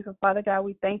 Father God,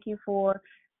 we thank you for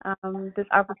this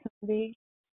opportunity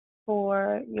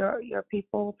for your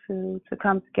people to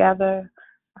come together,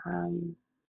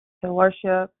 to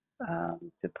worship,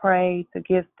 to pray, to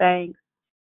give thanks,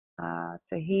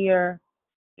 to hear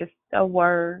just a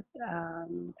word,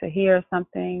 to hear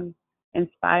something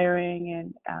inspiring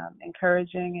and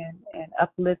encouraging and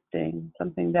uplifting,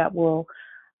 something that will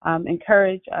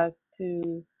encourage us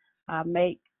to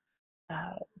make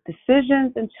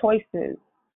decisions and choices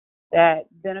that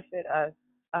benefit us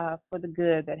for the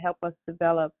good, that help us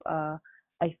develop a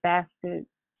fasted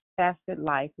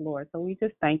life, Lord. So we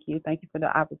just thank you. Thank you for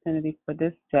the opportunity for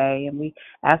this day. And we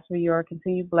ask for your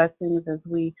continued blessings as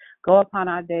we go upon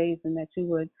our days, and that you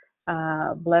would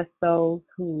bless those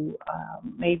who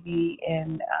may be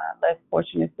in less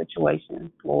fortunate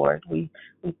situations, Lord. We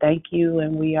thank you,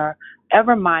 and we are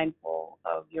ever mindful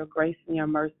of your grace and your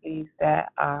mercies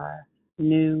that are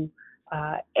new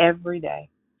every day.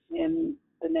 In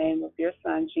the name of your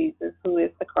Son, Jesus, who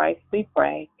is the Christ, we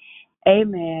pray.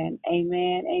 Amen,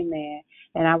 amen, amen.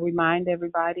 And I remind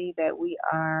everybody that we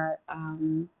are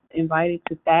invited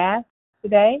to fast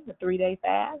today, a 3-day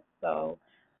fast. So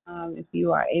if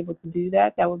you are able to do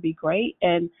that, that would be great.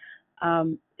 And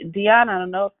Dion, I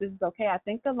don't know if this is okay. I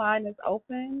think the line is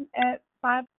open at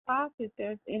 5 o'clock. If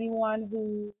there's anyone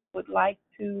who would like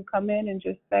to come in and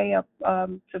just say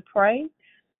to pray,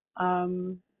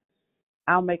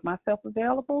 I'll make myself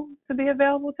available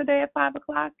today at 5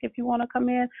 o'clock if you want to come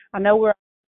in. I know we're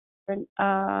in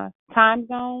time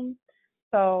zones,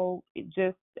 so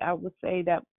I would say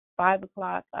that 5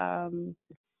 o'clock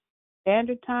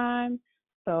standard time,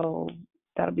 so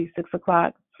that'll be 6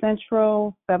 o'clock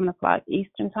Central, 7 o'clock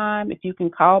Eastern time. If you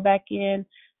can call back in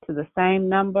to the same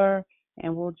number,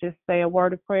 and we'll just say a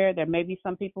word of prayer. There may be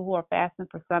some people who are fasting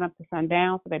for sun up to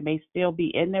sundown, so they may still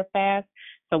be in their fast.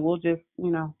 So we'll just,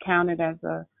 count it as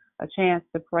a chance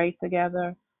to pray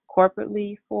together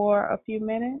corporately for a few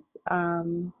minutes,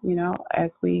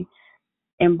 as we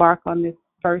embark on this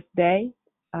first day.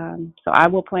 So I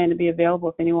will plan to be available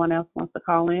if anyone else wants to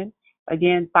call in.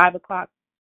 Again, 5 o'clock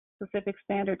Pacific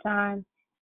Standard Time,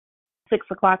 6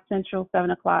 o'clock Central,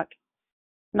 7 o'clock.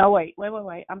 No, wait.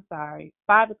 I'm sorry.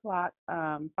 5 o'clock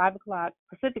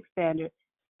Pacific Standard,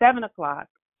 7 o'clock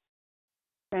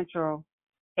Central,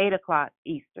 8 o'clock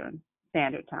Eastern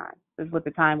Standard Time. This is what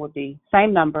the time would be.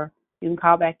 Same number. You can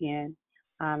call back in,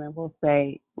 and we'll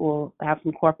have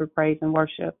some corporate praise and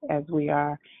worship as we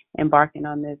are embarking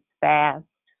on this fast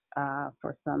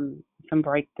for some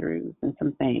breakthroughs and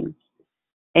some things.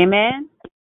 Amen.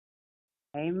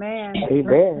 Amen.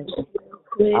 Amen.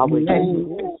 I will be there.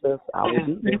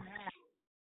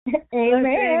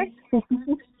 Amen.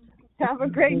 Have a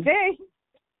great day.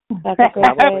 Have a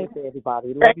great day,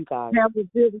 everybody. Love you guys. Have a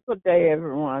beautiful day,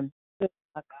 everyone.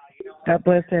 God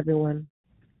bless everyone.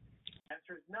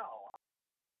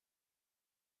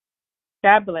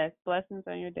 God bless. Blessings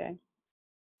on your day.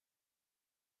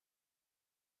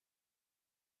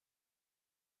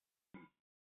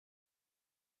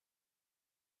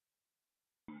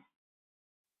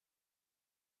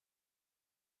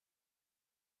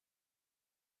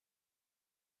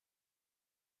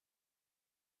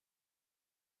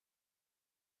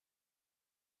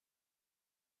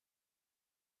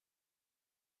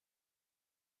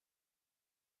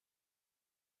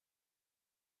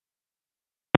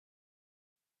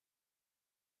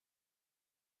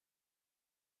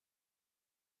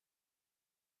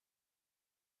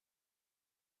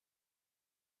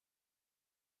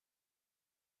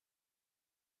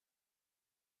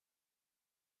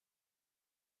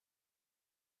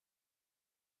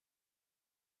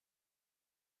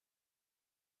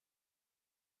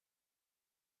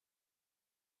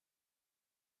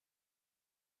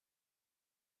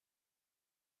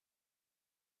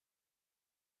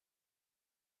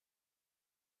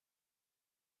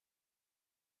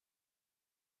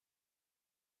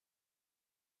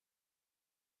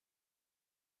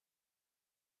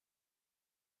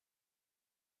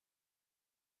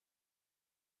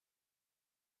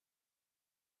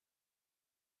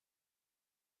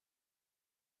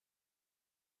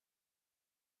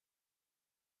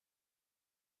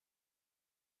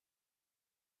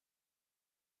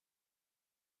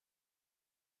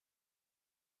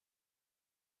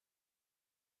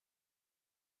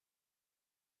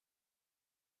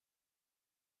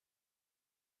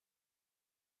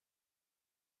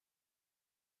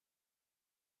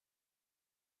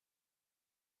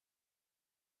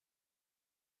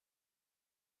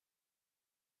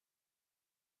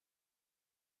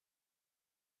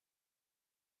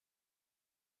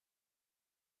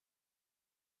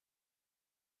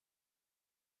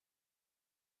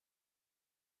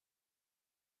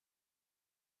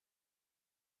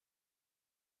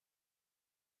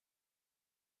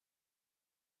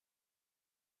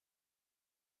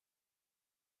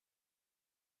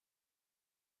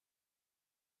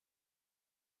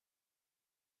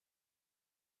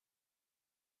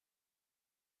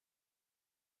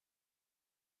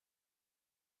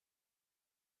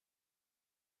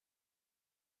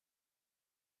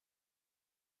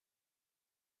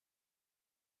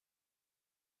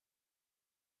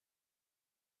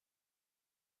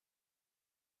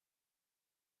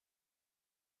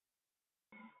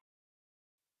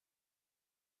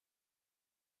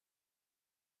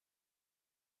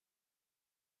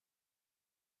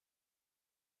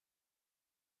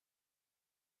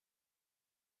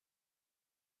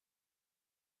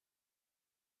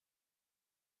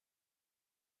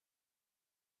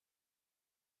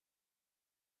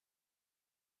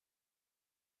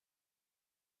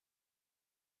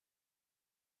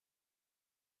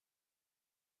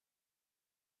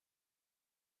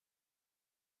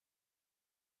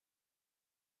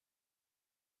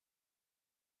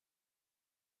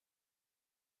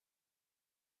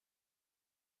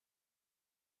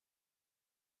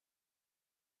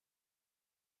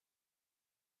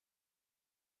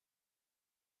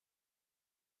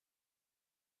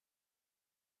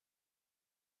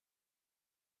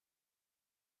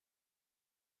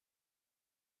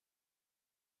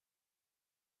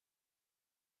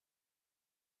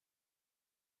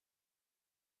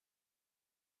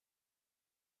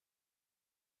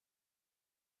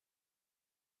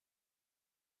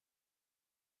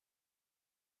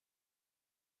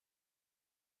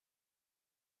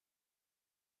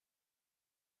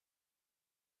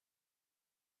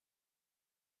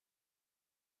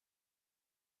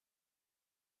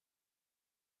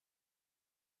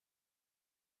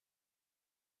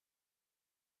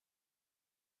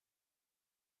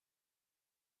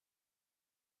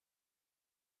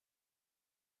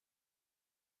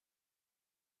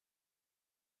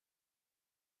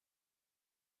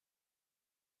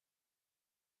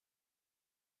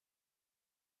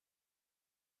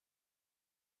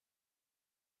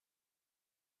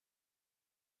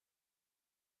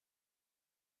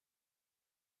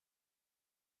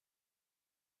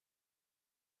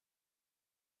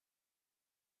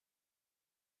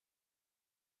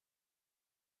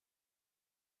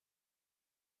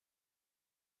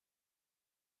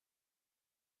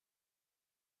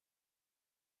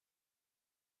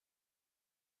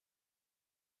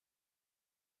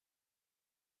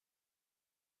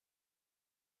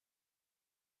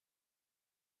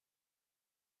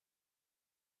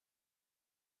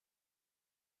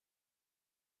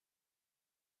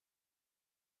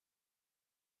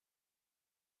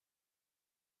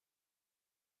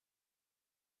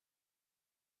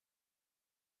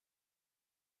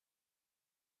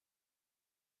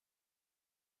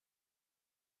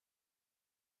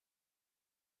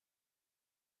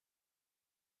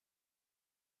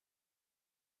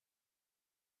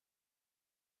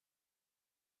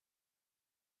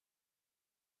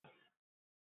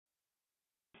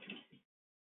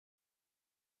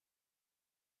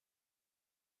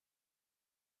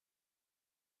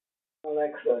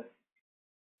 Alexa,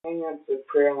 hang up the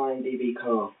prayer line DB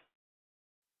call.